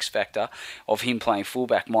that X factor of him playing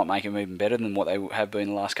fullback might make him even better than what they have been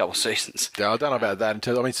the last couple of seasons. Yeah, I don't know about that.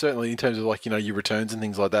 Certainly in terms of like your returns and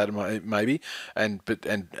things like that, maybe, and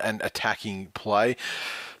attacking play.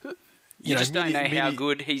 You just don't know how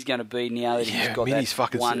good he's going to be now that he's got Minnie's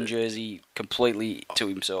that one jersey completely to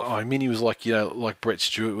himself. Oh, Minnie was like Brett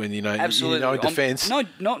Stewart when absolutely in defence.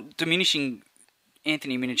 Not diminishing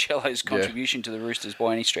Anthony Minicello's contribution to the Roosters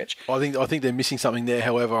by any stretch. I think they're missing something there.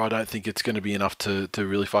 However, I don't think it's going to be enough to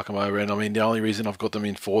really fuck them over. And I mean, the only reason I've got them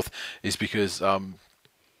in 4th is because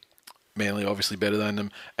Manly are obviously better than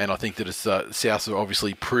them, and I think that it's Souths are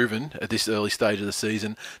obviously proven at this early stage of the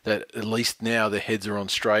season that at least now their heads are on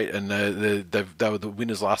straight, and they were the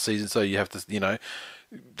winners last season. So you have to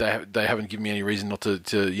they haven't given me any reason not to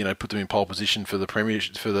put them in pole position for the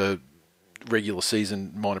premiership, for the regular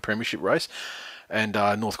season minor premiership race. And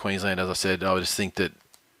North Queensland, as I said, I just think that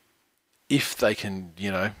if they can,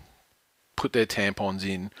 put their tampons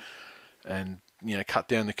in and, cut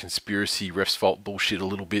down the conspiracy ref's fault bullshit a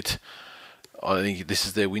little bit, I think this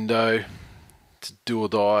is their window to do or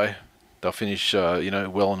die, They'll finish, well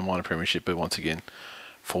in the minor premiership, but once again,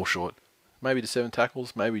 fall short. Maybe to 7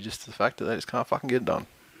 tackles, maybe just the fact that they just can't fucking get it done.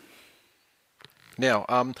 Now,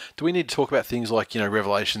 do we need to talk about things like,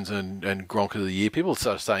 revelations and Gronk of the Year? People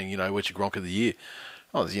start saying, what's your Gronk of the Year?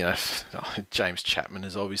 Oh, James Chapman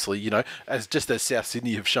is obviously, as South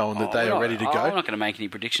Sydney have shown that they are ready to go. I'm not going to make any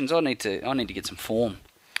predictions. I need to get some form.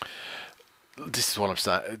 This is what I'm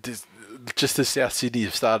saying. Just as South Sydney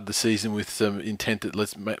have started the season with some intent that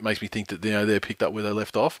makes me think that they're picked up where they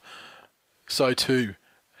left off, so too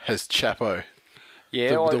has Chapo. Yeah,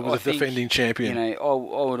 the defending champion. I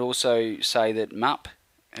would also say that Mupp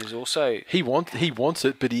is also... He wants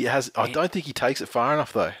it, but I don't think he takes it far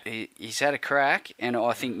enough, though. He's had a crack, and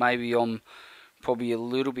I think maybe I'm probably a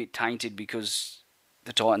little bit tainted because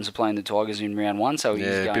the Titans are playing the Tigers in round 1, so he's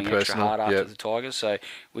going extra hard after the Tigers, so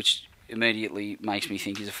which immediately makes me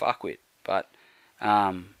think he's a fuckwit. But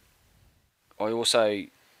I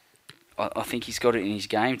think he's got it in his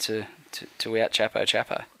game to out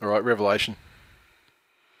Chapo. All right, revelation.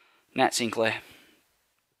 Nat Sinclair.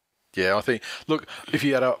 Yeah, I think. Look, if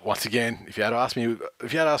you had asked me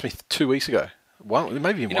 2 weeks ago,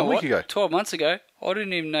 maybe even 1 week ago, 12 months ago, I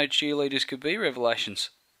didn't even know cheerleaders could be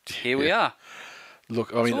revelations. Here we are.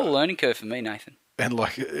 Look, it's all a learning curve for me, Nathan. And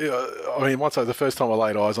the first time I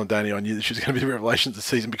laid eyes on Danny, I knew that she was going to be the revelation of the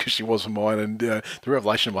season because she was for mine, and the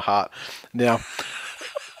revelation of my heart. Now,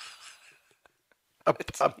 a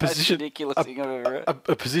position, ridiculous thing I've ever heard.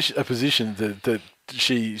 A position that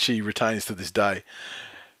she retains to this day.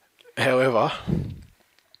 However,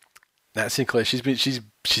 Nat Sinclair, she's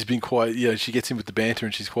been quite, she gets in with the banter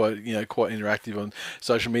and she's quite interactive on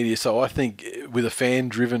social media. So I think with a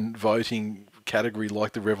fan-driven voting category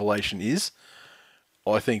like the revelation is,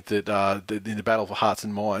 I think that in the battle for hearts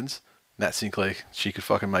and minds, Nat Sinclair, she could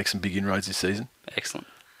fucking make some big inroads this season. Excellent.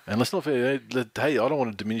 And let's not forget, hey, I don't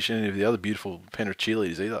want to diminish any of the other beautiful Penrith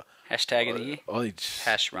cheerleaders either. Hashtag of the year. Run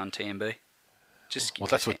TMB. Well,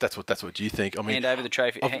 that's what you think. I mean, hand over the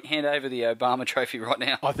trophy. Hand over the Obama trophy right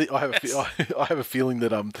now. I have a feeling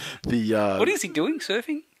that what is he doing?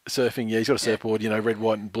 Surfing. Surfing. Yeah, he's got a surfboard. Red,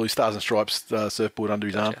 white, and blue stars and stripes surfboard under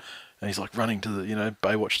his arm, and he's like running to the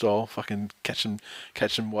Baywatch style, fucking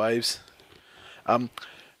catching waves.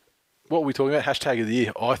 What are we talking about? Hashtag of the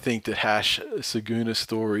year. I think that Saguna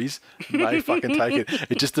stories may fucking take it.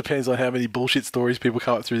 It just depends on how many bullshit stories people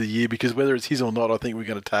come up through the year, because whether it's his or not, I think we're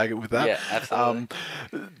going to tag it with that. Yeah, absolutely.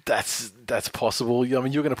 That's possible. I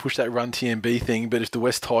mean, you're going to push that Run TMB thing, but if the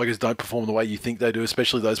West Tigers don't perform the way you think they do,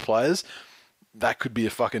 especially those players, that could be a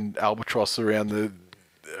fucking albatross around their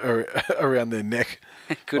neck.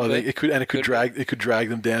 It could could drag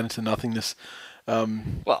them down into nothingness.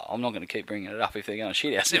 Well, I'm not going to keep bringing it up if they're going to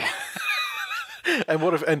shit ourselves. And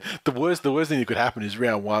the worst thing that could happen is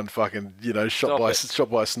round 1, fucking shot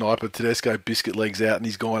by a sniper, Tedesco biscuit legs out, and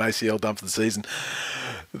he's gone ACL done for the season.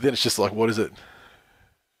 Then it's just like, what is it?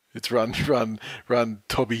 It's run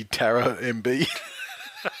Toby Tara MB.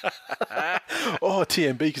 Oh,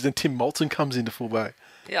 TMB, because then Tim Moulton comes into fullback.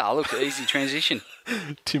 Yeah, look, easy transition.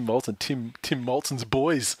 Tim Moulton, Tim Moulton's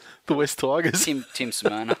boys, the West Tigers. Tim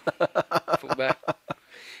Simona, fullback.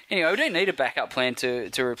 Anyway, we don't need a backup plan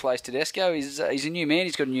to replace Tedesco. He's a new man.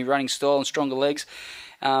 He's got a new running style and stronger legs.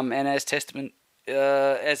 And as testified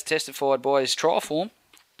by his trial form,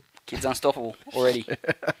 kid's unstoppable already.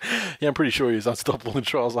 Yeah, I'm pretty sure he was unstoppable in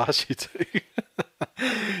trials last year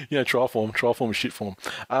too. Trial form is shit form.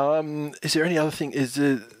 Is there any other thing?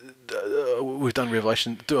 We've done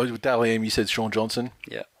revelation. With Dally M, you said Sean Johnson.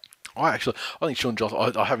 Yeah. I think Sean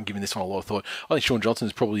Johnson. I haven't given this one a lot of thought. I think Sean Johnson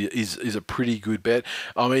is a pretty good bet.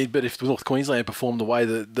 I mean, but if North Queensland perform the way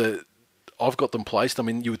that I've got them placed, I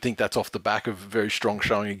mean, you would think that's off the back of a very strong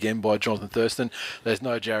showing again by Jonathan Thurston. There's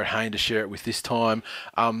no Jared Hayne to share it with this time.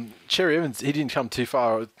 Cherry Evans, he didn't come too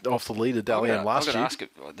far off the lead of Dally M last year. I've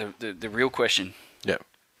got to ask the real question. Yeah.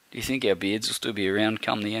 Do you think our beards will still be around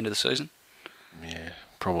come the end of the season? Yeah,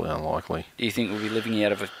 probably unlikely. Do you think we'll be living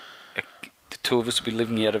out of the two of us will be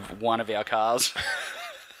living out of one of our cars?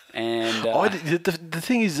 And the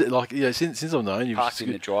thing is, like, since I've known you, parked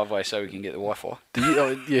in the driveway so we can get the Wi-Fi.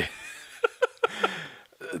 Yeah.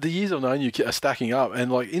 The years I've known you are stacking up,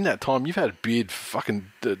 and like in that time, you've had a beard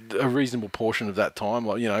fucking a reasonable portion of that time.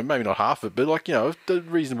 Like, maybe not half of it, but like a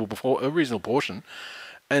reasonable portion.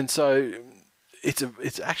 And so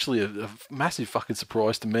it's actually a massive fucking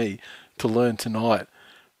surprise to me to learn tonight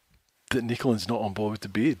that Nicolin's not on board with the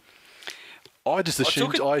beard. I just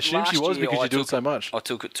assumed she was because you do it so much. I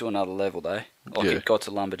took it to another level though. It got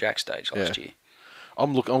to lumberjack stage last year.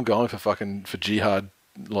 I'm going for Jihad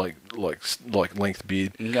length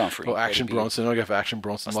beard. I'm going for or Action Incredibeard. Bronson. I go for Action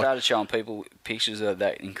Bronson. I started showing people pictures of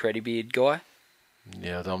that Incredibeard guy.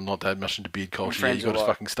 Yeah, I'm not that much into beard culture. Yeah, friends you got to are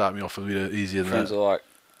like- fucking start me off a bit easier than Friends that. are like,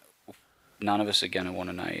 none of us are going to want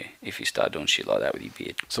to know you if you start doing shit like that with your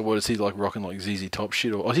beard. So what is he like rocking like ZZ Top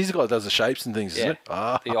shit? Or he's the guy that does the shapes and things, isn't Yeah, it?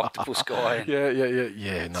 Ah, the octopus guy. And,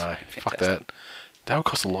 yeah. No, fuck fantastic. that. That would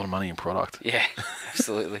cost a lot of money in product. yeah,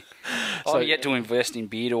 absolutely. So- I've yet to invest in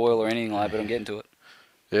beard oil or anything like that, but I'm getting to it.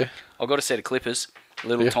 Yeah, I've got a set of clippers,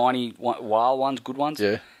 little Yeah. tiny wild ones, good ones.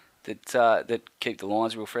 yeah. That keep the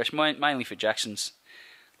lines real fresh, mainly for Jackson's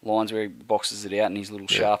lines where he boxes it out in his little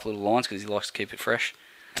sharp little lines because he likes to keep it fresh.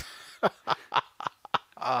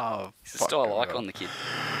 Oh, It's a style icon, the kid.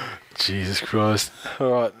 Jesus Christ!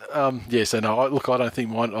 All right. Yeah. So no. Look, I don't think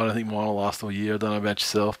mine will last all year. I don't know about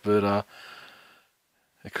yourself, but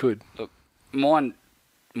it could. Look, mine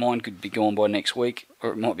could be gone by next week,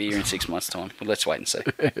 or it might be here in 6 months' time. But let's wait and see.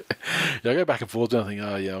 Yeah, I go back and forth. And I think,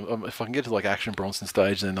 oh yeah, if I can get to like Action Bronson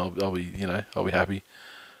stage, then I'll be I'll be happy.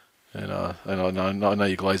 And I know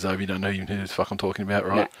you glazed over. You don't know who the fuck I'm talking about,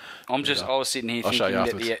 right? Nah, I was sitting here I'll show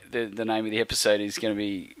thinking you that the name of the episode is going to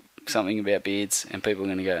be something about beards, and people are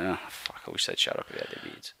going to go, "Oh fuck, I wish they'd shut up about their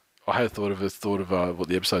beards." I had thought of what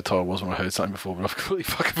the episode title was when I heard something before, but I've completely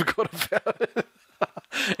fucking forgot about it.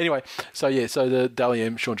 Anyway, so the Dally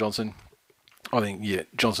M, Sean Johnson. I think,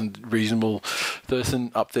 Johnson reasonable. Thurston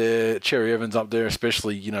up there. Cherry Evans up there,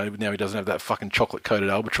 especially, now he doesn't have that fucking chocolate-coated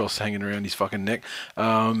albatross hanging around his fucking neck.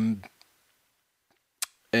 And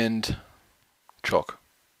Chalk.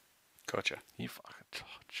 Gotcha. You fucking...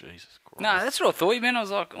 Jesus Christ. No, that's what I thought you meant. I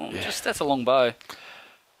was like, that's a long bow.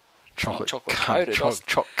 Chocolate chocolate-coated.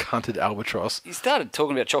 cunted albatross. You started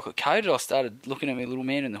talking about chocolate coated. I started looking at my little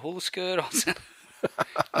man in the hula skirt.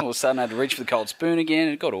 All of a sudden, I had to reach for the cold spoon again.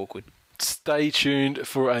 It got awkward. Stay tuned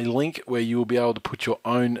for a link where you will be able to put your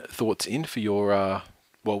own thoughts in for your,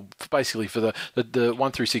 basically for the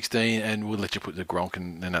 1 through 16, and we'll let you put the Gronk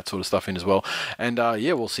and that sort of stuff in as well. And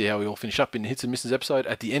we'll see how we all finish up in the Hits and Misses episode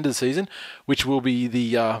at the end of the season, which will be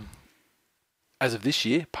the, as of this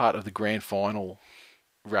year, part of the grand final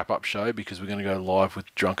wrap-up show, because we're going to go live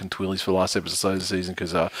with Drunken Twillies for the last episode of the season,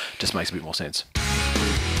 because it just makes a bit more sense.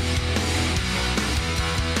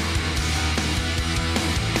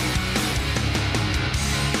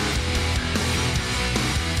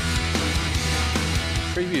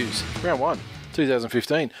 Previews. Round 1,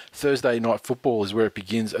 2015. Thursday night football is where it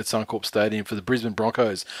begins at Suncorp Stadium for the Brisbane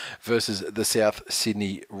Broncos versus the South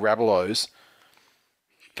Sydney Rabbitohs.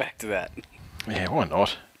 Back to that. Yeah, why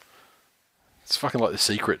not? It's fucking like The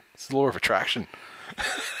Secret. It's the law of attraction.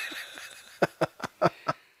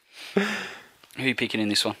 Who are you picking in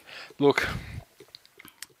this one? Look,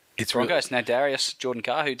 it's Broncos, Darius, Jordan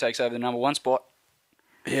Carr, who takes over the number 1 spot.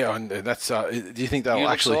 Yeah, and that's. Do you think that'll You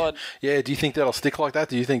look actually? side. Yeah. Do you think that'll stick like that?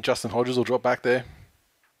 Do you think Justin Hodges will drop back there?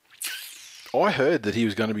 I heard that he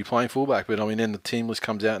was going to be playing fullback, but I mean, then the team list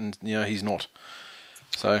comes out and he's not.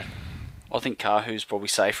 So, I think Carhu's probably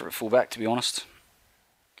safer at fullback, to be honest.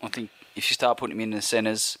 I think if you start putting him in the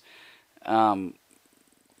centres, he's going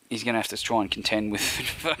to have to try and contend with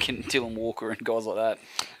fucking Dylan Walker and guys like that.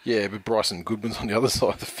 yeah, but Bryson Goodwin's on the other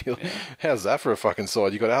side of the field. Yeah. How's that for a fucking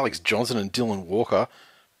side? You got Alex Johnson and Dylan Walker,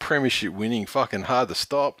 premiership winning, fucking hard to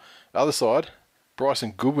stop. Other side,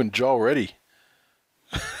 Bryson Goodwin, Joel Reddy.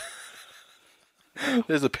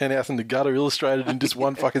 There's a penthouse in the gutter illustrated in just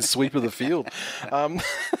one fucking sweep of the field.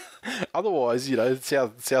 Otherwise,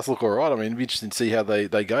 South look all right. I mean, it'd be interesting to see how they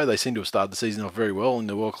go. They seem to have started the season off very well in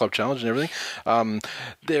the World Club Challenge and everything.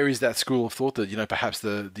 There is that school of thought that, perhaps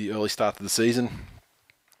the early start of the season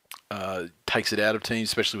takes it out of teams,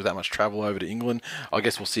 especially with that much travel over to England. I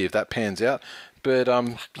guess we'll see if that pans out. But,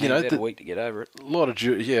 They had a week to get over it. a lot of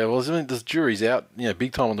the jury's out,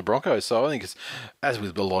 big time on the Broncos. So I think it's, as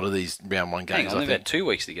with a lot of these round 1 games, Hang on, I they've think had 2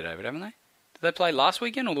 weeks to get over it, haven't they? Did they play last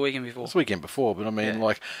weekend or the weekend before? this weekend before. But I mean,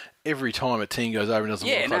 Yeah. every time a team goes over and does a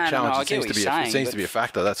World Club I Challenge, get it seems what to be you're saying, seems but to be a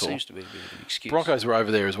factor. That's all. Seems to be a bit of an excuse. Broncos were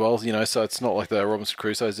over there as well, so it's not like the Robinson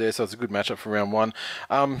Crusoe's there, so it's a good matchup for round 1.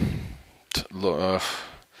 Look,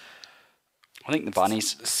 I think the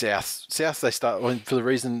Bunnies. South, they start for the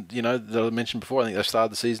reason that I mentioned before. I think they've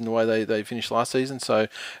started the season the way they finished last season, so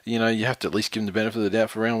you have to at least give them the benefit of the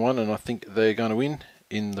doubt for round 1, and I think they're going to win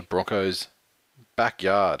in the Broncos'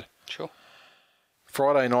 backyard. Sure.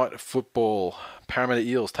 Friday night football. Parramatta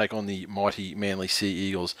Eels take on the mighty Manly Sea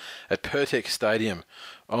Eagles at Pertec Stadium.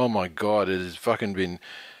 Oh my God, it has fucking been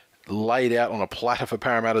laid out on a platter for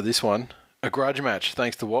Parramatta, this one. A grudge match,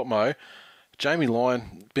 thanks to Watmo. Jamie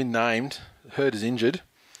Lyon, been named, Hurd is injured.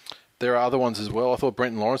 there are other ones as well. I thought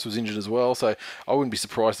Brenton Lawrence was injured as well, so I wouldn't be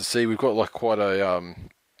surprised to see. We've got like quite a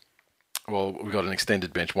we've got an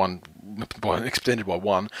extended bench, extended by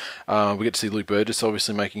one. We get to see Luke Burgess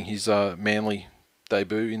obviously making his Manly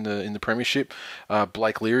debut in the Premiership.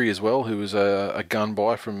 Blake Leary as well, who was a gun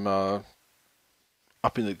buy from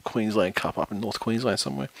up in the Queensland Cup, up in North Queensland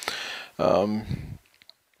somewhere.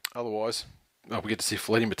 Otherwise, we get to see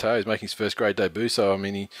Fletty Mateo making his first grade debut. So I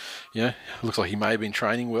mean, he looks like he may have been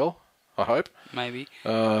training well. I hope. Maybe.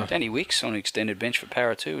 Danny Wicks on an extended bench for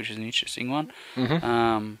Para too, which is an interesting one.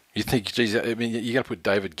 Mm-hmm. You think, geez, I mean, you're going to put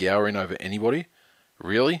David Gower in over anybody?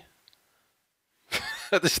 Really?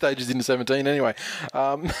 At this stage, he's in the 17 anyway.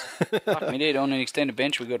 We did on an extended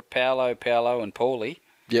bench. We got Paolo, and Paulie.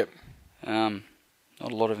 Yep. Not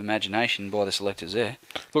a lot of imagination by the selectors there.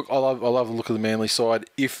 Look, I love the look of the Manly side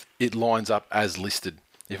if it lines up as listed.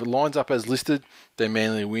 If it lines up as listed, then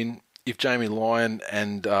Manly win. If Jamie Lyon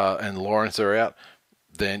and Lawrence are out,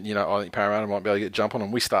 then I think Parramatta might be able to get a jump on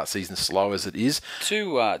them. We start season slow as it is.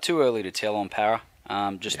 Too early to tell on Para.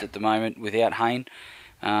 At the moment, without Hayne,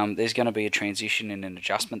 there's going to be a transition and an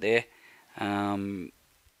adjustment there.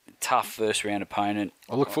 Tough first round opponent.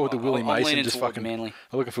 I look forward to Willie Mason Manly.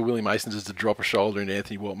 I'm looking for Willie Mason just to drop a shoulder into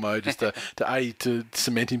Anthony Watmoe, just to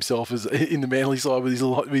cement himself as in the Manly side with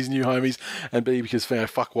his new homies, and B, because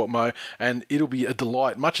fuck Watmoe, and it'll be a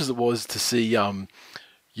delight, much as it was to see when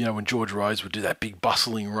George Rose would do that big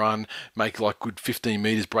bustling run, make like good 15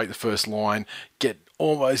 metres, break the first line,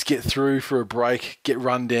 almost get through for a break, get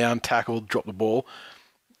run down, tackled, drop the ball.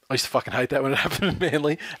 I used to fucking hate that when it happened in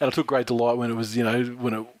Manly, and I took great delight when it was,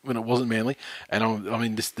 when it wasn't Manly.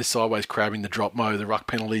 And this sideways crabbing, the drop mo, the ruck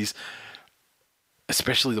penalties,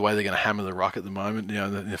 especially the way they're going to hammer the ruck at the moment,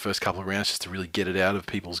 in the first couple of rounds, just to really get it out of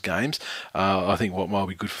people's games. I think Watmoe will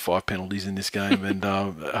be good for 5 penalties in this game, and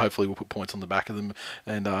hopefully we'll put points on the back of them.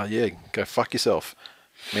 And go fuck yourself,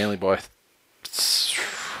 Manly by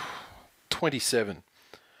 27.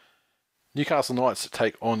 Newcastle Knights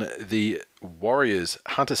take on the Warriors,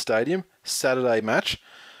 Hunter Stadium, Saturday match.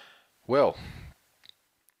 Well,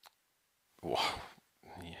 I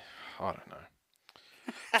don't know.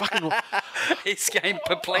 Fucking, this game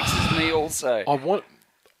perplexes me also.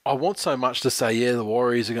 I want so much to say, the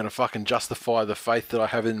Warriors are going to fucking justify the faith that I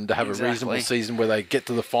have in them to have a reasonable season where they get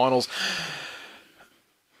to the finals.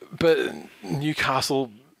 But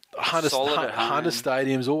Newcastle... Hunter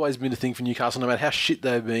Stadium's always been a thing for Newcastle. No matter how shit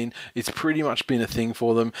they've been, it's pretty much been a thing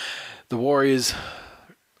for them. The Warriors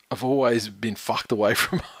have always been fucked away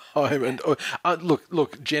from home. And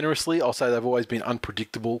look, generously, I'll say they've always been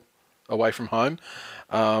unpredictable away from home.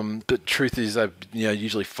 But truth is, they've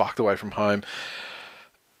usually fucked away from home.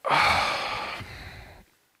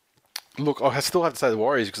 Look, I still have to say the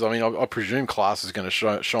Warriors because I presume class is going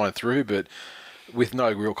to shine through, but with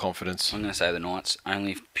no real confidence. I'm going to say the Knights,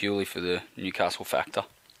 only purely for the Newcastle factor.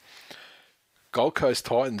 Gold Coast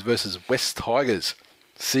Titans versus West Tigers.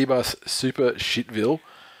 Seabus Super Shitville.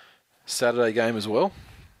 Saturday game as well.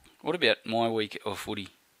 What about my week of footy?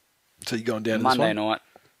 So you're going down Monday this one? night,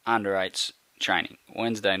 under 8s training.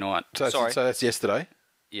 Wednesday night. So that's yesterday?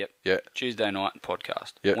 Yep. Yeah. Tuesday night,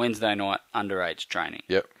 podcast. Yep. Wednesday night, under 8s training.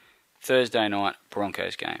 Yep. Thursday night,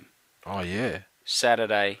 Broncos game. Oh, yeah.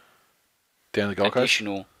 Saturday, down to the Gold Coast?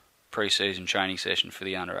 Additional pre-season training session for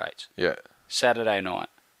the under 8s. Yeah. Saturday night,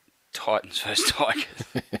 Titans versus Tigers.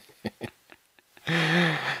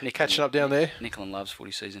 Catching up down there? Nicholin loves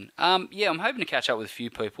footy season. I'm hoping to catch up with a few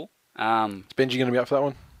people. Is Benji going to be up for that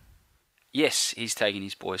one? Yes, he's taking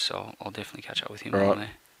his boys, so I'll definitely catch up with him right down there.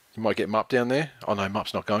 You might get Mupp down there. Oh, no,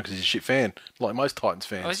 Mupp's not going because he's a shit fan, like most Titans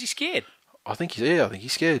fans. Oh, is he scared? I think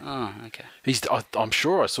he's scared. Oh, okay. I'm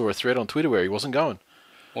sure I saw a thread on Twitter where he wasn't going.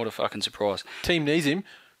 What a fucking surprise. Team needs him.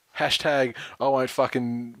 Hashtag, I won't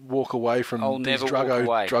fucking walk away from these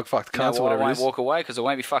drug-fucked cunts or whatever it is. I won't walk away because I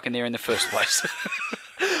won't be fucking there in the first place.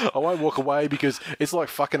 I won't walk away because it's like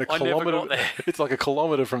fucking a kilometre. It's like a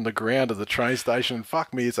kilometre from the ground to the train station.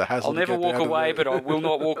 Fuck me, it's a hassle. I'll never walk away, but I will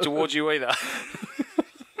not walk towards you either.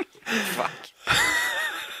 Fuck.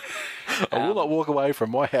 I will not walk away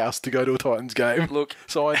from my house to go to a Titans game. Look.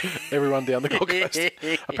 Sign everyone down the Gold Coast.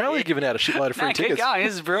 Apparently they're giving out a shitload of free tickets. Keep going,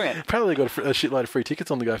 this is brilliant. Apparently they've got a shitload of free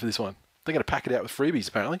tickets on the go for this one. They're going to pack it out with freebies,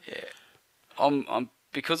 apparently. Yeah. I'm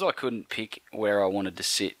because I couldn't pick where I wanted to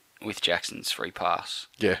sit with Jackson's free pass.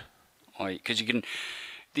 Yeah. Because you can,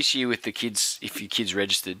 this year with the kids, if your kid's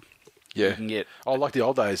registered, yeah, you can get like the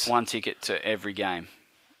old days, one ticket to every game.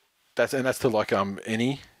 That's to like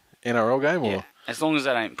any NRL game, or as long as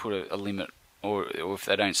they don't put a limit or if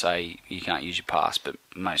they don't say you can't use your pass, but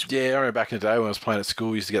most. Yeah, I remember back in the day when I was playing at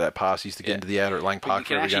school, we used to get that pass, used to get into the outer at Lang But Park you for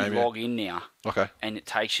can every actually game. log in now. Okay. And it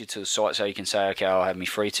takes you to the site so you can say, okay, I'll have my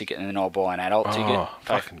free ticket and then I'll buy an adult ticket. Oh,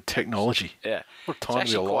 fucking technology. Yeah. What a It's time to be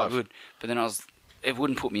actually quite alive. good. But then it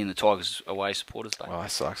wouldn't put me in the Tigers away supporters day. Well,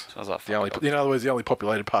 that sucks. So I was like, The only, fuck it, in other words, the only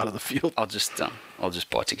populated part of the field. I'll just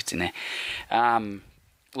buy tickets in there.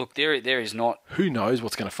 Look, there is not. Who knows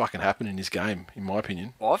what's going to fucking happen in this game, in my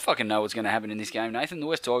opinion. Well, I fucking know what's going to happen in this game, Nathan. The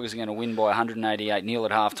West Tigers are going to win by 188-0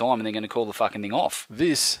 at half time and they're going to call the fucking thing off.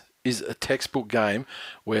 This is a textbook game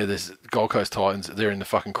where there's Gold Coast Titans, they're in the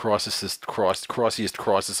fucking criciest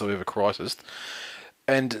crisis of ever crisis.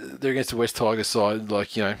 And they're against the West Tigers side,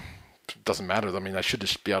 like, you know, it doesn't matter. I mean, they should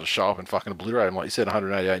just be able to show up and fucking obliterate them, like you said,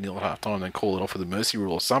 188-0 at half time, and then call it off with a mercy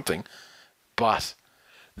rule or something. But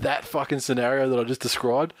that fucking scenario that I just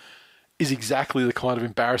described is exactly the kind of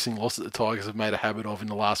embarrassing loss that the Tigers have made a habit of in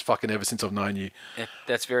the last fucking ever since I've known you. Yeah,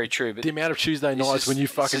 that's very true. But The amount of Tuesday this nights is- when you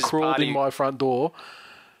this fucking is crawled part in of- my front door,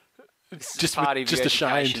 this is just part of your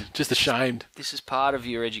ashamed, education. just ashamed. This is part of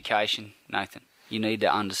your education, Nathan. You need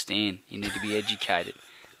to understand. You need to be educated.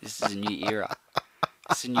 This is a new era.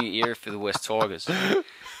 It's a new era for the West Tigers.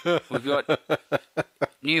 We've got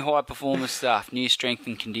new high performance staff, new strength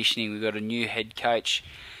and conditioning. We've got a new head coach.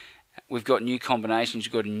 We've got new combinations.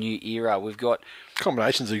 We've got a new era. We've got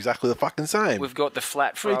Combinations are exactly the fucking same. the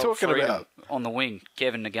flat What are you throw talking freedom about? on the wing,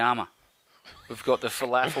 Kevin Nagama. We've got the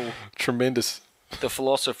falafel, Tremendous. the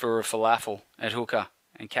philosopher of falafel at hooker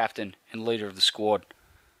and captain and leader of the squad.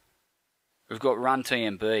 We've got Run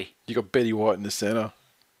TMB You got Betty White in the centre.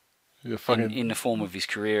 You're fucking in the form of his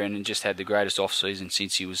career and just had the greatest off-season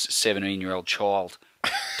since he was a 17-year-old child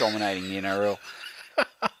dominating the NRL.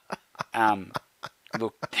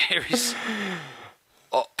 Look, there is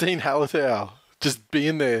Dean Hallertau just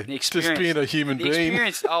being there, the just experience, being a human the being.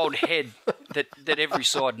 experienced old head that every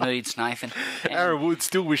side needs, Nathan. And Aaron Wood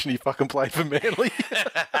still wishing he fucking played for Manly.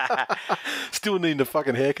 Still needing a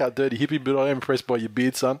fucking haircut, dirty hippie, but I am impressed by your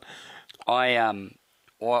beard, son.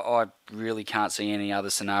 I really can't see any other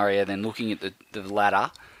scenario than looking at the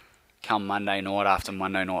ladder come Monday night after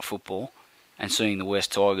Monday Night Football and seeing the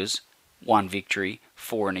West Tigers, one victory,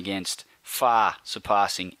 4 and against, far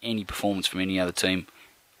surpassing any performance from any other team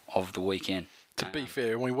of the weekend. To be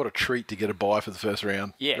fair, I mean, what a treat to get a bye for the first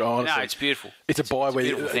round. Yeah, Honestly. no, it's beautiful. It's a bye a where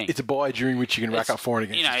beautiful thing. it's a bye during which you can rack up for and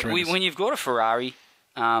against. You know, It's tremendous. when you've got a Ferrari,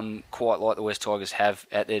 quite like the West Tigers have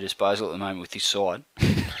at their disposal at the moment with this side,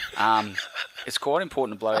 it's quite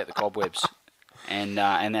important to blow out the cobwebs, and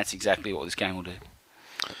that's exactly what this game will do.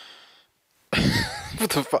 What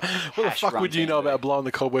the fuck? What the Hash fuck run would you know down there. about blowing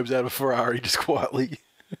the cobwebs out of a Ferrari just quietly?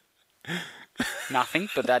 Nothing,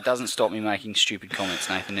 but that doesn't stop me making stupid comments,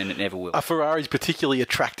 Nathan, and it never will. A Ferrari's particularly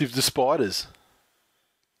attractive to spiders.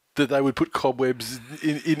 That they would put cobwebs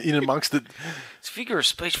in amongst it. It's figure of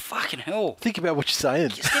speech, fucking hell. Think about what you're saying.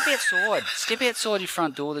 Step outside. Step outside your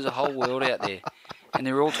front door. There's a whole world out there. And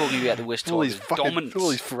they're all talking about the West All these Tigers' fucking, dominance. all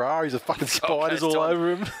these Ferraris are fucking Okay, spiders all Tom.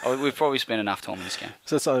 over him. Oh, we've probably spent enough time in this game.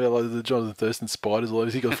 So that's something about like the Jonathan Thurston spiders. Or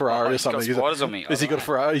has he got a Ferrari or He's got something? spiders on me. Has he got a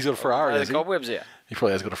Ferrari? He's got a Ferrari. Blow Has the he? cobwebs out. He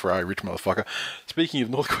probably has got a Ferrari, rich motherfucker. Speaking of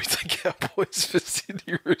North Queensland Cowboys for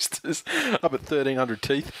Sydney Roosters, up at 1,300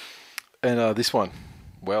 teeth. And this one,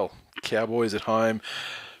 well, Cowboys at home,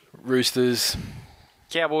 Roosters,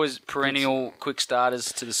 Cowboys, perennial quick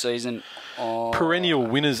starters to the season. Oh, perennial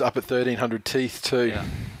winners up at 1,300 teeth too. Yeah.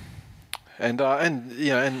 And you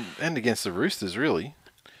know, and against the Roosters really,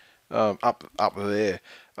 up there.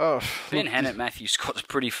 Oh, Ben look, Hannett, Matthew Scott's a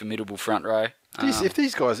pretty formidable front row. if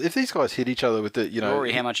these guys hit each other with the, you know,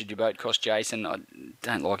 Rory, how much did your boat cost Jason? I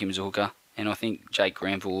don't like him as a hooker, and I think Jake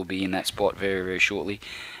Granville will be in that spot very, very shortly.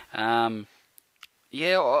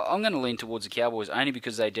 Yeah, I'm going to lean towards the Cowboys only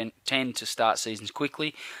because they tend to start seasons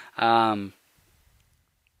quickly.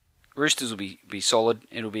 Roosters will be solid.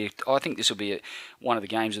 I think this will be one of the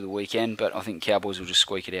games of the weekend, but I think Cowboys will just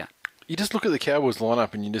squeak it out. You just look at the Cowboys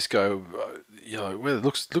lineup and you just go, you know, well, it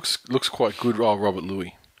looks quite good. Oh, Robert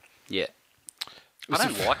Louis. Yeah. I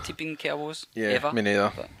don't like tipping Cowboys. Yeah, ever, me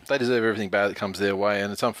neither. but- They deserve everything bad that comes their way,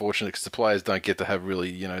 and it's unfortunate because the players don't get to have really,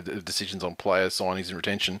 you know, decisions on player signings and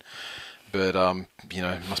retention. But you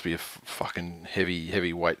know, it must be a fucking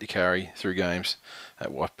heavy weight to carry through games.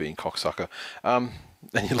 That wife being cocksucker.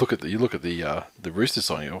 And you look at the Roosters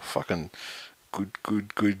signing. Oh, fucking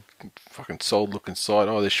good, fucking solid looking side.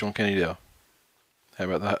 Oh, there's Sean Kennedy. How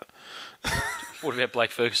about that? What about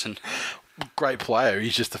Blake Ferguson? Great player.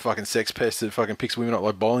 He's just a fucking sex pest that fucking picks women up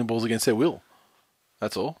like bowling balls against their will.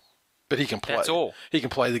 That's all. But he can play. That's all. He can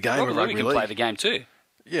play the game Robert of Louis rugby can league. play the game too.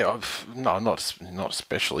 Yeah, no, not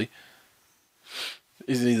especially.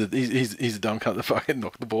 Isn't he he's a dumb cunt that fucking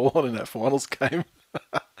knocked the ball on in that finals game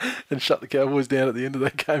and shut the Cowboys down at the end of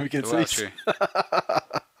that game against Well, East. true.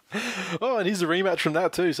 Oh, and here's a rematch from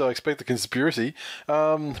that too, so I expect the conspiracy.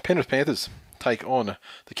 Penrith Panthers take on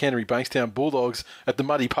the Canterbury Bankstown Bulldogs at the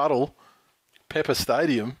Muddy Puddle, Pepper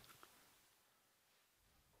Stadium.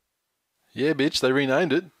 Yeah, bitch, they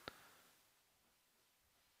renamed it.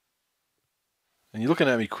 And you're looking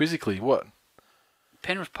at me quizzically, what?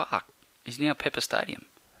 Penrith Park is now Pepper Stadium.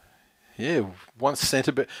 Yeah, once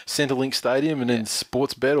Centrelink Stadium and then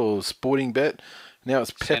Sports Bet or Sporting Bet. Now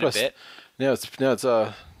it's Pepper. Bet. Now it's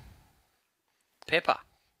Pepper.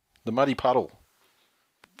 the Muddy Puddle.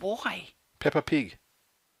 Why? Peppa Pig.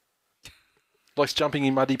 Likes jumping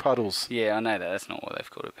in muddy puddles. Yeah, I know that. That's not why they've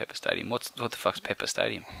called it Pepper Stadium. What the fuck's Pepper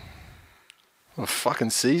Stadium? Oh, fucking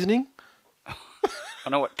seasoning? I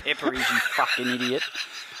know what pepper is, you fucking idiot.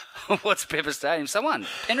 What's Pepper Stadium? Someone,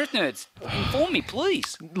 Penrith nerds, inform me,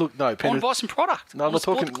 please. Look, no, I want to Penrith. buy some product. No, I'm not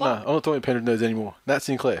talking. No, I'm not talking Penrith nerds anymore. Nat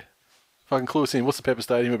Sinclair. Fucking clue us in. What's the Pepper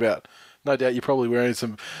Stadium about? No doubt you're probably wearing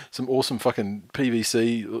some awesome fucking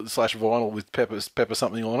PVC/vinyl with pepper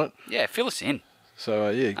something on it. Yeah, fill us in. So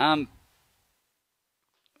yeah.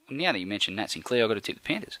 Now that you mentioned Nat Sinclair, I've got to tip the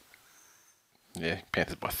Panthers. Yeah,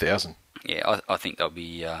 Panthers by 1,000. Yeah, I think they'll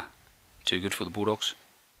be too good for the Bulldogs.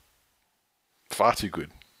 Far too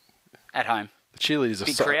good. At home. The cheerleaders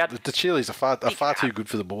Big crowd. The cheerleaders are far too good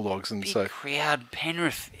for the Bulldogs, and Big so crowd,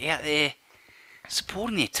 Penrith out there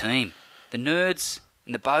supporting their team. The nerds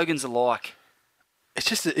and the bogans alike. it's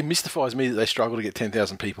just it mystifies me that they struggle to get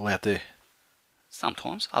 10,000 people out there,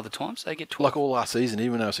 Sometimes, other times, they get 12. like all last season,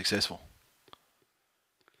 even though they were successful.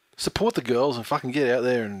 Support the girls and fucking get out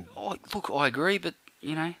there and. Oh, look, I agree, but,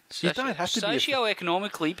 you know, You don't have to be a-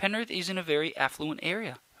 socio-economically, Penrith is in a very affluent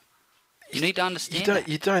area. You need to understand that.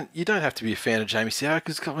 You don't have to be a fan of Jamie Soward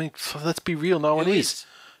because I mean, let's be real, no one Who is.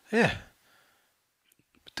 Yeah.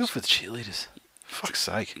 Do it for the cheerleaders. Fuck's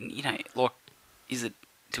sake. You know, like,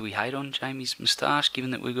 do we hate on Jamie's moustache,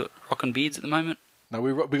 given that we've got rockin' beards at the moment? No,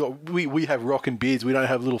 we have rockin' beards. We don't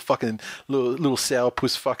have little fucking little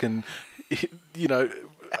sourpuss fucking, you know,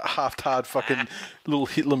 half-tarred fucking little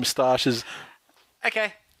Hitler moustaches.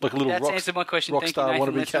 Okay. Like a little That's rock, answered my question. rock Thank star you,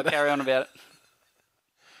 Nathan. wannabe Let's not cat. carry on about it.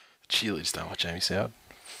 Cheerleaders don't like Jamie Soward.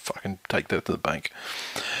 Fucking take that to the bank.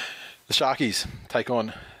 The Sharkies take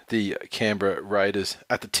on the Canberra Raiders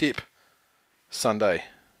at the tip. Sunday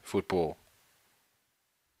football.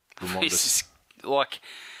 Remind This us. is like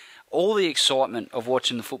all the excitement of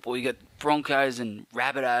watching the football. You got Broncos and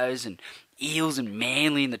Rabbitohs and Eels and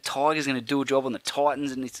Manly, and the Tigers going to do a job on the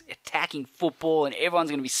Titans, and it's attacking football, and everyone's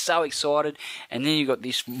going to be so excited. And then you got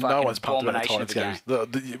this fucking No one's pumped about the abomination of Tigers a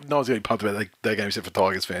game. games. No one's getting pumped about their game except for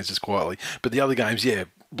Tigers fans, just quietly. But the other games, yeah,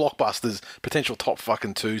 blockbusters, potential top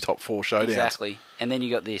fucking 2, top 4 showdowns. Exactly. And then you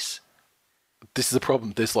got this. This is the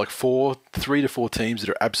problem. There's like 3 to 4 teams that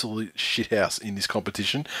are absolute shithouse in this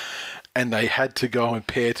competition, and they had to go and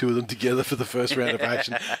pair 2 of them together for the first round of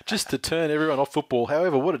action just to turn everyone off football.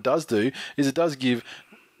 However, what it does do is it does give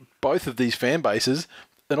both of these fan bases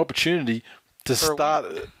an opportunity to start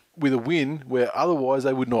with a win where otherwise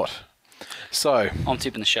they would not. So I'm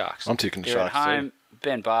tipping the Sharks. I'm tipping the They're Sharks at too. home.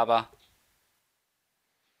 Ben Barber.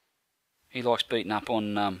 He likes beating up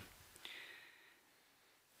on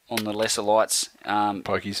the lesser lights.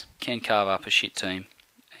 Pokies. Can carve up a shit team.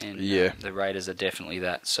 And Yeah. the Raiders are definitely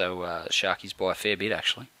that. So Sharkies by a fair bit,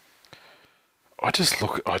 actually. I just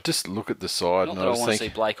look at the side Not and that I I just want to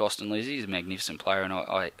think see Blake Austin-Lees. He's a magnificent player, and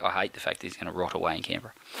I hate the fact that he's going to rot away in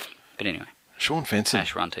Canberra. But anyway, Sean Fenson.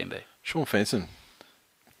 Ash run Team B. Sean Fenson.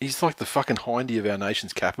 He's like the fucking hindy of our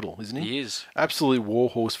nation's capital, isn't he? He is. Absolute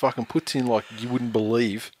warhorse. Fucking puts in like you wouldn't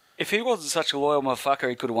believe. If he wasn't such a loyal motherfucker,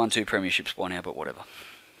 he could have won 2 premierships by now, but whatever.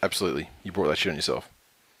 Absolutely. You brought that shit on yourself.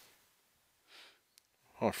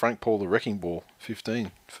 Oh, Frank Paul, the wrecking ball,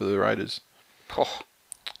 15 for the Raiders. Oh,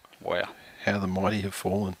 wow. How the mighty have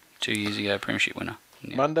fallen. 2 years ago, premiership winner.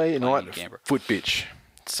 Now Monday playing night in Canberra. foot bitch.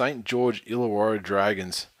 St. George Illawarra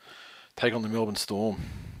Dragons take on the Melbourne Storm.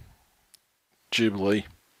 Jubilee.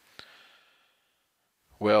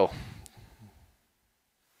 Well,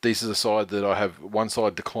 this is a side that I have one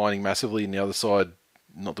side declining massively and the other side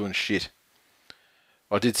not doing shit.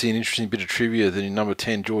 I did see an interesting bit of trivia that in number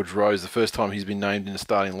 10, George Rose, the first time he's been named in the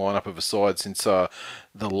starting lineup of a side since the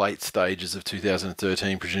late stages of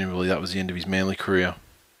 2013. Presumably that was the end of his Manly career.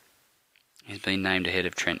 He's been named ahead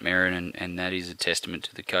of Trent Merrin, and that is a testament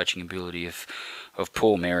to the coaching ability of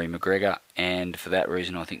Paul Mary McGregor, and for that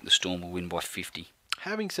reason I think the Storm will win by 50.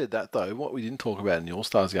 Having said that, though, what we didn't talk about in the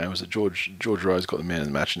All-Stars game was that George Rose got the man of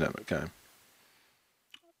the match in that game.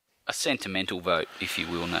 A sentimental vote, if you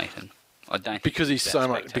will, Nathan. I don't think because he's that so much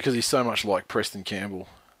spectacular. because he's so much like Preston Campbell.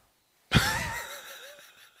 I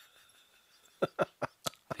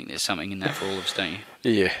think there's something in that for all of us, don't you?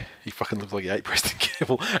 Yeah, he fucking looks like he ate Preston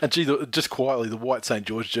Campbell. And gee, just quietly, the white St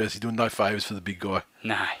George jersey doing no favours for the big guy.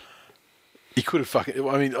 No. He could have fucking.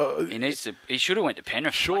 I mean, He needs to. He should have went to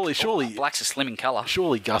Penrith. Surely- Black's a slim in colour.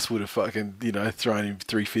 surely Gus would have fucking thrown him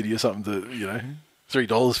 $3.50 or something to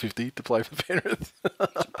 $3.50 to play for Penrith.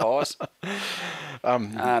 Pies.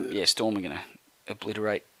 Yeah, Storm are going to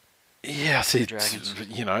obliterate. Yeah, see, Dragons.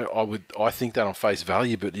 I think that on face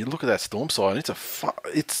value, but you look at that Storm side, and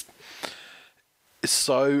it's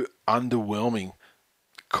so underwhelming.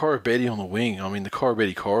 Corabetti on the wing. I mean, the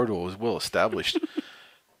Corabetti corridor is well established.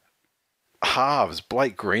 Halves,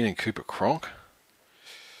 Blake Green and Cooper Cronk.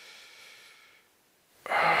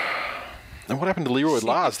 And what happened to Leroy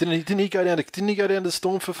Lars? Didn't he go down to the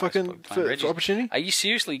Storm for for opportunity? Are you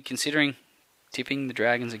seriously considering tipping the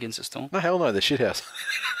Dragons against the Storm? No, hell no, they're shithouse.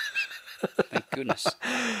 Thank goodness.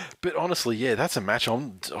 But honestly, yeah, that's a match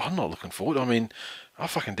I'm not looking forward. I mean, I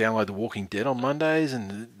fucking download The Walking Dead on Mondays,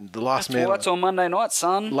 and the Last Man. Well, that's on Monday night,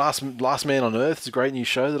 son. Last Man on Earth is a great new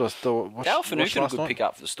show that I watched. Dale watched Finucane a last good night. pick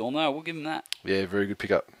up for the Storm, though. We'll give him that. Yeah, very good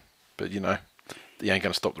pickup. But you ain't going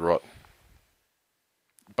to stop the rot.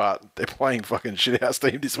 But they're playing fucking shithouse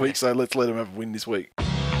team this week, so let's let them have a win this week.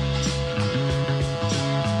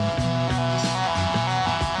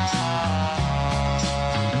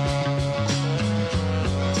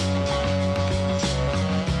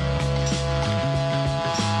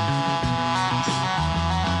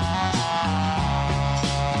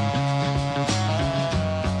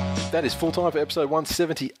 That is full time for episode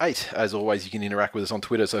 178. As always, you can interact with us on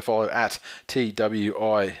Twitter, so follow at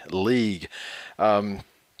TWI League.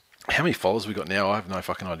 How many followers we got now? I have no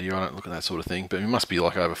fucking idea. I don't look at that sort of thing, but it must be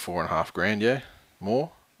like over $4,500, yeah?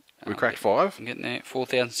 More? We cracked 5? I'm getting there.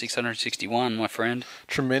 4,661, my friend.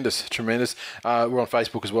 Tremendous. We're on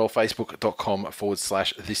Facebook as well,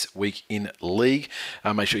 facebook.com/This Week in League.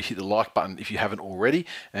 Make sure you hit the like button if you haven't already,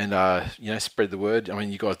 and spread the word. I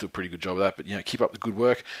mean, you guys do a pretty good job of that, but keep up the good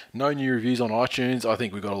work. No new reviews on iTunes. I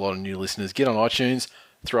think we've got a lot of new listeners. Get on iTunes,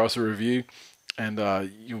 throw us a review, and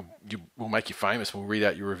we'll make you famous. We'll read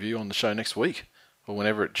out your review on the show next week, or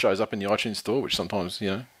whenever it shows up in the iTunes store, which sometimes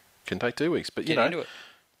can take 2 weeks. But Get into it.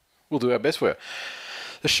 we'll do our best for you.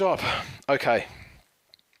 The shop. Okay.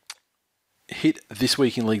 Hit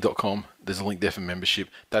thisweekinleague.com. There's a link there for membership.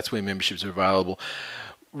 That's where memberships are available.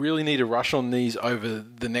 Really need to rush on these over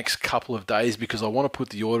the next couple of days because I want to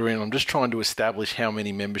put the order in. I'm just trying to establish how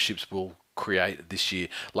many memberships we'll create this year.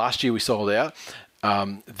 Last year we sold out.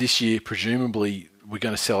 This year, presumably, we're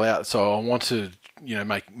going to sell out. So I want to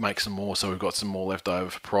make some more, so we've got some more left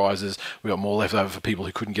over for prizes. We've got more left over for people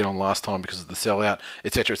who couldn't get on last time because of the sellout,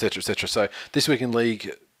 etc., etc., etc. So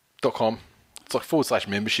thisweekinleague.com. It's like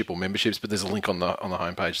 /membership or memberships, but there's a link on the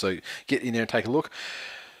homepage. So get in there and take a look.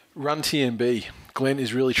 Run TMB. Glenn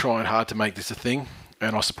is really trying hard to make this a thing,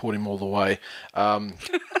 and I support him all the way.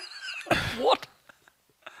 What?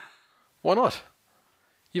 Why not?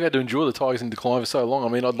 You've had to endure the Tigers in decline for so long. I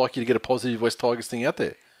mean, I'd like you to get a positive West Tigers thing out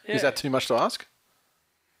there. Yeah. Is that too much to ask?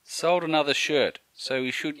 Sold another shirt, so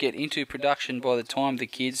we should get into production by the time the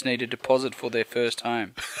kids need a deposit for their first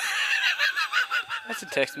home. That's a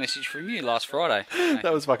text message from you last Friday.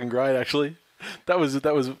 That was fucking great, actually. That was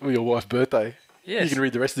your wife's birthday. Yes. You can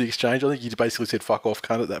read the rest of the exchange. I think you basically said "fuck off,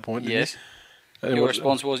 cunt" at that point. Didn't Yes. You? And Your what-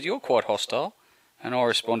 response was, "You're quite hostile," and I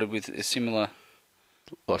responded with a similar.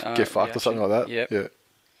 like get fucked or something like that. Yep. Yeah.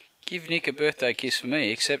 Give Nick a birthday kiss for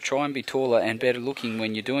me, except try and be taller and better looking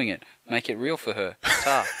when you're doing it. Make it real for her.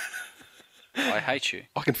 Ta. I hate you.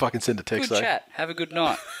 I can fucking send a text. Good though. chat. Have a good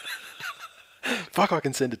night. Fuck, I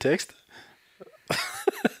can send a text.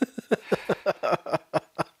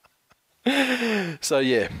 So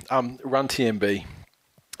yeah, run TMB.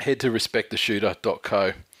 Head to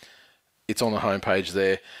respecttheshooter.co. It's on the homepage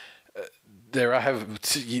there.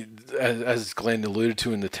 As Glenn alluded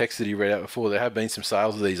to in the text that he read out before, there have been some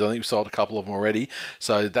sales of these. I think we've sold a couple of them already.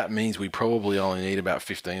 So that means we probably only need about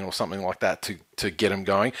 15 or something like that to get them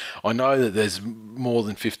going. I know that there's more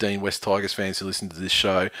than 15 West Tigers fans who listen to this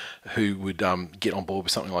show who would get on board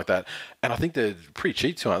with something like that. And I think they're pretty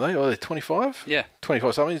cheap too, aren't they? Are they 25? Yeah.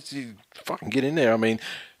 25 something. You fucking get in there. I mean,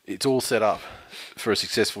 it's all set up for a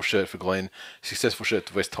successful shirt for Glenn, successful shirt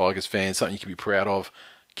to West Tigers fans, something you can be proud of.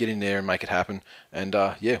 Get in there and make it happen. And,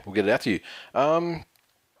 we'll get it out to you.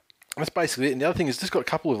 That's basically it. And the other thing is just got a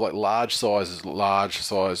couple of large size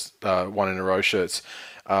one in a row shirts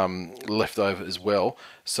left over as well.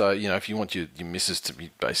 So, if you want your missus to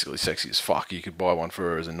be basically sexy as fuck, you could buy one for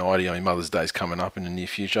her as a nightie. I mean, Mother's Day's coming up in the near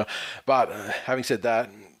future. But having said that,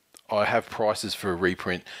 I have prices for a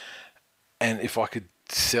reprint, and if I could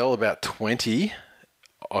sell about 20,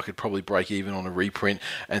 I could probably break even on a reprint.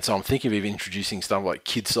 And so I'm thinking of introducing stuff like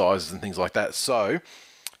kid sizes and things like that. So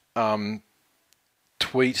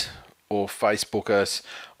tweet or Facebook us,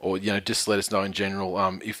 or just let us know in general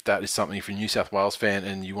if that is something. If you're a New South Wales fan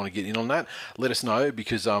and you want to get in on that, let us know,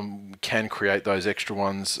 because can create those extra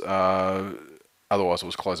ones. Otherwise,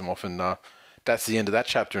 we'll just close them off, and that's the end of that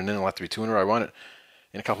chapter. And then it'll have to be 2 in a row, won't it?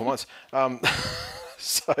 In a couple of months.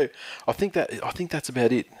 So I think that's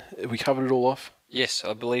about it. We covered it all off. Yes,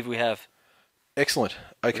 I believe we have. Excellent.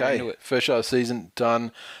 Okay, first show of the season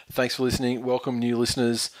done. Thanks for listening. Welcome new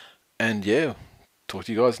listeners, and yeah, talk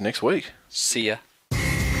to you guys next week. See ya.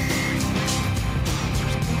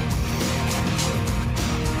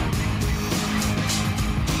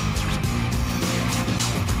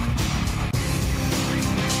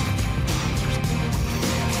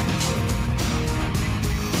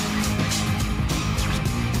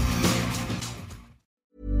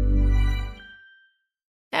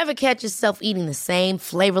 Ever catch yourself eating the same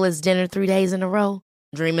flavorless dinner 3 days in a row?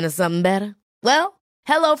 Dreaming of something better? Well,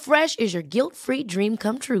 HelloFresh is your guilt-free dream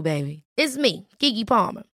come true, baby. It's me, Keke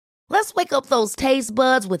Palmer. Let's wake up those taste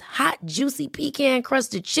buds with hot, juicy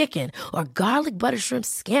pecan-crusted chicken or garlic butter shrimp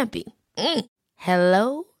scampi.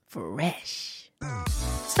 Hello Fresh.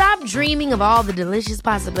 Stop dreaming of all the delicious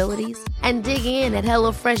possibilities and dig in at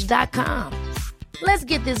HelloFresh.com. Let's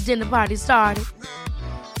get this dinner party started.